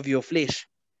infirmity of your flesh.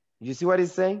 You see what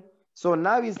he's saying? So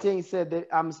now he said that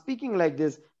I'm speaking like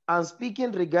this. I'm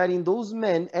speaking regarding those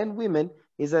men and women.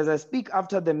 He says, I speak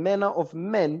after the manner of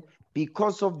men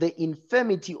because of the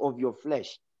infirmity of your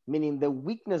flesh, meaning the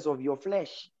weakness of your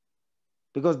flesh.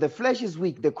 Because the flesh is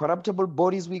weak. The corruptible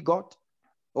bodies we got,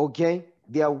 okay,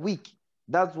 they are weak.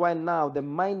 That's why now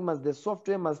the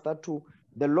software must start to,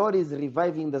 the Lord is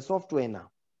reviving the software now.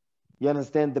 You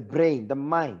understand? The brain, the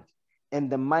mind, and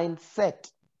the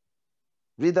mindset.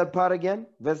 Read that part again,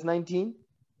 verse 19.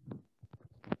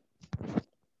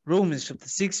 Romans chapter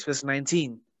 6, verse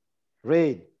 19.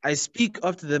 Read. I speak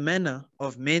after the manner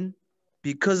of men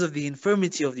because of the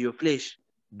infirmity of your flesh.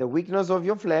 The weakness of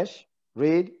your flesh.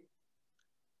 Read.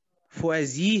 For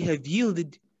as ye have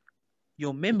yielded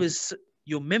your members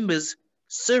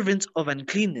servants of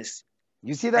uncleanness.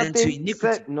 You see that and thing? to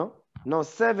iniquity. No,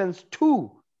 servants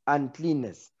to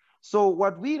uncleanness. So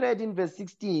what we read in verse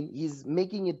 16, he's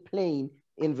making it plain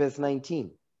in verse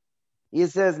 19. He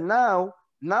says, now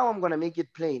I'm going to make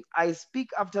it plain. I speak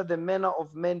after the manner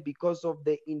of men because of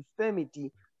the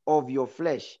infirmity of your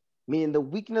flesh, meaning the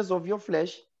weakness of your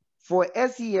flesh. For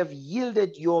as ye have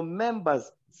yielded your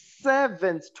members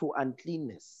servants to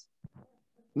uncleanness.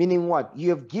 Meaning what? You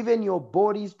have given your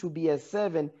bodies to be a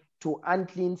servant to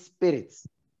unclean spirits.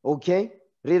 Okay?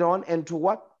 Read on. And to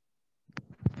what?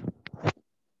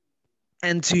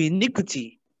 And to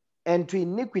iniquity. And to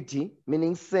iniquity,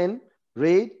 meaning sin.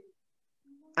 Read.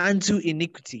 Unto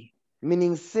iniquity.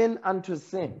 Meaning sin unto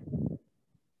sin.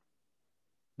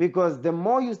 Because the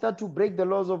more you start to break the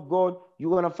laws of God,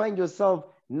 you're going to find yourself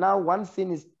now one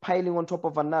sin is piling on top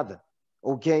of another.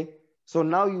 Okay? So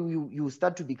now you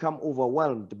start to become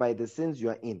overwhelmed by the sins you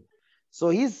are in. So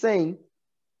he's saying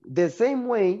the same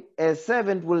way a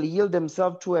servant will yield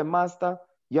himself to a master.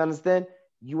 You understand?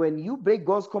 When you break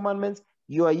God's commandments,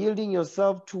 you are yielding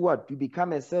yourself to what? You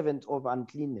become a servant of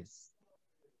uncleanness.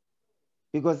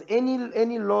 Because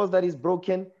any laws that is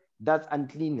broken, that's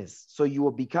uncleanness. So you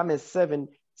will become a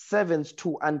servants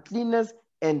to uncleanness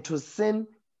and to sin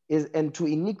and to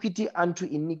iniquity unto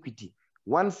iniquity.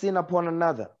 One sin upon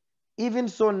another. Even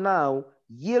so now,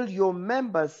 yield your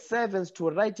members servants to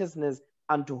righteousness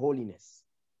unto holiness.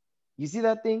 You see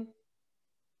that thing?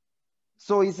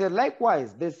 So he said,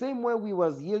 likewise, the same way we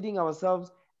was yielding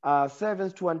ourselves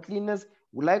servants to uncleanness,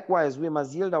 likewise we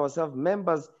must yield ourselves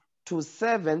members to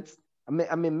servants,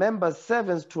 members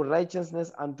servants to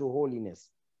righteousness and to holiness.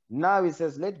 Now he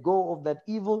says, let go of that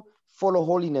evil, follow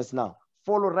holiness now,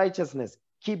 follow righteousness,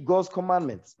 keep God's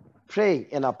commandments, pray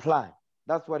and apply.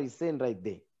 That's what he's saying right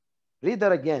there. Read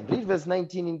that again. Read verse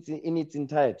 19 in its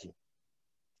entirety.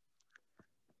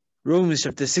 Romans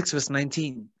chapter 6, verse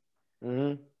 19.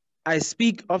 Mm-hmm. I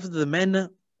speak after the manner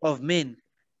of men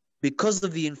because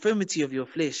of the infirmity of your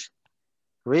flesh.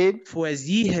 Read. For as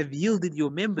ye have yielded your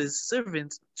members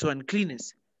servants to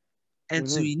uncleanness, and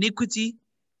to iniquity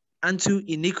unto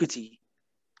iniquity.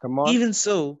 Come on. Even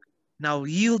so, now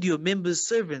yield your members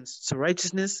servants to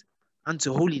righteousness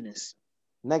unto holiness.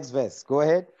 Next verse. Go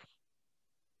ahead.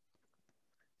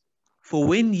 For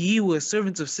when ye were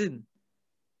servants of sin,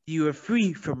 ye were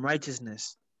free from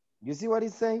righteousness. You see what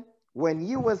he's saying? When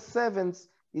ye were servants,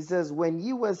 he says, when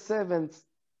ye were servants,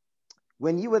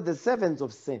 when you were the servants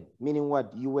of sin, meaning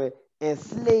what? You were a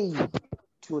slave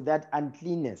to that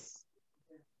uncleanness.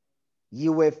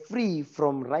 You were free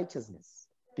from righteousness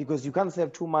because you can't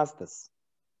serve two masters.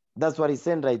 That's what he's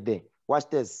saying right there. Watch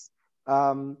this.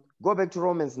 Go back to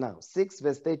Romans now. 6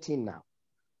 verse 13 now.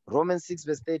 Romans 6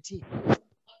 verse 13.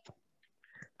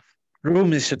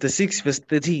 Romans chapter 6, verse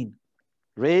 13.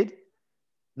 Read.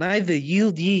 Neither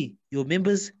yield ye your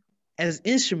members as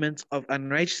instruments of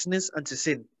unrighteousness unto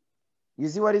sin. You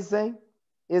see what he's saying?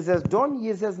 He says, don't,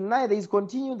 he says, neither. He's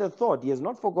continuing the thought. He has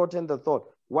not forgotten the thought.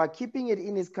 We're keeping it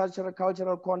in his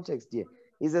cultural context here.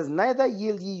 He says, neither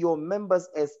yield ye your members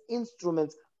as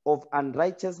instruments of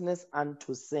unrighteousness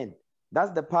unto sin. That's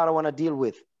the part I want to deal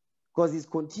with. Because he's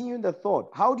continuing the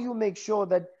thought. How do you make sure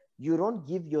that you don't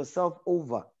give yourself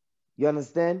over? You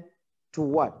understand? To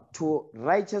what? To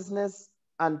righteousness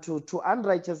and to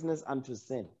unrighteousness and to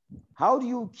sin. How do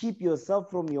you keep yourself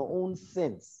from your own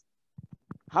sins?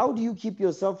 How do you keep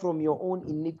yourself from your own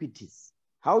iniquities?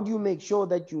 How do you make sure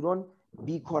that you don't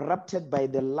be corrupted by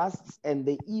the lusts and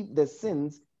the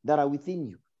sins that are within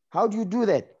you? How do you do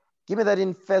that? Give me that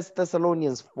in 1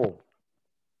 Thessalonians 4.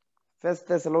 1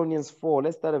 Thessalonians 4,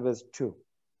 let's start at verse 2.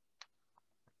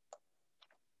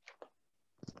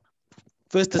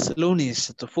 1 Thessalonians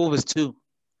chapter 4, verse 2.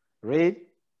 Read.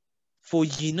 For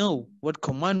ye know what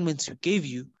commandments we gave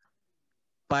you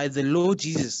by the Lord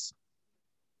Jesus.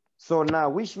 So now,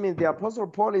 which means the Apostle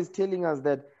Paul is telling us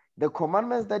that the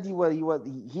commandments that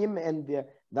him and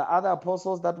the other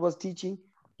apostles that was teaching,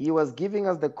 he was giving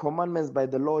us the commandments by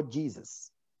the Lord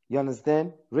Jesus. You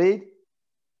understand? Read.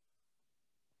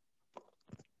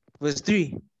 Verse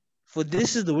 3. For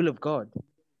this is the will of God,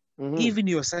 even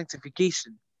your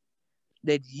sanctification,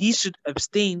 that ye should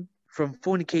abstain from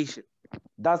fornication.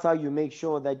 That's how you make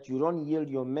sure that you don't yield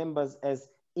your members as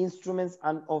instruments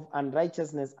of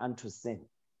unrighteousness unto sin.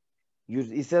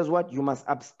 It says what? You must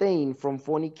abstain from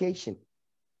fornication.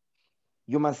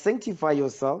 You must sanctify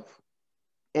yourself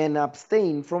and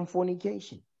abstain from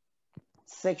fornication.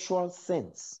 Sexual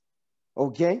sins.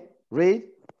 Okay? Read.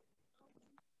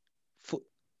 For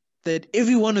that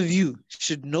every one of you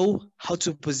should know how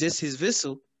to possess his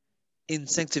vessel in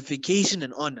sanctification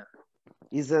and honor.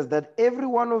 He says that every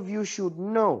one of you should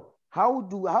know. How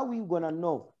are we going to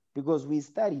know? Because we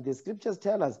study. The scriptures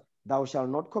tell us, thou shalt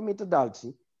not commit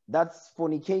adultery. That's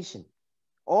fornication.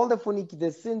 All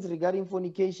the sins regarding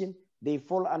fornication, they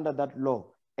fall under that law.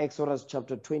 Exodus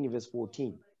chapter 20, verse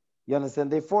 14. You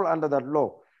understand? They fall under that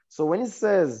law. So when it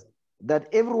says that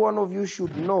every one of you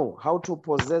should know how to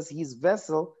possess his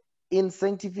vessel in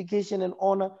sanctification and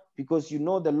honor, because you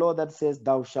know the law that says,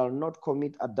 thou shalt not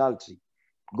commit adultery.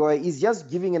 He's just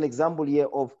giving an example here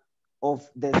of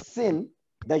the sin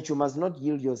that you must not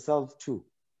yield yourself to.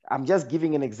 I'm just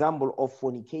giving an example of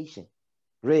fornication.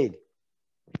 Read.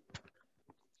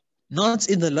 Not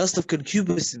in the lust of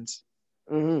concupiscence,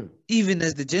 even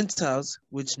as the Gentiles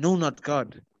which know not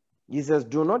God. He says,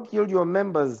 do not yield your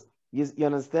members, you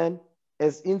understand,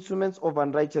 as instruments of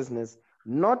unrighteousness,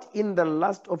 not in the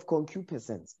lust of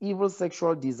concupiscence, evil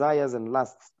sexual desires and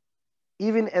lusts,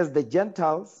 even as the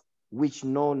Gentiles which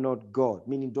know not God,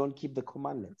 meaning don't keep the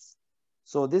commandments.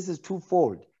 So this is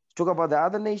twofold. It's talk about the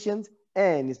other nations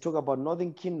and it's talk about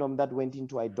northern kingdom that went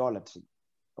into idolatry.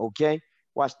 Okay,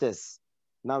 watch this.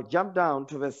 Now jump down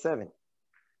to verse 7.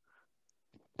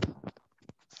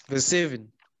 Verse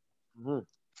 7.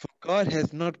 For God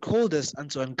hath not called us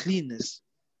unto uncleanness,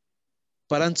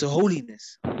 but unto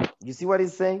holiness. You see what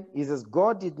he's saying? He says,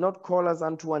 God did not call us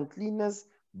unto uncleanness,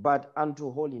 but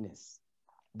unto holiness.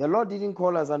 The Lord didn't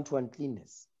call us unto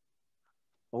uncleanness.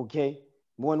 Okay?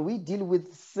 When we deal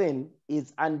with sin,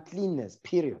 it's uncleanness,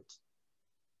 period.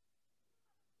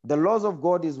 The laws of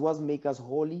God is what make us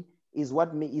holy, is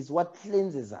what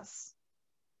cleanses us.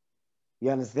 You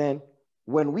understand?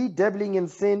 When we dabbling in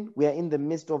sin, we are in the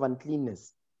midst of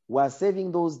uncleanness. We are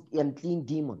saving those unclean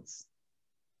demons.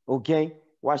 Okay?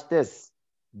 Watch this.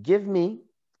 Give me,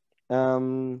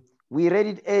 we read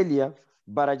it earlier,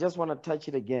 but I just want to touch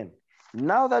it again.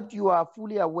 Now that you are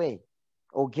fully aware,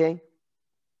 okay?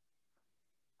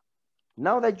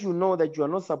 Now that you know that you are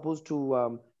not supposed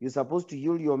to, you're supposed to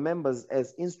yield your members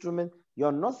as instruments,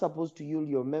 you're not supposed to yield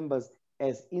your members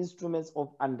as instruments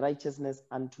of unrighteousness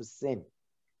unto sin.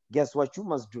 Guess what you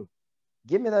must do?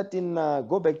 Give me that in,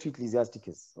 go back to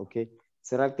Ecclesiasticus, okay?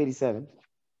 Sirach 37.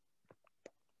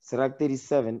 Sirach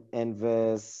 37 and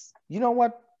verse, you know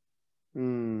what?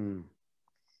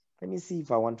 Let me see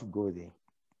if I want to go there.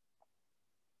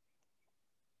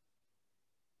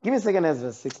 Give me 2nd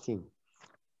Ezra 16.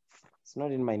 It's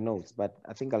not in my notes, but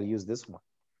I think I'll use this one.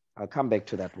 I'll come back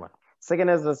to that one. 2nd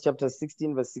Ezra chapter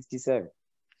 16, verse 67.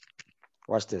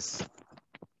 Watch this.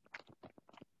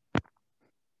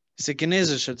 2nd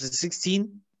Ezra chapter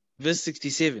 16, verse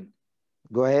 67.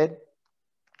 Go ahead.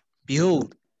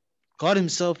 Behold, God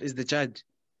himself is the judge.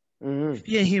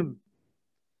 Fear him.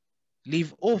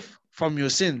 Leave off from your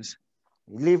sins.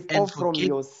 Leave and off from forget-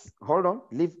 your, hold on.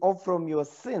 Leave off from your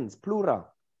sins, plural.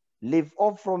 Leave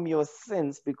off from your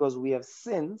sins, because we have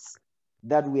sins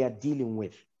that we are dealing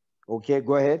with. Okay,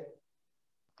 go ahead.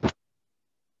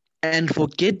 And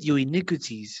forget your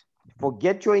iniquities.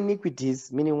 Forget your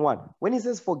iniquities, meaning what? When he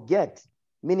says forget,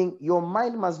 meaning your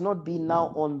mind must not be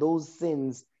now on those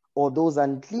sins or those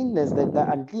uncleanness, the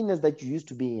uncleanness that you used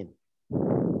to be in.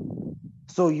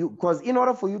 So because in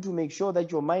order for you to make sure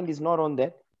that your mind is not on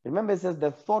that, remember it says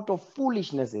the thought of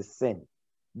foolishness is sin.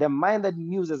 The mind that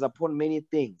muses upon many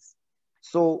things.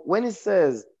 So when it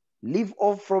says, leave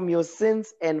off from your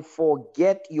sins and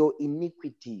forget your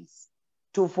iniquities.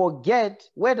 To forget,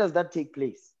 where does that take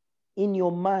place? In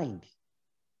your mind.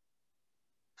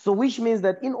 So which means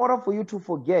that in order for you to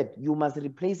forget, you must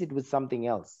replace it with something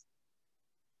else.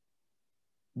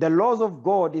 The laws of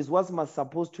God is what's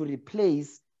supposed to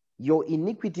replace your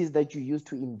iniquities that you used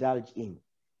to indulge in.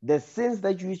 The sins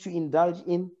that you used to indulge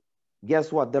in,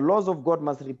 guess what? The laws of God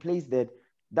must replace that.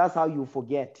 That's how you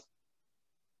forget.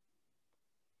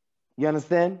 You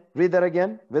understand? Read that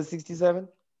again, verse 67.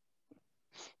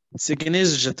 2nd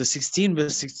Ezra chapter 16,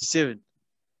 verse 67.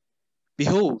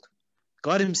 Behold,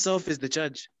 God himself is the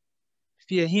judge.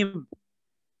 Fear him.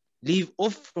 Leave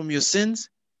off from your sins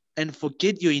and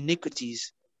forget your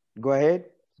iniquities. Go ahead.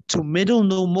 To meddle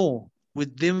no more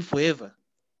with them forever.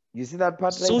 You see that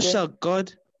part right So there? shall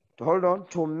God. Hold on.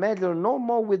 To meddle no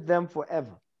more with them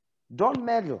forever. Don't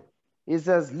meddle. It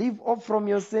says, leave off from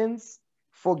your sins,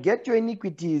 forget your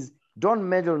iniquities, don't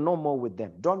meddle no more with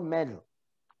them. Don't meddle.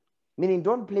 Meaning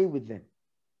don't play with them.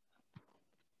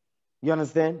 You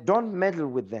understand? Don't meddle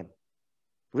with them.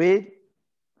 Read.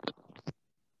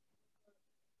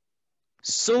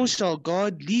 So shall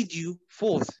God lead you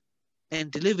forth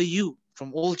and deliver you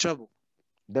from all trouble.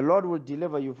 The Lord will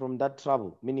deliver you from that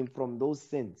trouble, meaning from those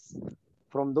sins,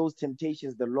 from those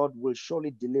temptations. The Lord will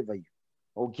surely deliver you.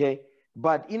 Okay?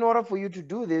 But in order for you to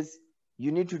do this,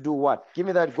 you need to do what? Give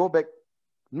me that. Go back.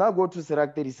 Now go to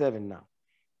Sirach 37 now.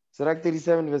 Sirach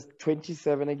 37 verse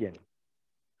 27 again.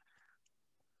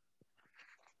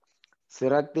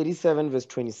 Sirach 37 verse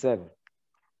 27.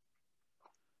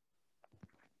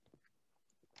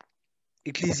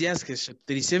 Ecclesiastes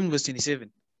 37 verse 27.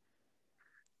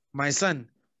 My son,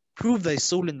 prove thy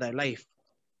soul in thy life,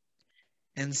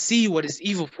 and see what is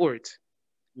evil for it,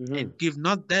 and give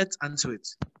not that unto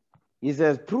it. He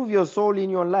says, prove your soul in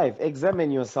your life.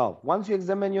 Examine yourself. Once you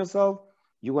examine yourself,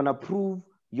 you're going to prove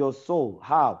your soul.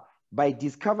 How? By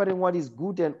discovering what is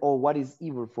good and or what is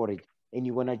evil for it. And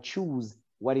you're going to choose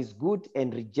what is good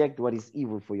and reject what is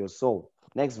evil for your soul.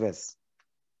 Next verse.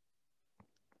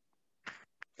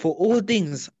 For all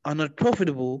things are not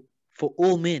profitable for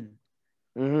all men.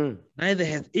 Neither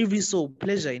hath every soul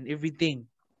pleasure in everything.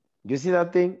 You see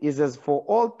that thing? It says, for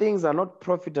all things are not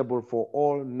profitable for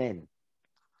all men.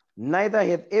 Neither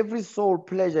hath every soul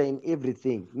pleasure in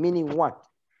everything. Meaning what?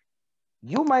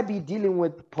 You might be dealing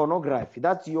with pornography.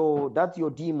 That's your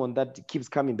demon that keeps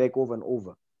coming back over and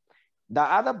over. The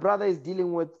other brother is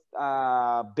dealing with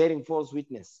bearing false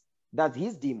witness. That's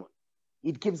his demon.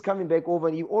 It keeps coming back over,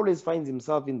 and he always finds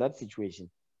himself in that situation.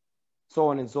 So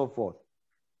on and so forth.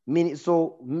 Meaning,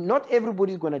 so not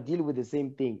everybody is going to deal with the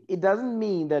same thing. It doesn't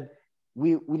mean that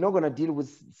we're not going to deal with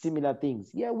similar things.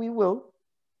 Yeah, we will.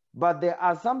 But there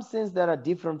are some sins that are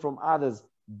different from others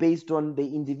based on the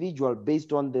individual,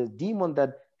 based on the demon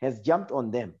that has jumped on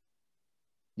them.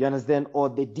 You understand? Or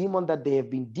the demon that they have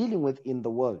been dealing with in the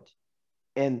world.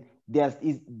 And there's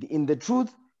in the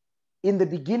truth, in the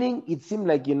beginning, it seemed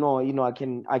like,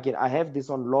 I have this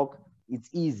on lock. It's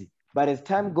easy. But as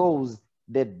time goes,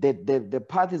 the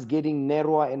path is getting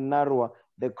narrower and narrower.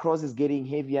 The cross is getting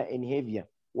heavier and heavier.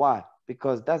 Why?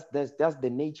 Because that's the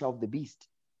nature of the beast.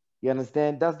 You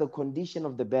understand? That's the condition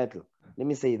of the battle. Let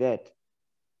me say that.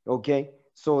 Okay?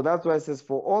 So that's why it says,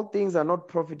 for all things are not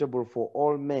profitable for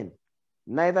all men.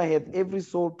 Neither hath every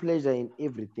soul pleasure in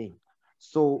everything.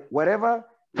 So whatever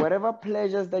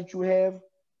pleasures that you have,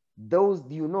 those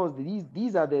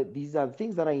these are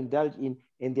things that I indulge in,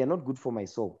 and they are not good for my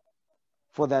soul.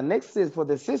 For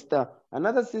the sister,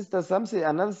 another sister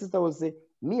will say,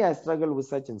 me, I struggle with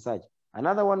such and such.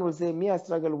 Another one will say, me, I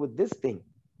struggle with this thing.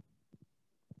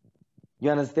 You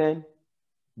understand?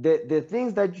 The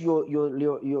things that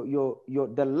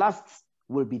the lusts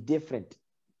will be different,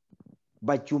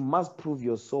 but you must prove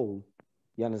your soul,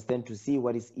 you understand, to see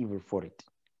what is evil for it.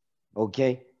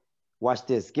 Okay, watch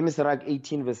this. Give me Sirach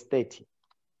 18 verse 30.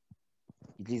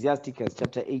 Ecclesiasticus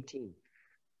chapter 18,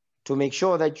 to make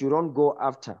sure that you don't go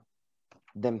after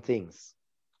them things.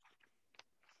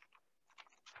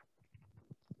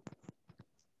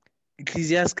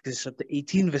 Ecclesiasticus chapter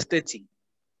 18 verse 30.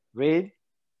 Read.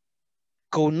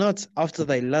 Go not after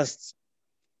thy lusts,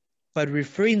 but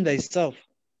refrain thyself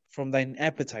from thine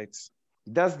appetites.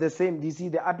 That's the same. Do you see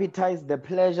the appetites, the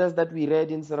pleasures that we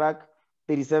read in Sirach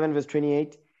 37 verse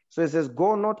 28? So it says,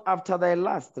 go not after thy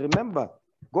lust. Remember,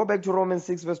 go back to Romans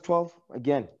 6 verse 12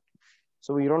 again,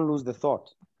 so we don't lose the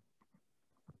thought.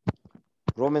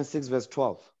 Romans 6 verse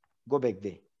 12. Go back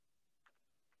there.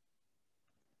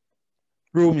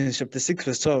 Romans chapter 6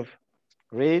 verse 12.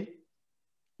 Read.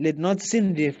 Let not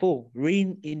sin therefore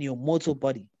reign in your mortal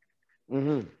body,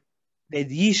 that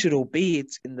ye should obey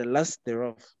it in the lust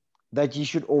thereof. That ye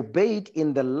should obey it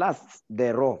in the lusts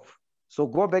thereof. So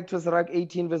go back to Sirach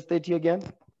 18 verse 30 again.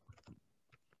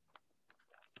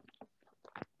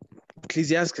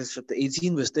 Ecclesiasticus chapter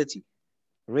 18 verse 30.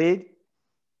 Read.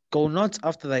 Go not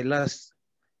after thy lusts,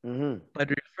 but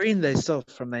refrain thyself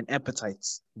from thine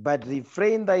appetites. But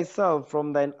refrain thyself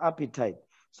from thine appetite.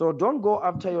 So don't go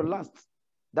after your lusts.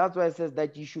 That's why it says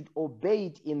that you should obey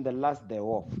it in the lust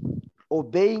thereof.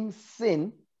 Obeying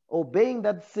sin, obeying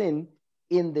that sin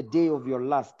in the day of your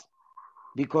lust,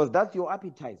 because that's your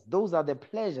appetites. Those are the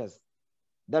pleasures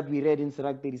that we read in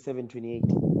Sirach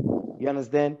 37:28. You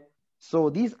understand? So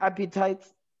these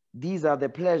appetites, these are the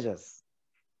pleasures.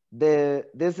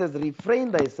 This says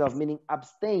refrain thyself, meaning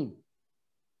abstain.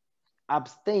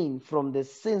 Abstain from the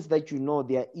sins that you know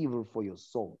they are evil for your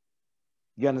soul.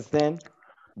 You understand?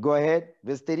 Go ahead.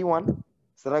 Verse 31.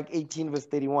 Sirach 18 verse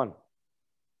 31.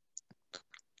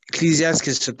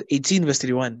 Ecclesiasticus chapter 18 verse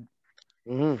 31.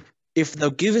 If thou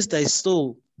givest thy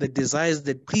soul the desires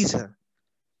that please her,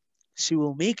 she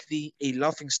will make thee a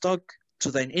laughing stock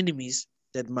to thine enemies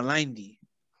that malign thee.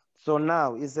 So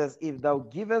now it says, if thou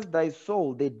givest thy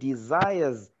soul the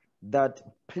desires that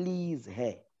please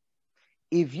her.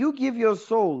 If you give your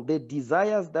soul the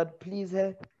desires that please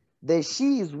her, the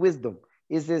she is wisdom.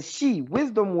 It says,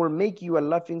 wisdom will make you a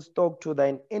laughing stock to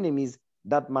thine enemies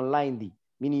that malign thee.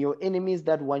 Meaning your enemies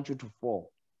that want you to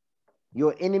fall.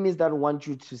 Your enemies that want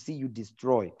you to see you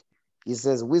destroyed. It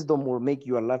says, wisdom will make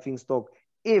you a laughing stock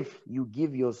if you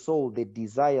give your soul the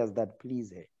desires that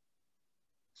please her.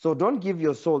 So don't give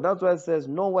your soul. That's why it says,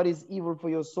 know what is evil for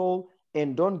your soul,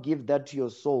 and don't give that to your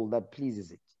soul that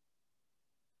pleases it.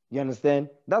 You understand?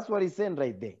 That's what he's saying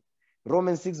right there.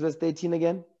 Romans 6 verse 13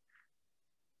 again.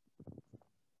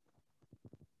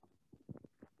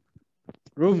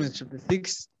 Romans chapter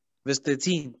 6 verse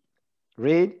 13.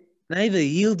 Read. Neither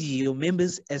yield ye your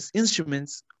members as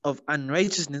instruments of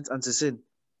unrighteousness unto sin.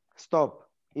 Stop.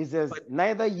 He says,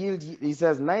 neither yield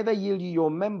ye your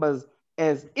members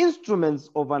as instruments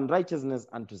of unrighteousness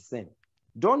unto sin.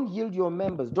 Don't yield your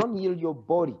members, don't yield your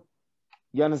body.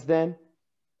 You understand?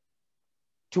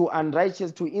 To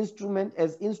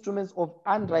instruments of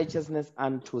unrighteousness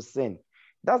unto sin.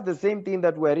 That's the same thing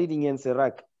that we're reading in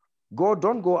Sirach.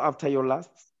 Don't go after your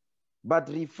lusts, but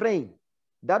refrain.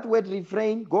 That word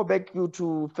refrain, go back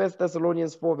to 1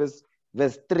 Thessalonians 4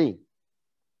 verse 3.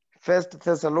 1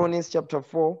 Thessalonians chapter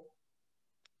 4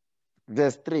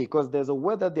 verse 3, because there's a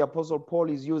word that the Apostle Paul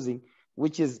is using,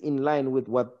 which is in line with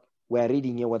what we're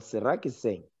reading here, what Sirach is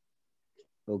saying.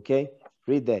 Okay,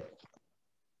 read that.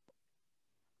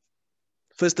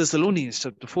 1 Thessalonians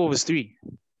chapter 4 verse 3.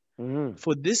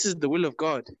 For this is the will of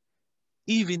God,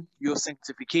 even your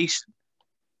sanctification,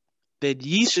 that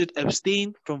ye should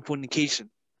abstain from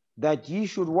fornication. That ye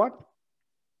should what?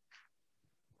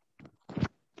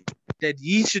 That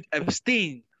ye should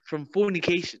abstain from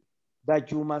fornication.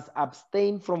 That you must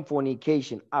abstain from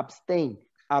fornication. Abstain.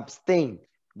 Abstain.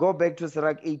 Go back to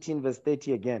Sirach 18 verse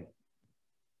 30 again.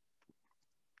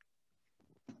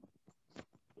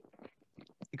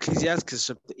 Ecclesiasticus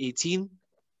chapter 18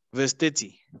 verse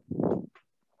 30.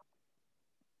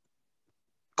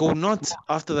 Go not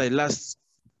after thy lusts,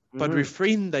 but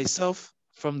refrain thyself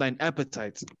from thine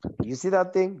appetites. You see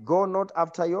that thing? Go not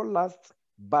after your lusts,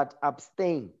 but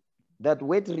abstain. That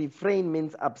word refrain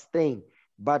means abstain.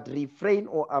 But refrain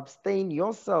or abstain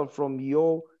yourself from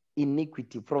your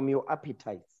iniquity, from your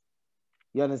appetites.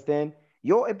 You understand?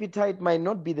 Your appetite might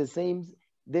not be the same.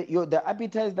 The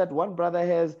appetite that one brother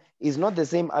has is not the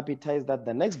same appetite that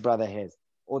the next brother has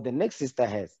or the next sister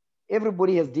has.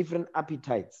 Everybody has different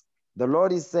appetites. The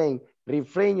Lord is saying,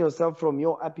 refrain yourself from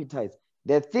your appetites.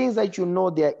 The things that you know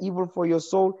they are evil for your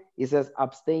soul, it says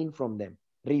abstain from them.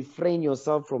 Refrain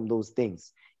yourself from those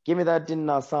things. Give me that in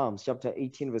Psalms chapter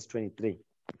 18 verse 23.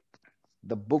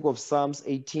 The book of Psalms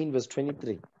 18 verse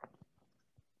 23.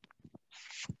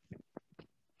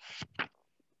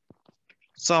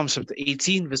 Psalms chapter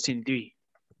 18 verse 23.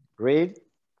 Read.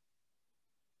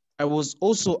 I was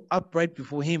also upright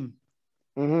before him.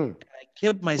 Mm-hmm. I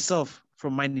kept myself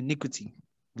from mine iniquity.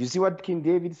 You see what King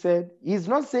David said? He's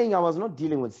not saying I was not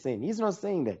dealing with sin. He's not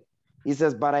saying that. He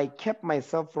says, but I kept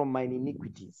myself from mine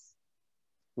iniquities.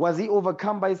 Was he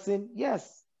overcome by sin?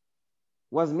 Yes.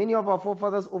 Was many of our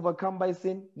forefathers overcome by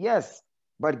sin? Yes.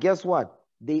 But guess what?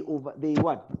 They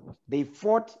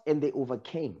fought and they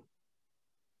overcame.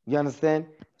 You understand?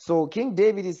 So King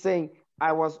David is saying,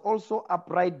 I was also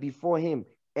upright before him,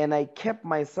 and I kept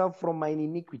myself from mine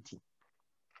iniquity.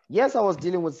 Yes, I was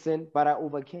dealing with sin, but I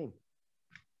overcame.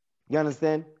 You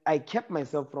understand? I kept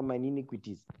myself from my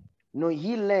iniquities. No,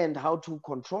 he learned how to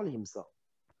control himself.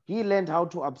 He learned how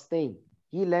to abstain.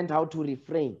 He learned how to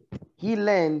refrain. He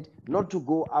learned not to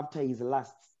go after his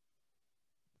lusts.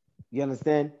 You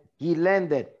understand? He learned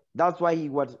that. That's why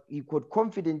he could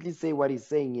confidently say what he's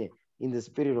saying here in the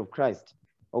Spirit of Christ.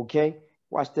 Okay?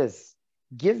 Watch this.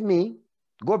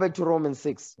 Go back to Romans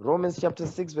 6. Romans chapter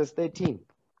 6 verse 13.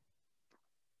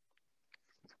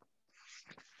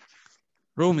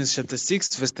 Romans chapter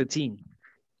 6 verse 13.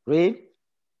 Read.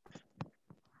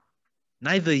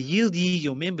 Neither yield ye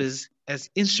your members as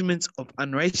instruments of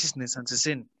unrighteousness unto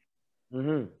sin,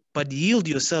 but yield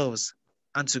yourselves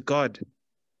unto God.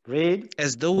 Read.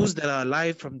 As those that are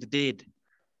alive from the dead,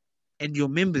 and your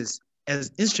members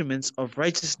as instruments of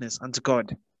righteousness unto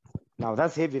God. Now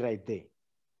that's heavy right there.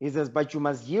 He says, but you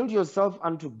must yield yourself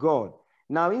unto God.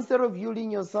 Now instead of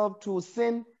yielding yourself to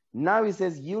sin, now he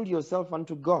says yield yourself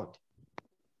unto God.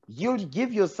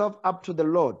 Give yourself up to the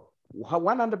Lord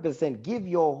 100%. Give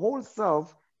your whole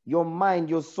self, your mind,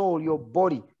 your soul, your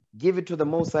body, give it to the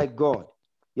Most High God.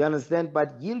 You understand?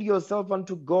 But yield yourself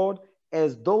unto God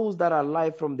as those that are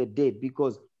alive from the dead,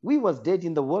 because we was dead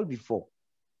in the world before.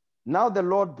 Now the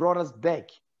Lord brought us back.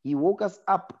 He woke us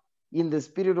up in the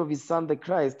spirit of his Son, the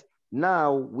Christ.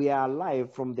 Now we are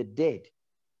alive from the dead.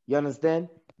 You understand?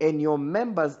 And your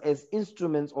members as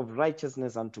instruments of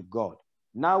righteousness unto God.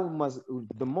 Now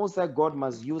the Most High God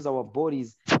must use our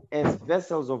bodies as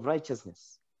vessels of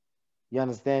righteousness. You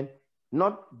understand?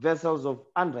 Not vessels of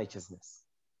unrighteousness.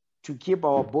 To keep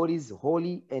our bodies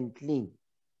holy and clean,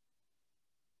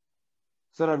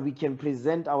 so that we can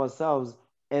present ourselves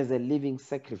as a living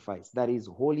sacrifice that is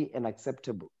holy and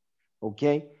acceptable.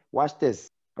 Okay? Watch this.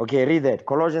 Okay, read that.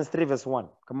 Colossians 3 verse 1.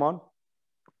 Come on.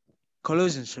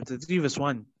 Colossians chapter 3 verse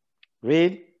 1.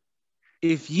 Read.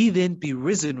 If ye then be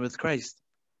risen with Christ,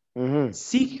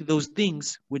 seek those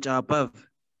things which are above.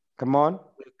 Come on.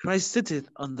 Where Christ sitteth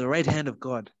on the right hand of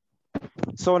God.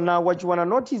 So now what you want to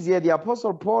notice here, the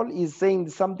Apostle Paul is saying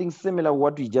something similar to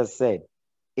what we just said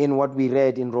in what we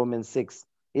read in Romans 6.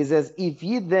 He says, if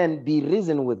ye then be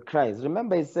risen with Christ.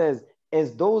 Remember, it says,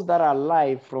 as those that are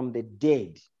alive from the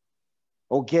dead.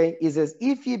 Okay? It says,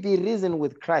 if ye be risen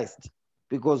with Christ,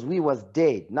 because we was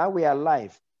dead, now we are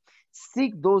alive.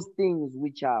 Seek those things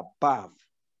which are above,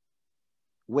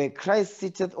 where Christ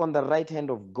sitteth on the right hand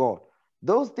of God.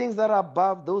 Those things that are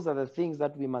above, those are the things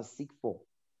that we must seek for.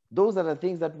 Those are the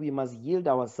things that we must yield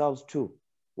ourselves to.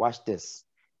 Watch this.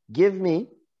 Give me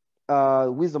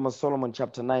Wisdom of Solomon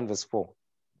chapter 9 verse 4.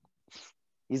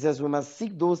 He says we must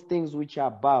seek those things which are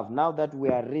above. Now that we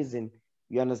are risen,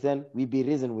 you understand? We be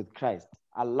risen with Christ,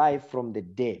 alive from the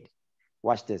dead.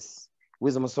 Watch this.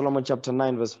 Wisdom of Solomon chapter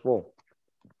 9 verse 4.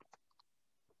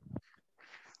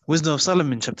 Wisdom of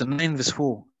Solomon chapter 9 verse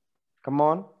 4. Come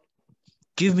on.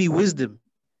 Give me wisdom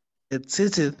that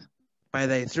sitteth by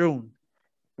thy throne,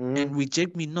 and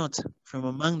reject me not from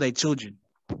among thy children.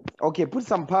 Okay, put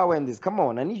some power in this. Come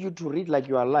on. I need you to read like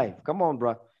you are alive. Come on,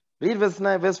 bro. Read verse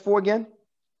 9, verse 4 again.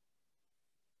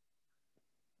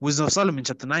 Wisdom of Solomon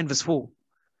chapter 9 verse 4.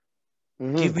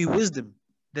 Give me wisdom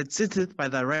that sitteth by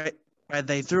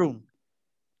thy throne,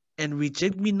 and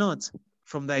reject me not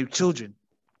from thy children.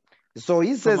 So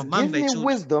he says,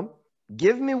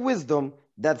 give me wisdom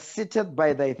that sitteth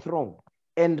by thy throne,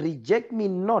 and reject me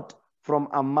not from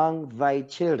among thy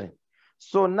children.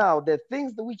 So now the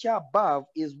things which are above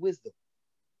is wisdom.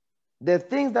 The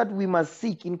things that we must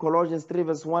seek in Colossians 3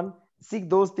 verse 1, seek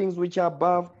those things which are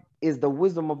above, is the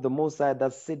wisdom of the Most High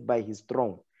that sit by his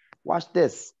throne. Watch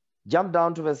this. Jump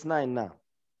down to verse 9 now.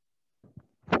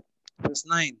 Verse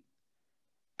 9.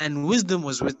 And wisdom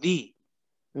was with thee,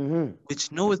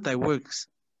 which knoweth thy works,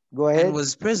 Go ahead. and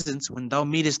was present when thou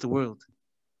madest the world.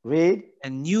 Read.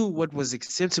 and knew what was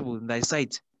acceptable in thy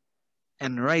sight,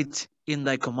 and right in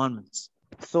thy commandments.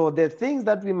 So the things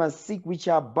that we must seek which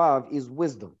are above is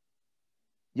wisdom.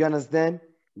 You understand?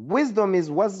 Wisdom is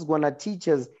what's going to teach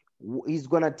us. He's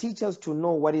going to teach us to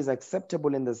know what is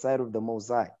acceptable in the sight of the Most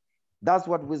High. That's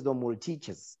what wisdom will teach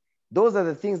us. Those are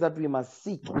the things that we must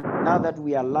seek now that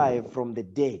we are alive from the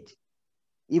dead,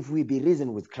 if we be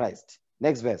risen with Christ.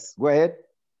 Next verse. Go ahead.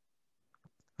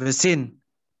 Verse 10,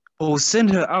 O send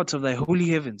her out of thy holy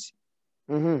heavens,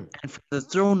 and from the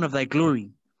throne of thy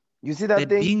glory, You see that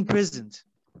thing? being present.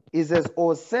 It says,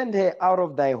 "O send her out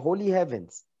of thy holy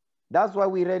heavens." That's why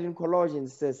we read in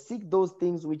Colossians, it says, "Seek those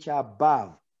things which are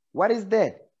above." What is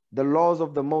that? The laws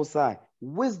of the Most High,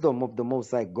 wisdom of the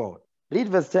Most High God. Read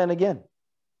verse 10 again.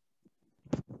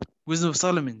 Wisdom of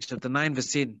Solomon, chapter 9,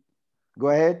 verse 10. Go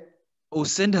ahead. O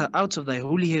send her out of thy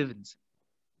holy heavens,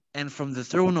 and from the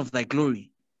throne of thy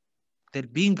glory,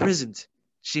 that being present,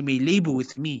 she may labor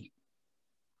with me,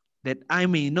 that I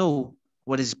may know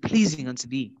what is pleasing unto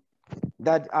thee.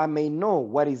 That I may know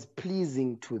what is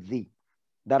pleasing to thee.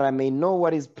 That I may know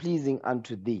what is pleasing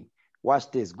unto thee.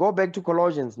 Watch this. Go back to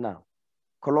Colossians now.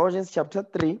 Colossians chapter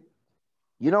 3.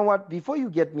 You know what? Before you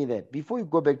get me there, before you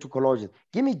go back to Colossians,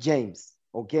 give me James,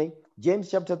 okay? James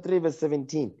chapter 3, verse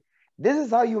 17. This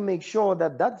is how you make sure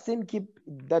that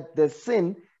the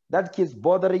sin that keeps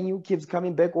bothering you, keeps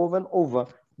coming back over and over.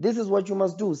 This is what you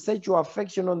must do. Set your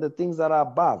affection on the things that are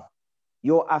above.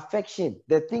 Your affection,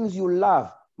 the things you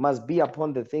love, must be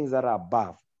upon the things that are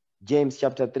above. James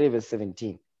chapter 3, verse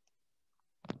 17.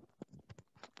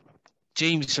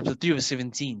 James chapter 3, verse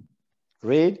 17.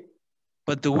 Read.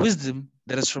 But the wisdom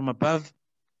that is from above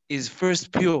is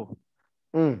first pure,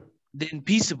 then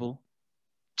peaceable,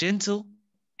 gentle,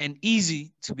 and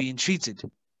easy to be entreated,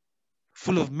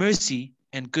 full of mercy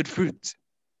and good fruit,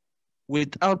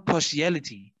 without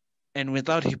partiality and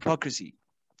without hypocrisy.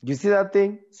 You see that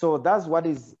thing? So that's what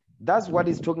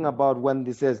he's talking about when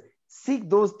he says, seek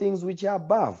those things which are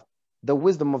above, the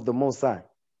wisdom of the Most High.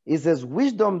 It says,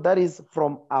 wisdom that is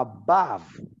from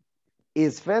above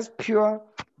is first pure,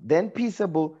 then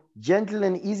peaceable, gentle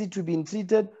and easy to be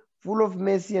entreated, full of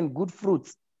mercy and good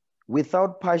fruits,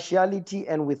 without partiality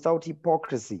and without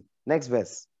hypocrisy. Next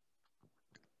verse.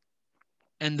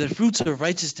 And the fruit of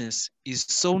righteousness is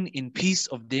sown in peace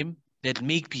of them that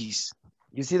make peace.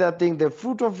 You see that thing? The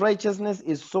fruit of righteousness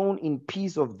is sown in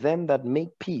peace of them that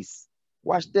make peace.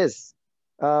 Watch this.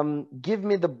 Give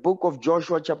me the book of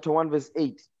Joshua chapter 1 verse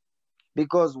 8.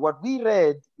 Because what we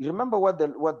read, you remember what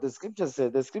the scripture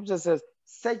said? The scripture says,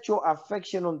 set your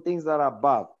affection on things that are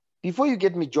above. Before you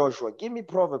get me Joshua, give me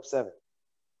Proverbs 7.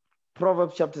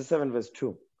 Proverbs chapter 7 verse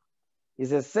 2. It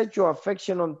says, set your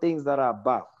affection on things that are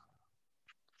above.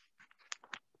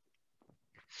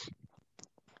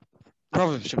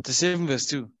 Proverbs chapter 7 verse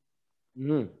 2.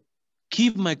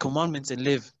 Keep my commandments and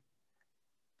live,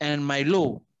 and my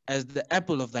law as the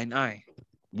apple of thine eye.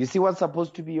 You see what's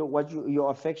supposed to be your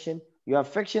affection? Your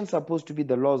affection is supposed to be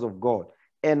the laws of God.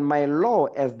 And my law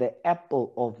as the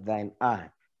apple of thine eye.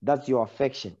 That's your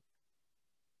affection.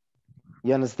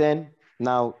 You understand?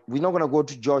 Now, we're not going to go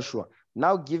to Joshua.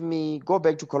 Now go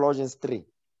back to Colossians 3.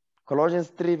 Colossians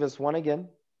 3 verse 1 again.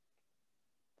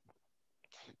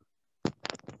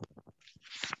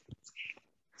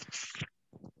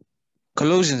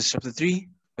 Colossians chapter 3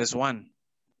 verse 1.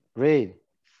 Read.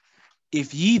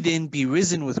 If ye then be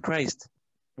risen with Christ,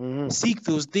 seek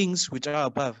those things which are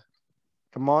above.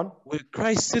 Come on. Where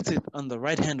Christ sitteth on the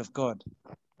right hand of God.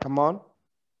 Come on.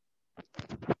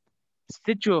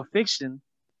 Set your affection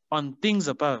on things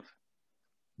above,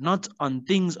 not on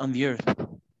things on the earth.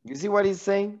 You see what he's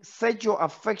saying? Set your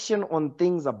affection on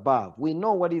things above. We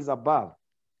know what is above.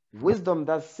 Wisdom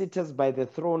that sitteth by the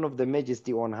throne of the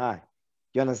majesty on high.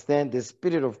 You understand? The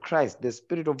Spirit of Christ, the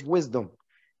Spirit of wisdom.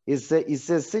 It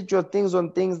says, set your things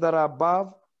on things that are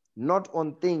above, not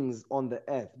on things on the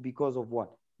earth. Because of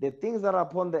what? The things that are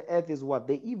upon the earth is what?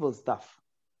 The evil stuff.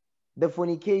 The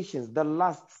fornications, the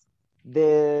lusts,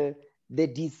 the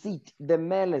deceit, the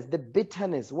malice, the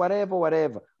bitterness,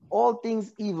 whatever. All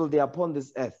things evil, they are upon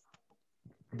this earth.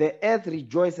 The earth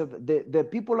rejoices. The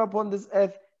people upon this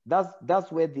earth,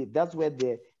 that's where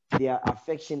their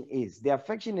affection is. Their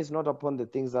affection is not upon the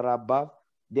things that are above.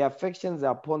 Their affections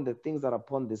are upon the things that are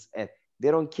upon this earth.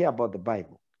 They don't care about the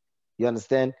Bible. You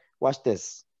understand? Watch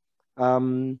this.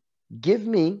 Give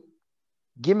me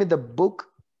the book.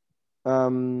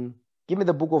 Give me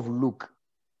the book of Luke.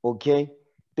 Okay?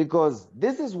 Because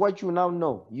this is what you now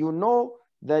know. You know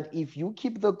that if you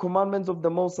keep the commandments of the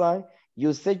Most High,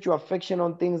 you set your affection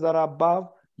on things that are above.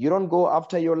 You don't go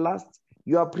after your lust.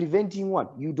 You are preventing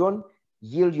what? You don't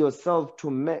yield yourself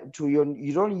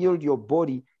you don't yield your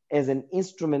body as an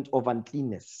instrument of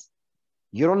uncleanness.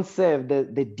 You don't serve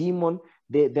the demon,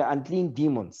 the unclean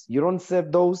demons. You don't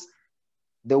serve those.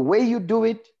 The way you do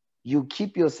it, you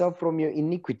keep yourself from your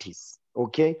iniquities.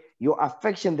 Okay? Your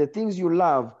affection, the things you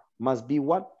love must be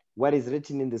what is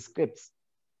written in the scripts.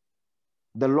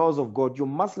 The laws of God. You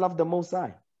must love the Most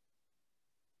High.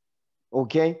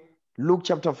 Okay? Luke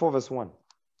chapter 4 verse 1.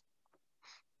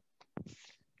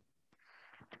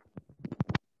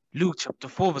 Luke chapter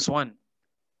 4 verse 1.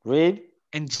 Read.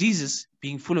 And Jesus,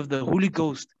 being full of the Holy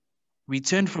Ghost,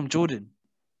 returned from Jordan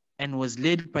and was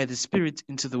led by the Spirit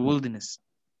into the wilderness.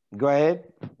 Go ahead.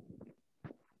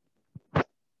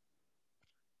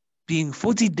 Being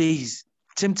 40 days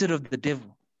tempted of the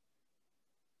devil.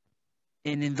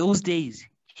 And in those days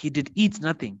he did eat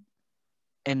nothing.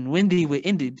 And when they were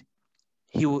ended,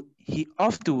 he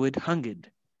afterward hungered.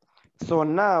 So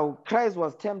now Christ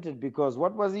was tempted because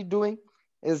what was he doing?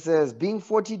 It says, being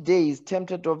 40 days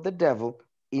tempted of the devil,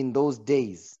 in those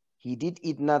days he did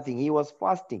eat nothing. He was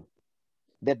fasting.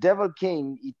 The devil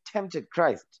came, he tempted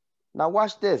Christ. Now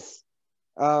watch this.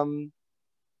 The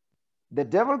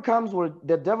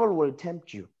devil will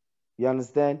tempt you. You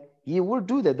understand? He will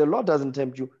do that. The Lord doesn't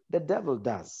tempt you. The devil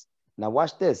does. Now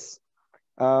watch this.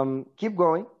 Keep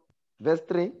going. Verse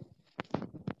 3.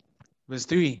 Verse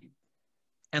 3.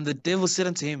 And the devil said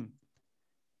unto him,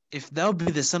 If thou be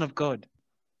the Son of God,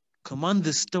 command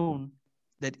this stone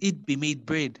that it be made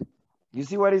bread. You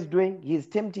see what he's doing? He's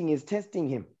testing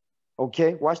him.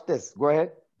 Okay, watch this. Go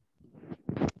ahead.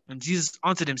 And Jesus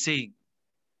answered him, saying,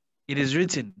 It is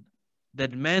written,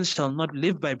 that man shall not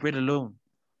live by bread alone,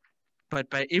 but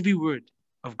by every word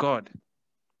of God.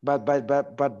 But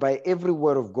by every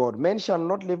word of God. Man shall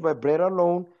not live by bread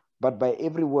alone, but by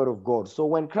every word of God. So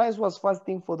when Christ was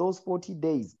fasting for those 40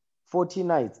 days, 40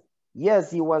 nights,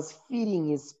 yes, he was feeding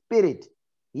his spirit.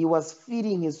 He was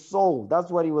feeding his soul. That's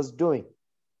what he was doing.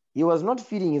 He was not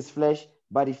feeding his flesh,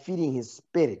 but he feeding his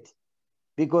spirit.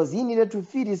 Because he needed to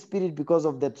feed his spirit because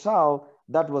of the trial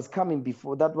that was coming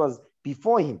before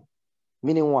him.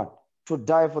 Meaning what? To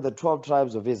die for the 12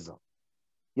 tribes of Israel.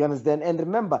 You understand? And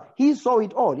remember, he saw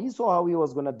it all. He saw how he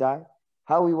was going to die,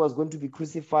 how he was going to be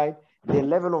crucified, the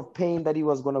level of pain that he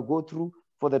was going to go through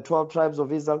for the 12 tribes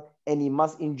of Israel, and he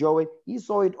must enjoy it. He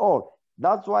saw it all.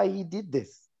 That's why he did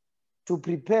this, to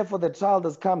prepare for the trial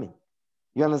that's coming.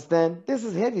 You understand? This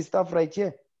is heavy stuff right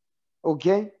here.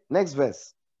 Okay? Next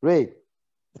verse. Read.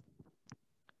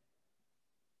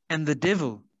 And the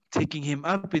devil, taking him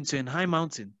up into an high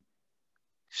mountain,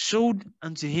 showed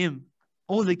unto him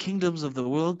all the kingdoms of the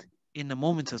world in a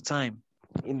moment of time.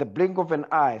 In the blink of an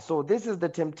eye. So this is the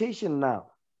temptation now.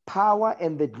 Power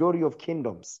and the glory of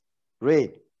kingdoms.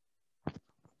 Read.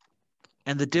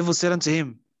 And the devil said unto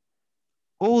him,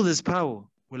 All this power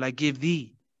will I give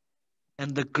thee,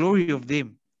 and the glory of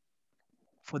them,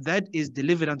 for that is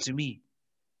delivered unto me,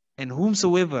 and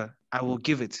whomsoever I will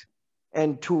give it.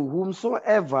 And to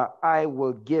whomsoever I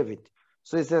will give it.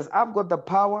 So it says, I've got the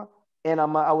power, and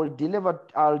I'll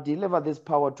deliver this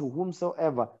power to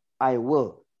whomsoever I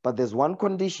will. But there's one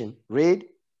condition. Read.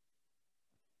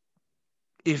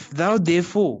 If thou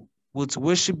therefore wilt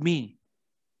worship me,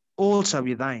 all shall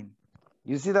be thine.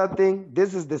 You see that thing?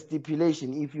 This is the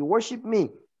stipulation. If you worship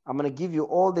me, I'm going to give you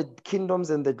all the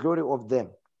kingdoms and the glory of them.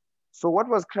 So what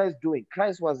was Christ doing?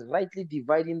 Christ was rightly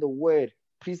dividing the word,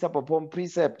 precept upon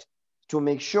precept, to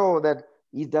make sure that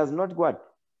he does not what?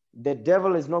 The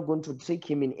devil is not going to trick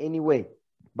him in any way.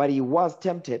 But he was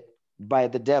tempted by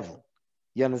the devil.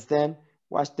 You understand?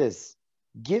 Watch this.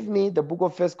 Give me the book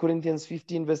of 1 Corinthians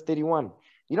 15 verse 31.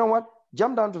 You know what?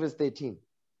 Jump down to verse 13.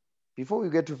 Before we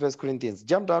get to 1 Corinthians,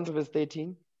 jump down to verse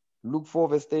 13. Luke 4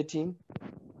 verse 13.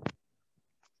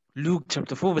 Luke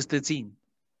chapter 4 verse 13.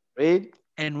 Read.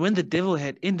 And when the devil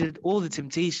had ended all the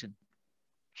temptation,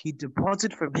 he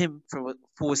departed from him for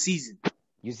a season.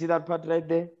 You see that part right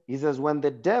there? He says, when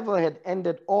the devil had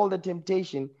ended all the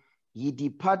temptation, he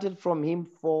departed from him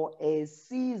for a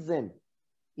season.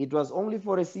 It was only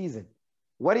for a season.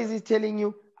 What is he telling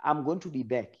you? I'm going to be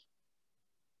back.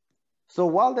 So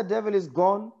while the devil is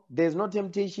gone, there's no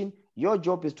temptation. Your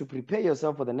job is to prepare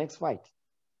yourself for the next fight.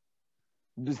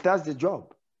 That's the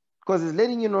job. Because it's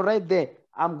letting you know right there,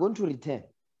 I'm going to return.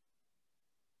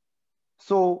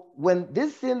 So when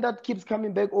this sin that keeps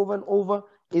coming back over and over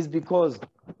is because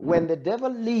when the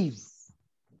devil leaves,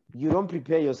 you don't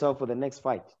prepare yourself for the next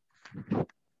fight.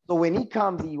 So when he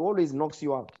comes, he always knocks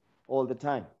you out all the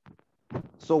time.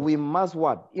 So we must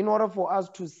what? In order for us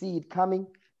to see it coming,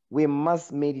 we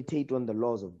must meditate on the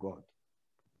laws of God.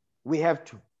 We have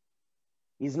to.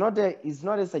 It's not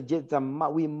a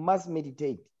suggestion. We must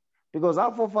meditate. Because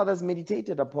our forefathers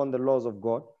meditated upon the laws of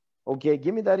God. Okay,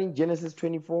 give me that in Genesis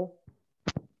 24.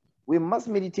 We must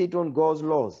meditate on God's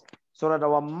laws so that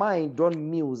our mind don't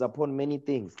muse upon many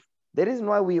things. The reason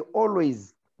why we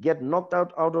always get knocked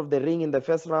out of the ring in the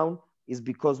first round is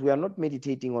because we are not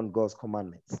meditating on God's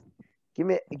commandments.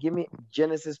 Give me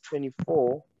Genesis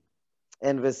 24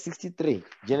 and verse 63.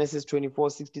 Genesis 24,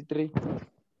 63.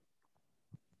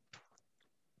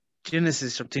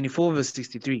 Genesis chapter 24, verse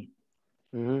 63.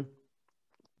 Mm-hmm.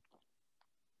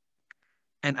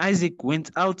 And Isaac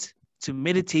went out to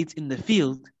meditate in the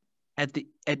field at the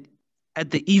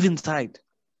eventide.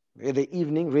 In the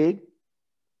evening, read.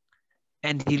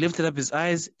 And he lifted up his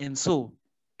eyes and saw,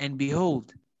 and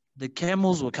behold, the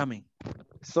camels were coming.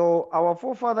 So our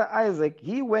forefather Isaac,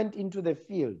 he went into the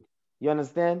field. You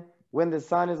understand? When the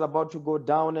sun is about to go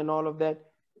down and all of that.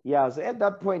 Yeah, so at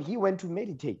that point, he went to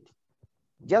meditate.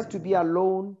 Just to be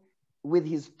alone with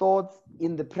his thoughts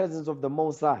in the presence of the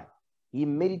Most High. He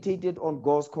meditated on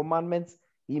God's commandments.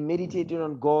 He meditated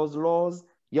on God's laws.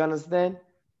 You understand?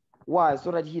 Why? So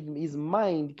that his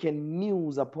mind can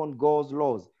muse upon God's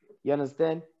laws. You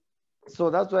understand?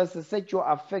 So that's why it's to set your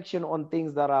affection on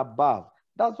things that are above.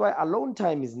 That's why alone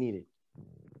time is needed.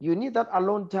 You need that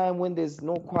alone time when there's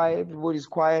no quiet, everybody's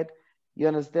quiet. You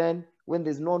understand? When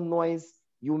there's no noise,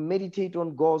 you meditate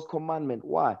on God's commandment.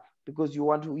 Why? Because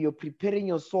you're preparing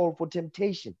your soul for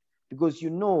temptation. Because you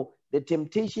know the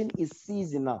temptation is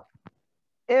seasonal.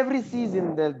 Every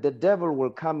season the devil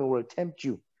will come and will tempt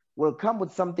you, will come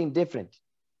with something different.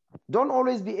 Don't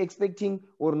always be expecting,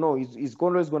 or no, he's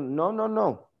always going,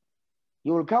 no.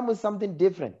 He will come with something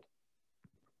different.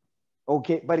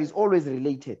 Okay, but it's always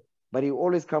related. But he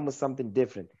always comes with something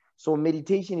different. So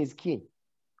meditation is key.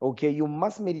 Okay, you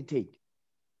must meditate.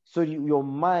 So your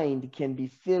mind can be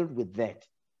filled with that.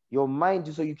 Your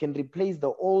mind, so you can replace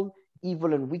the old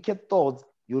evil and wicked thoughts,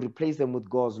 you replace them with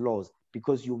God's laws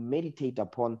because you meditate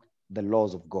upon the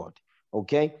laws of God.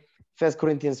 Okay? 1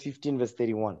 Corinthians 15, verse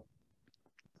 31.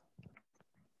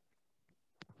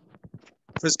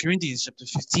 1 Corinthians chapter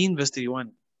 15, verse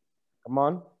 31. Come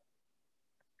on.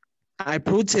 I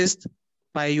protest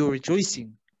by your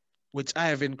rejoicing, which I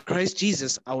have in Christ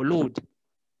Jesus our Lord.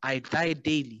 I die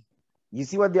daily. You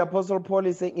see what the Apostle Paul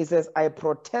is saying? He says, I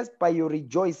protest by your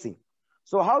rejoicing.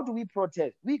 So how do we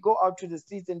protest? We go out to the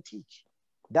streets and teach.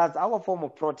 That's our form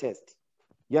of protest.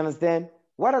 You understand?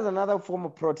 What is another form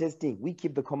of protesting? We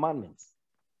keep the commandments.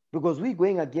 Because we're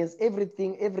going against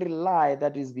everything, every lie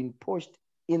that is being pushed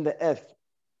in the earth.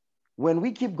 When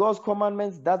we keep God's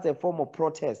commandments, that's a form of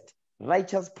protest.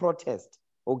 Righteous protest.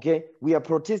 Okay? We are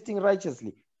protesting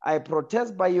righteously. I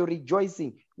protest by your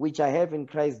rejoicing, which I have in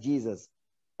Christ Jesus.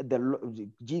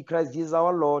 Christ Jesus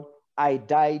our Lord, I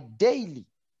die daily.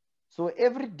 So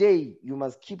every day you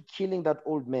must keep killing that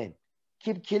old man.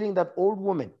 Keep killing that old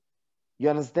woman. You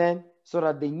understand? So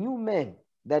that the new man,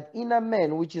 that inner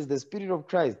man, which is the Spirit of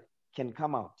Christ, can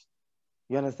come out.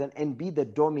 You understand? And be the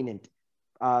dominant,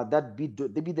 be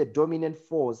the dominant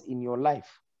force in your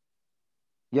life.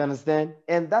 You understand?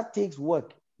 And that takes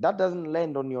work. That doesn't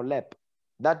land on your lap.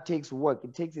 That takes work.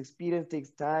 It takes experience, takes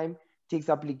time, takes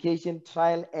application,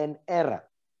 trial and error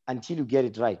until you get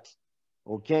it right.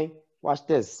 Okay? Watch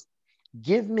this.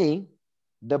 Give me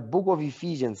the book of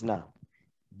Ephesians now.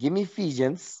 Give me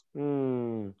Ephesians.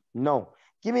 No.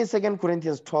 Give me 2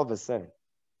 Corinthians 12, verse 7.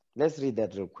 Let's read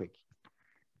that real quick.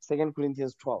 2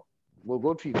 Corinthians 12. We'll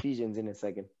go to Ephesians in a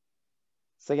second.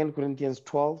 2 Corinthians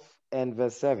 12 and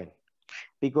verse 7.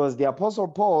 Because the Apostle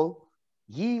Paul,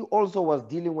 he also was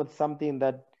dealing with something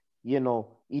that,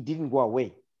 it didn't go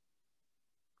away.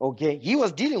 Okay? He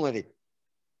was dealing with it.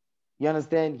 You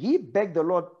understand? He begged the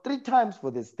Lord 3 times for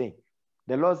this thing.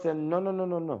 The Lord said,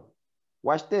 no.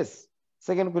 Watch this.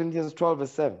 2 Corinthians 12,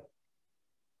 verse 7.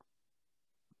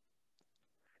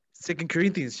 2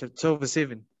 Corinthians chapter 12, verse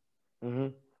 7. Mm-hmm.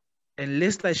 And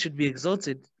lest I should be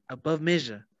exalted above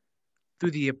measure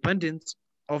through the abundance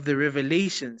of the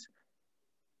revelations,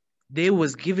 there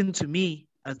was given to me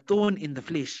a thorn in the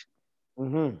flesh,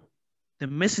 the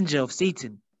messenger of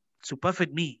Satan, to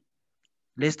buffet me,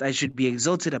 lest I should be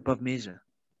exalted above measure.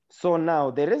 So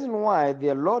now, the reason why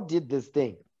the Lord did this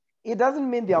thing, it doesn't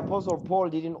mean the Apostle Paul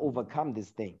didn't overcome this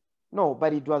thing. No,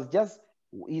 but it was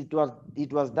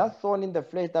that thorn in the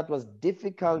flesh that was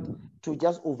difficult to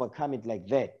just overcome it like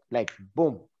that, like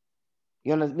boom.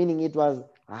 You know, meaning it was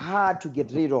hard to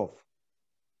get rid of.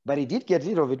 But he did get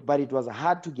rid of it, but it was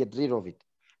hard to get rid of it.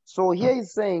 So here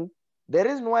he's saying, the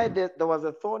reason why there was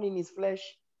a thorn in his flesh,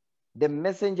 the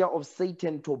messenger of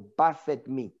Satan to buffet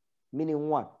me. Meaning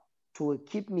what? To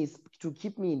keep me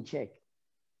in check.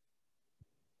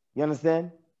 You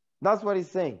understand? That's what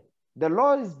he's saying. The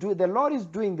Lord is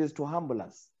doing this to humble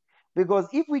us. Because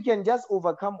if we can just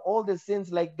overcome all the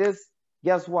sins like this,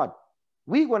 guess what?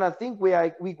 We're gonna think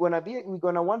we're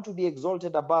gonna want to be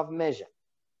exalted above measure.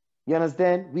 You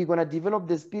understand? We're gonna develop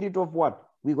the spirit of what?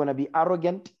 We're gonna be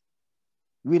arrogant.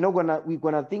 We're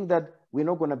gonna think that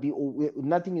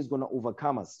nothing is gonna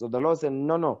overcome us. So the Lord said,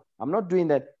 no, I'm not doing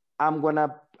that. I'm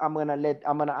gonna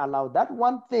allow that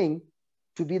one thing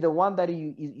to be the one that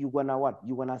you're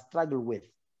gonna struggle with.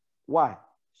 Why?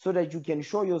 So that you can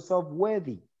show yourself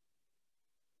worthy.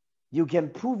 You can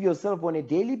prove yourself on a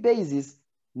daily basis,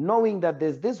 knowing that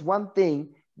there's this one thing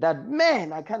that,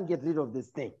 man, I can't get rid of this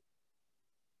thing.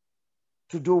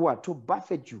 To do what? To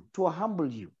buffet you, to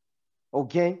humble you,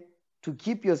 okay? To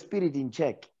keep your spirit in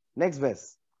check. Next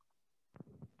verse.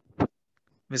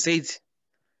 Verse 8.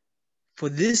 For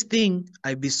this thing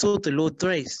I besought the Lord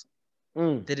thrice,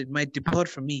 that it might depart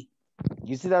from me.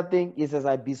 You see that thing? It says,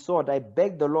 I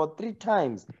begged the Lord 3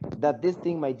 times that this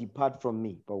thing might depart from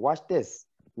me. But watch this.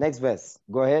 Next verse.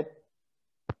 Go ahead.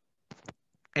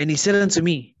 And he said unto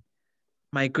me,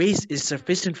 my grace is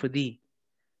sufficient for thee,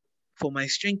 for my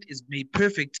strength is made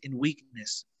perfect in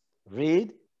weakness.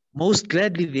 Read. Most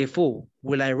gladly, therefore,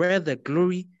 will I rather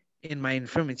glory in my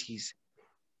infirmities,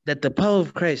 that the power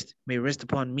of Christ may rest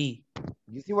upon me.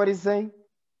 You see what he's saying?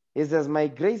 It says, my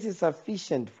grace is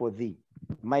sufficient for thee.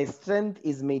 My strength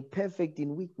is made perfect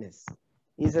in weakness.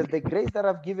 He says, the grace that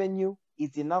I've given you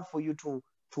is enough for you to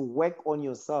work on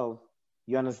yourself.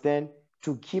 You understand?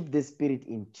 To keep the spirit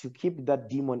to keep that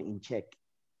demon in check.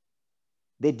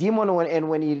 The demon,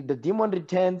 the demon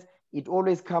returns, it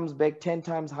always comes back 10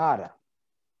 times harder.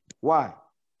 Why?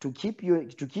 To keep you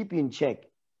in check,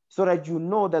 so that you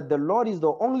know that the Lord is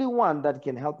the only one that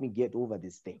can help me get over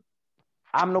this thing.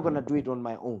 I'm not going to do it on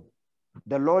my own.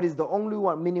 The Lord is the only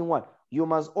one, meaning what? You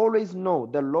must always know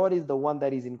the Lord is the one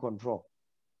that is in control.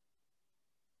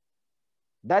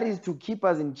 That is to keep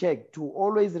us in check, to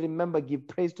always remember, give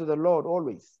praise to the Lord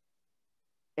always.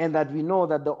 And that we know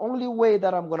that the only way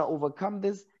that I'm going to overcome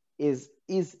this is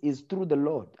through the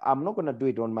Lord. I'm not going to do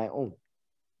it on my own.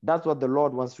 That's what the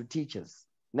Lord wants to teach us.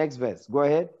 Next verse. Go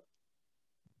ahead.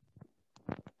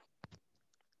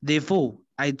 Therefore,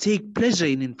 I take pleasure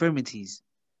in infirmities,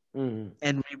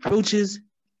 and reproaches,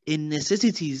 in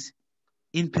necessities,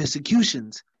 in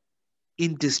persecutions,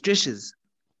 in distresses,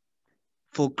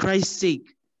 for Christ's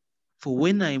sake. For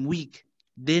when I am weak,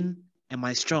 then am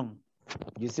I strong.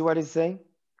 You see what it's saying?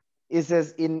 It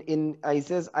says it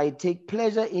says, I take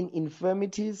pleasure in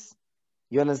infirmities.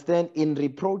 You understand? In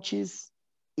reproaches,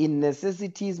 in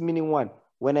necessities, meaning what?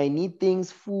 When I need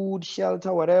things, food,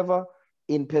 shelter, whatever.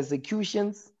 In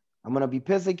persecutions, I'm going to be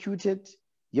persecuted.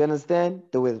 You understand?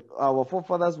 Our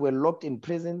forefathers were locked in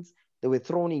prisons. They were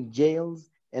thrown in jails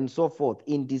and so forth.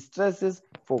 In distresses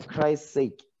for Christ's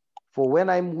sake. For when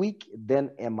I'm weak,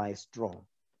 then am I strong.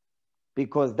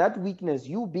 Because that weakness,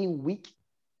 you being weak,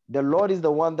 the Lord is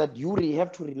the one that you really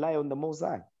have to rely on the Most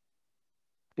High.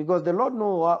 Because the Lord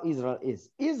knows how Israel is.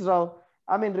 Israel,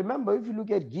 I mean, remember, if you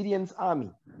look at Gideon's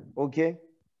army, okay,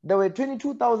 there were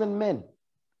 22,000 men.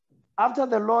 After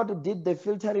the Lord did the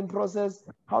filtering process,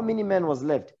 how many men was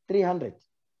left? 300.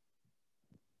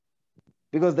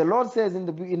 Because the Lord says in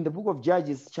the book of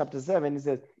Judges, chapter 7, he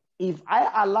says, if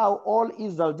I allow all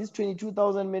Israel, these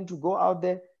 22,000 men, to go out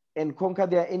there and conquer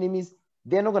their enemies,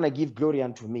 they're not going to give glory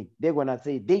unto me. They're going to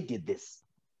say, they did this.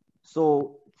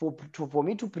 So for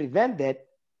me to prevent that,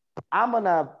 I'm going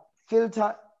to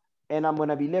filter, and I'm going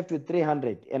to be left with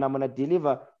 300, and I'm going to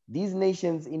deliver these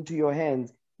nations into your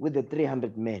hands with the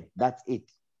 300 men. That's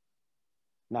it.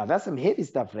 Now, that's some heavy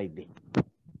stuff right there.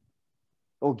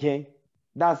 Okay?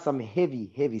 That's some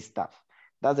heavy, heavy stuff.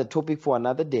 That's a topic for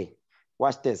another day.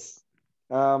 Watch this.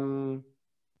 2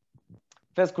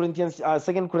 Corinthians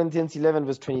 11,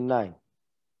 verse 29.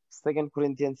 2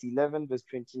 Corinthians 11, verse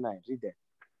 29. Read that.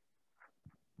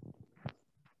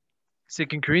 2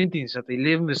 Corinthians chapter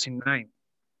 11, verse 29.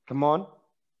 Come on.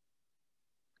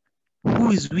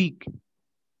 Who is weak?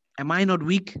 Am I not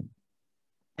weak?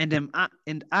 And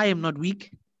I am not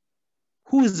weak?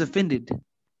 Who is offended?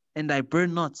 And I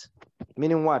burn not.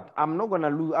 Meaning what? I'm not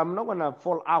gonna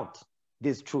fall out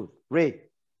this truth. Read.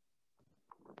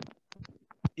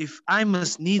 If I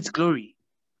must needs glory,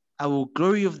 I will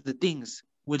glory of the things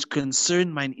which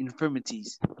concern mine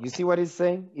infirmities. You see what he's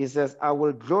saying? He says, I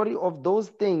will glory of those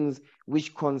things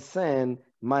which concern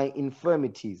my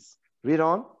infirmities. Read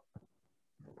on.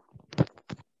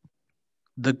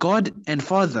 The God and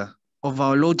Father of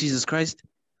our Lord Jesus Christ,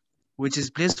 which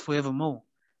is blessed forevermore,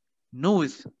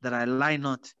 knoweth that I lie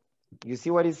not. You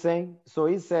see what he's saying? So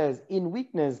he says, in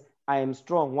weakness, I am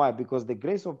strong. Why? Because the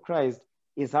grace of Christ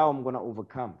is how I'm going to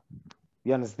overcome.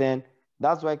 You understand?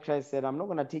 That's why Christ said, I'm not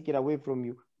going to take it away from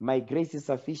you. My grace is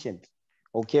sufficient.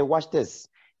 Okay, watch this.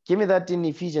 Give me that in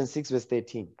Ephesians 6, verse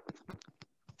 13.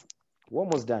 We're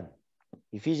almost done.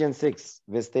 Ephesians 6,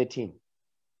 verse 13.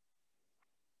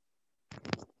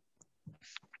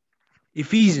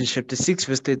 Ephesians chapter 6,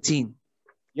 verse 13.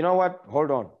 You know what?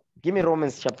 Hold on. Give me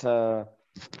Romans chapter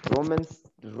 13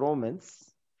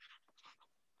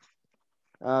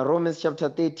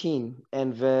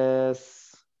 and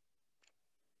verse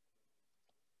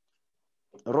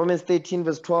Romans 13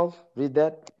 verse 12. Read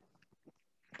that.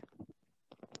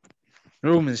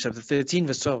 Romans chapter 13,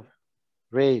 verse 12.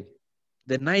 Read.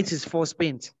 The night is far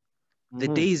spent, the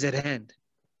day is at hand.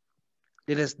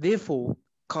 Let us therefore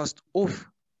cast off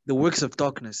the works of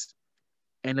darkness,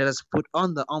 and let us put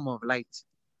on the armor of light.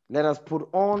 Let us put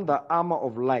on the armor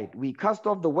of light. We cast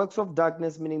off the works of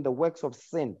darkness, meaning the works of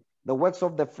sin, the works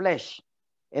of the flesh.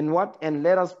 And what? And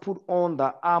let us put on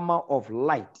the armor of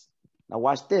light. Now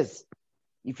watch this.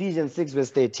 Ephesians 6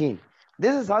 verse 13.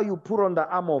 This is how you put on the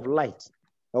armor of light.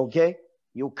 Okay?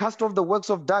 You cast off the works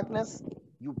of darkness.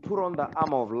 You put on the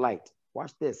armor of light.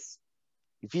 Watch this.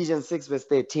 Ephesians 6 verse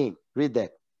 13. Read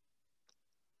that.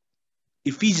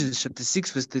 Ephesians chapter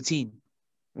 6, verse 13.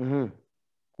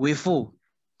 Wherefore,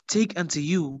 take unto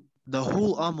you the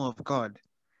whole armor of God.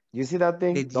 You see that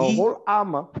thing? The whole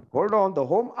armor, hold on, the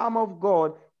whole armor of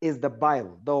God is the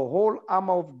Bible. The whole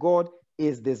armor of God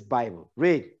is this Bible.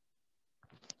 Read.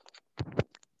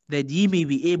 That ye may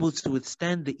be able to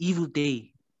withstand the evil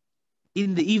day,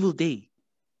 in the evil day,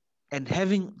 and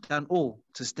having done all,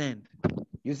 to stand.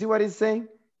 You see what he's saying?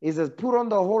 He says, put on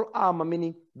the whole armor,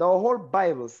 meaning the whole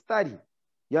Bible, study.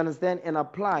 You understand? And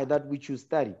apply that which you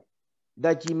study,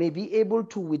 that ye may be able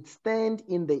to withstand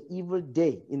in the evil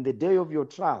day, in the day of your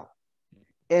trial,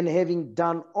 and having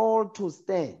done all to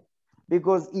stand.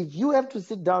 Because if you have to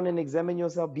sit down and examine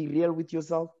yourself, be real with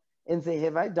yourself, and say,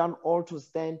 have I done all to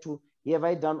stand have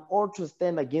I done all to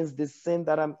stand against this sin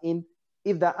that I'm in?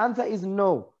 If the answer is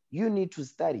no, you need to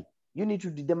study. You need to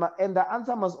do, and the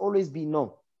answer must always be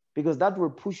no, because that will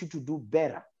push you to do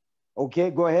better.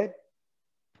 Okay, go ahead.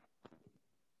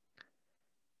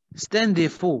 Stand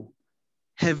therefore,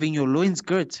 having your loins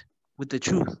girt with the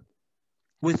truth.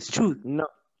 With truth. No.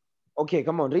 Okay,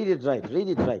 come on, read it right. Read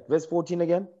it right. Verse 14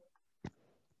 again.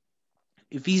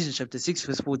 Ephesians chapter 6,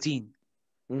 verse 14.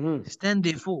 Stand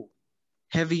therefore,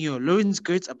 having your loins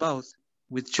girt about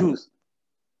with truth,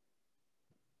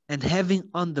 and having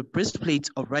on the breastplate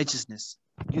of righteousness.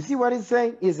 You see what he's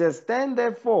saying? He says, stand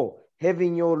therefore,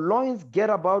 having your loins girt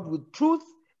about with truth,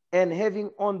 and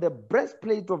having on the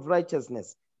breastplate of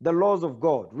righteousness, the laws of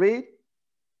God. Read.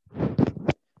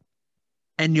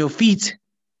 And your feet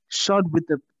shod with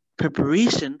the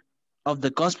preparation of the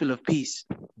gospel of peace.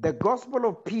 The gospel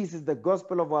of peace is the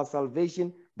gospel of our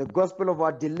salvation, the gospel of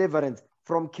our deliverance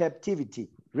from captivity.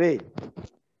 Read.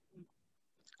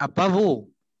 Above all,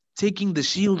 taking the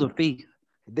shield of faith.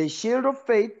 The shield of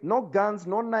faith, no guns,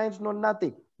 no knives, no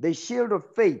nothing. The shield of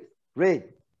faith. Read.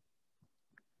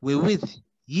 Wherewith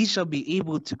ye shall be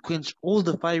able to quench all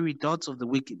the fiery darts of the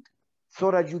wicked. So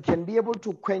that you can be able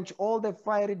to quench all the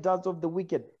fiery darts of the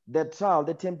wicked, the trial,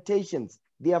 the temptations,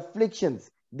 the afflictions,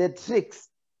 the tricks.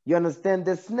 You understand?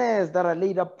 The snares that are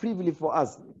laid up privily for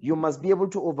us. You must be able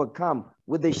to overcome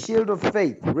with the shield of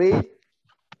faith. Read.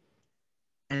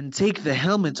 And take the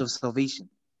helmet of salvation.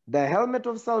 The helmet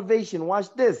of salvation. Watch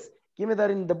this. Give me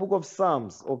that in the book of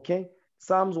Psalms, okay?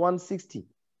 Psalms 160.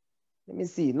 Let me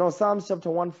see. No, Psalms chapter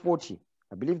 140.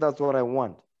 I believe that's what I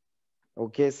want.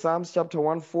 Okay, Psalms chapter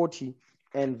 140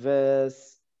 and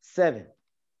verse 7.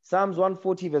 Psalms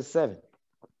 140 verse 7.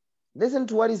 Listen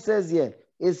to what he says here.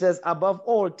 It says, above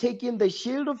all, taking the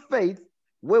shield of faith,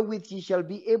 wherewith ye shall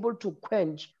be able to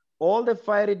quench all the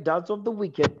fiery darts of the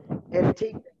wicked, and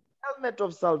take the helmet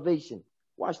of salvation.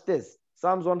 Watch this.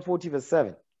 Psalms 140 verse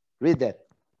 7. Read that.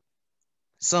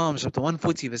 Psalms chapter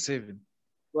 140 verse 7.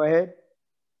 Go ahead.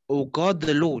 O God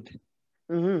the Lord,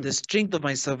 the strength of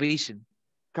my salvation.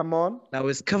 Come on. Thou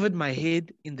hast covered my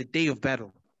head in the day of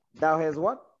battle. Thou hast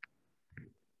what?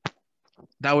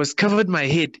 Thou hast covered my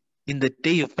head in the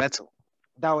day of battle.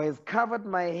 Thou hast covered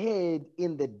my head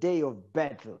in the day of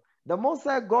battle. The Most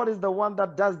High God is the one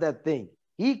that does that thing.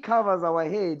 He covers our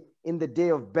head in the day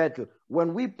of battle.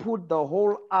 When we put the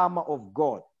whole armor of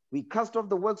God, we cast off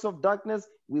the works of darkness,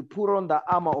 we put on the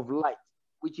armor of light,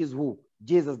 which is who?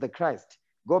 Jesus the Christ.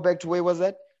 Go back to where was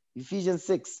that? Ephesians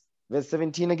 6, verse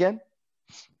 17 again.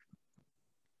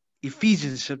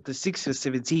 Ephesians chapter 6, verse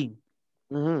 17.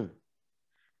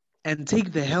 And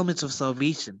take the helmet of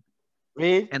salvation.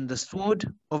 Read. And the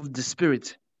sword of the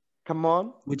Spirit, Come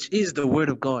on. which is the word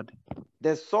of God.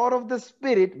 The sword of the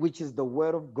Spirit, which is the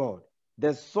word of God.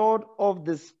 The sword of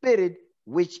the Spirit,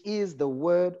 which is the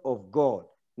word of God.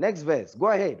 Next verse. Go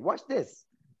ahead. Watch this.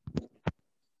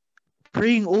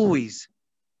 Praying always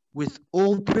with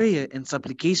all prayer and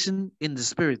supplication in the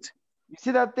Spirit, You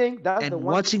see that thing? That's the and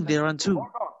one. watching thereunto. Hold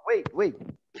on. Wait.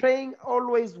 Praying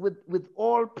always with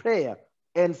all prayer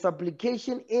and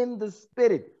supplication in the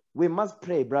Spirit. We must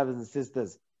pray, brothers and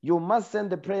sisters. You must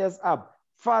send the prayers up.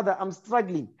 Father, I'm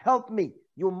struggling. Help me.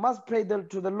 You must pray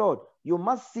to the Lord. You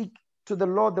must seek to the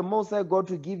Lord, the Most High God,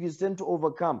 to give you strength to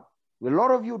overcome. A lot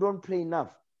of you don't pray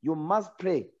enough. You must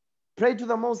pray. Pray to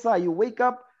the Most High. You wake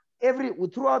up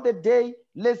throughout the day.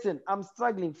 Listen, I'm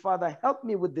struggling. Father, help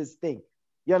me with this thing.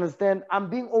 You understand? I'm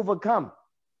being overcome.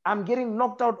 I'm getting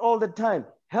knocked out all the time.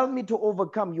 Help me to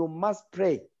overcome. You must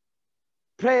pray.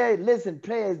 Prayer, listen,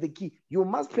 prayer is the key. You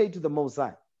must pray to the Most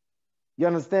High. You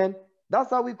understand?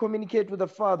 That's how we communicate with the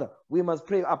Father. We must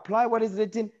pray. Apply what is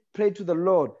written. Pray to the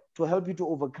Lord to help you to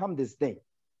overcome this thing.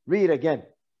 Read again.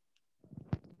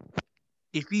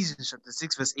 Ephesians chapter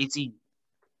 6, verse 18.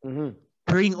 Mm-hmm.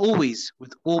 Praying always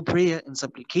with all prayer and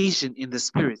supplication in the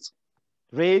Spirit,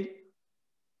 Read.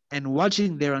 and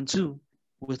watching thereunto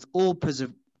with all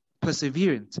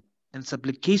perseverance and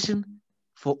supplication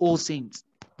for all saints.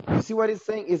 You see what it's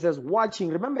saying? It says watching.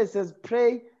 Remember, it says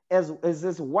pray it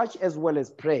says watch as well as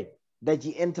pray, that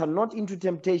ye enter not into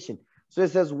temptation. So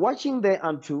it says watching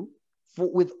thereunto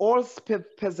with all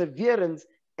perseverance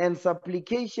and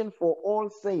supplication for all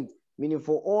saints, meaning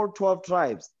for all 12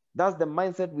 tribes. That's the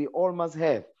mindset we all must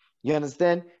have. You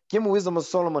understand? Give me Wisdom of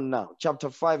Solomon now, chapter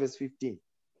 5, verse 15.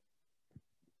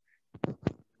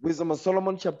 Wisdom of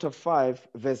Solomon, chapter 5,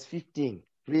 verse 15.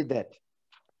 Read that.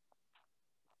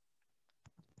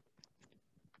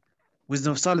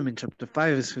 Wisdom of Solomon chapter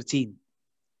 5, verse 15.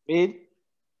 Read.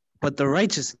 But the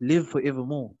righteous live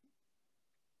forevermore.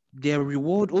 Their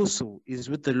reward also is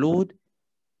with the Lord,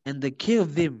 and the care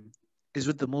of them is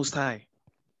with the Most High.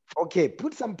 Okay,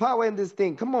 put some power in this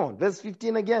thing. Come on, verse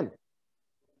 15 again.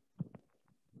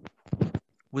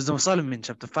 Wisdom of Solomon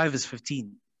chapter 5, verse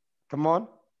 15. Come on.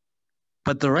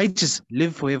 But the righteous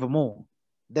live forevermore.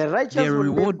 The righteous Their will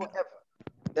reward. live forever.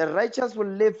 The righteous will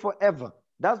live forever.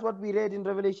 That's what we read in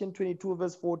Revelation 22,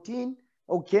 verse 14.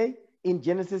 Okay, in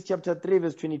Genesis chapter 3,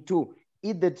 verse 22.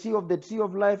 Eat the tree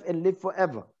of life and live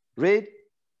forever. Read.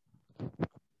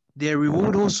 Their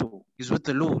reward also is with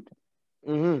the Lord,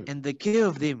 Mm-hmm. and the care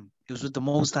of them is with the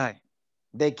Most High.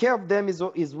 The care of them is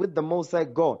with the Most High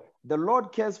God. The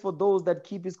Lord cares for those that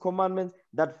keep his commandments,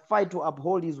 that fight to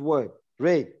uphold his word.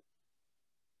 Read.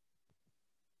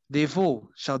 Therefore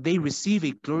shall they receive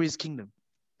a glorious kingdom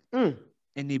Mm.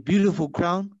 and a beautiful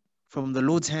crown from the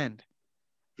Lord's hand.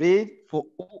 Read. For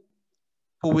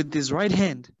with his right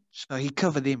hand shall he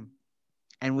cover them,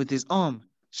 and with his arm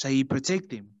shall he protect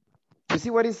them. You see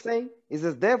what he's saying? He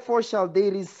says, therefore shall they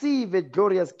receive a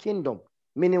glorious kingdom.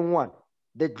 Meaning what?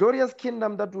 The glorious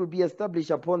kingdom that will be established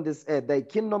upon this earth. Thy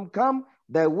kingdom come,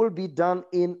 thy will be done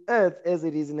in earth as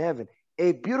it is in heaven.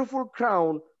 A beautiful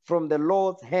crown from the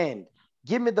Lord's hand.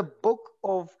 Give me the book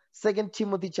of 2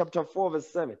 Timothy chapter 4, verse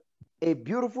 7. A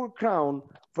beautiful crown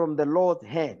from the Lord's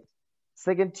hand.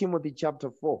 2 Timothy chapter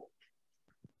 4.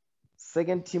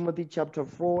 2 Timothy chapter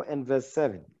 4 and verse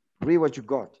 7. Read what you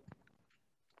got.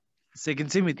 2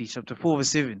 Timothy chapter 4, verse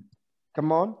 7.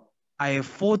 Come on. I have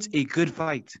fought a good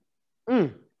fight.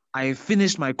 Mm. I have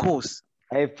finished my course.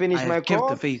 I have finished my kept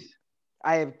course. the faith.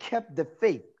 I have kept the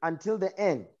faith until the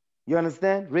end. You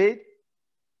understand? Read.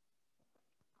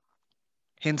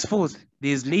 Henceforth,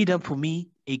 there is laid up for me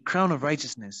a crown of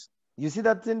righteousness. You see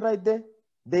that thing right there?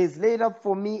 There is laid up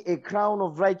for me a crown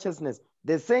of righteousness.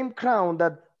 The same crown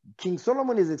that King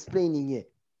Solomon is explaining here.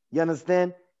 You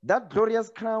understand? That glorious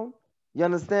crown, you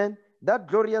understand? That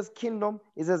glorious kingdom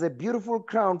is as a beautiful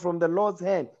crown from the Lord's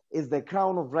hand, is the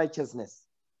crown of righteousness.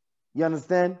 You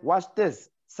understand? Watch this.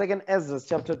 2 Ezra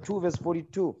chapter 2, verse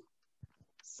 42.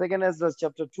 2 Ezra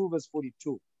chapter 2, verse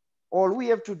 42. All we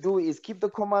have to do is keep the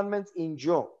commandments,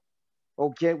 endure.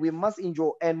 Okay, we must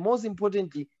endure. And most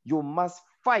importantly, you must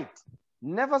fight.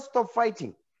 Never stop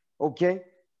fighting. Okay?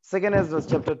 2 Ezra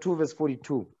chapter 2, verse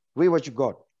 42. Read what you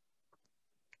got.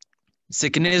 2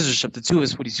 Ezra chapter 2,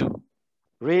 verse 42.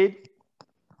 Read.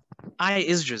 I,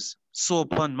 Esdras, saw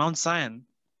upon Mount Zion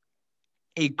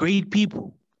a great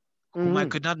people whom I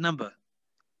could not number,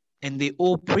 and they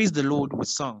all praised the Lord with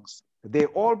songs. They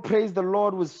all praise the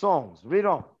Lord with songs. Read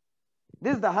on.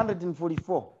 This is the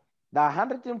 144. The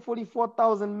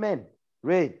 144,000 men.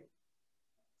 Read.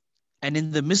 And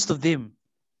in the midst of them,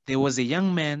 there was a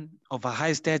young man of a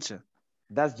high stature,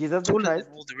 That's Jesus the taller Christ.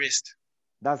 than all the rest.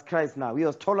 That's Christ now. He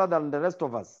was taller than the rest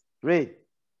of us. Read.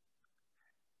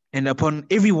 And upon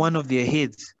every one of their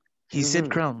heads he set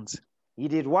crowns. He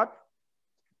did what?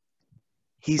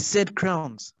 He set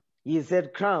crowns. He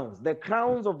said crowns, the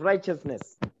crowns of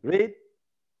righteousness. Read.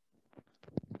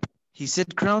 He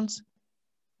set crowns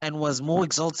and was more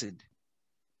exalted,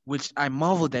 which I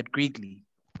marveled at greatly.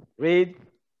 Read.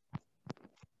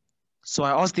 So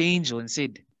I asked the angel and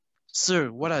said,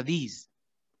 Sir, what are these?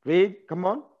 Read. Come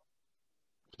on.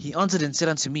 He answered and said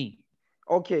unto me,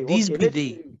 Okay. These okay. be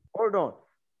they. Hold on.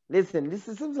 Listen, this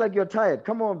seems like you're tired.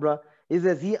 Come on, bro. He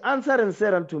says, he answered and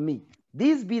said unto me,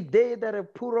 these be they that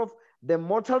have put off the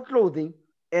mortal clothing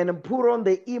and have put on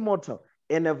the immortal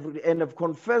and have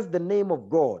confessed the name of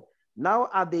God. Now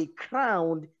are they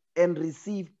crowned and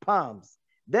receive palms.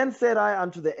 Then said I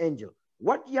unto the angel,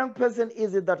 what young person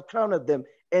is it that crowneth them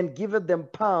and giveth them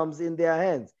palms in their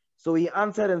hands? So he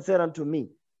answered and said unto me,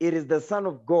 it is the Son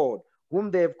of God,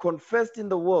 whom they have confessed in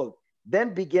the world.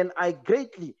 Then began I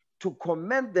greatly to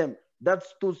commend them that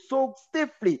stood so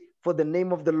stiffly for the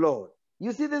name of the Lord.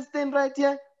 You see this thing right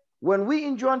here? When we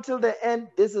endure until the end,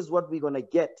 this is what we're going to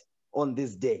get on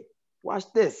this day. Watch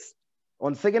this.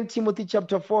 On 2 Timothy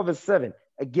chapter 4, verse 7,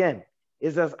 again,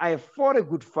 it says, I have fought a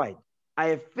good fight. I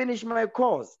have finished my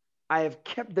course. I have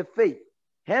kept the faith.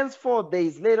 Henceforth there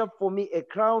is laid up for me a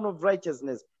crown of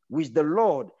righteousness, which the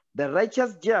Lord, the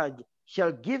righteous judge,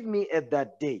 shall give me at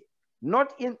that day.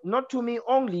 Not to me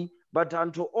only, but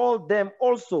unto all them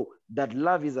also that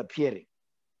love is appearing.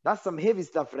 That's some heavy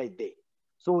stuff right there.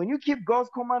 So when you keep God's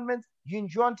commandments, you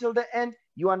endure until the end,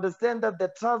 you understand that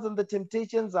the trials and the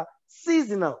temptations are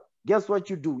seasonal. Guess what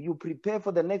you do? You prepare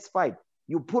for the next fight.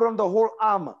 You put on the whole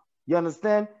armor. You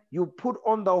understand? You put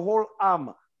on the whole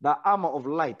armor, the armor of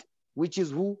light, which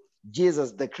is who?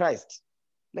 Jesus the Christ.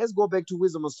 Let's go back to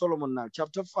Wisdom of Solomon now,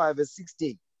 chapter 5, verse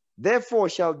 16. Therefore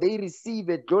shall they receive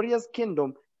a glorious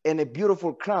kingdom and a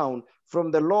beautiful crown from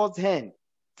the Lord's hand.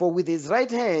 For with his right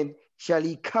hand shall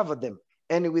he cover them,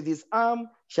 and with his arm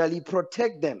shall he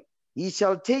protect them. He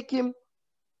shall take to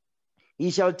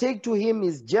him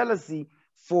his jealousy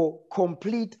for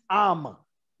complete armor.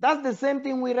 That's the same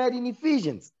thing we read in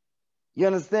Ephesians. You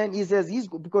understand? He says,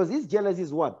 because his jealousy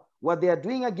is what? What they are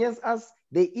doing against us,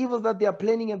 the evils that they are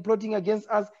planning and plotting against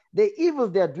us, the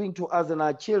evils they are doing to us and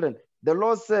our children. The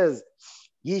Lord says,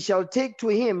 ye shall take to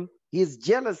him his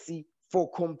jealousy for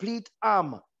complete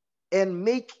armor, and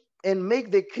make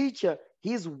the creature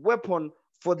his weapon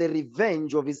for the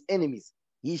revenge of his enemies.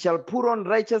 He shall put on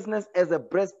righteousness as a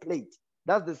breastplate.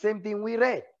 That's the same thing we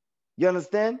read. You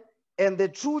understand? And the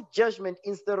true judgment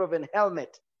instead of an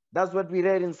helmet. That's what we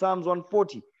read in Psalms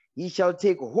 140. He shall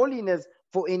take holiness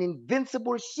for an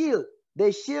invincible shield,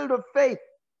 the shield of faith.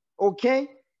 Okay?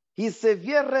 His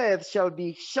severe wrath shall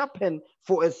be sharpened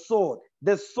for a sword,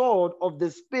 the sword of the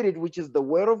Spirit, which is the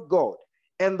word of God.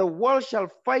 And the world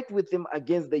shall fight with him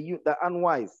against the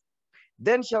unwise.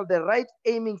 Then shall the right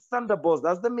aiming thunderbolts,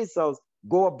 that's the missiles,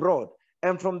 go abroad.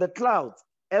 And from the clouds,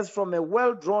 as from a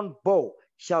well-drawn bow,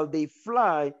 shall they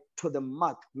fly to the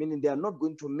mark, meaning they are not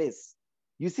going to miss.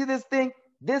 You see this thing?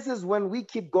 This is when we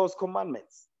keep God's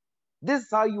commandments. This is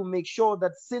how you make sure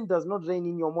that sin does not reign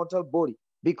in your mortal body,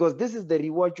 because this is the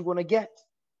reward you're going to get.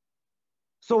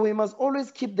 So we must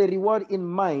always keep the reward in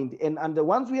mind. And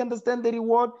once we understand the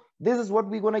reward, this is what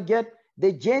we're going to get.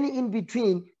 The journey in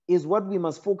between is what we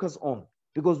must focus on,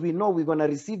 because we know we're going to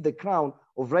receive the crown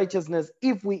of righteousness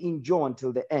if we endure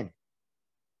until the end.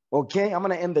 Okay, I'm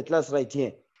going to end the class right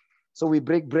here. So we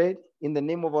break bread in the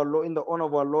name of our Lord, in the honor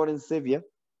of our Lord and Savior,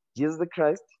 Jesus the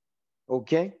Christ.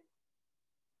 Okay.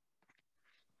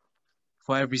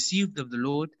 For I have received of the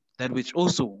Lord that which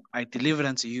also I delivered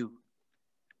unto you,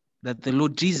 that the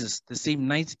Lord Jesus, the same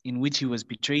night in which he was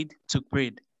betrayed, took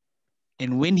bread.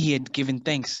 And when he had given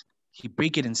thanks, he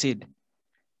brake it and said,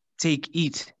 Take,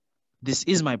 eat. This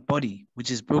is my body,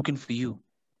 which is broken for you.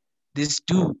 This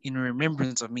do in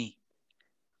remembrance of me.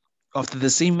 After the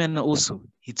same manner also,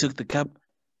 he took the cup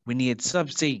when he had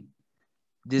supped, saying,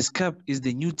 This cup is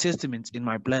the New Testament in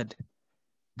my blood.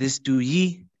 This do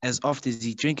ye, as oft as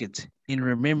ye drink it, in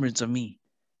remembrance of me.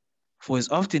 For as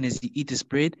often as ye eat this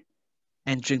bread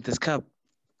and drink this cup,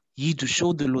 ye do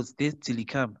show the Lord's death till he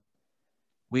come.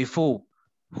 Wherefore,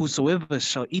 whosoever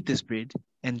shall eat this bread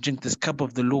and drink this cup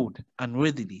of the Lord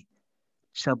unworthily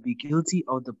shall be guilty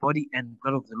of the body and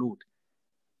blood of the Lord.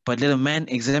 But let a man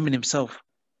examine himself,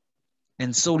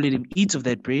 and so let him eat of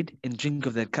that bread and drink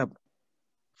of that cup.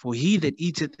 For he that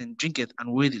eateth and drinketh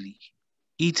unworthily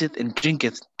eateth and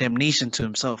drinketh damnation to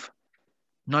himself,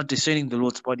 not discerning the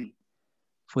Lord's body.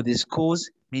 For this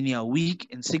cause many are weak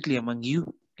and sickly among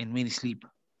you, and many sleep.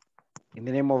 In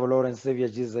the name of our Lord and Savior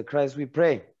Jesus Christ, we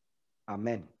pray.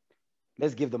 Amen.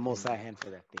 Let's give the Most High hand for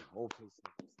that thing. Oh, please.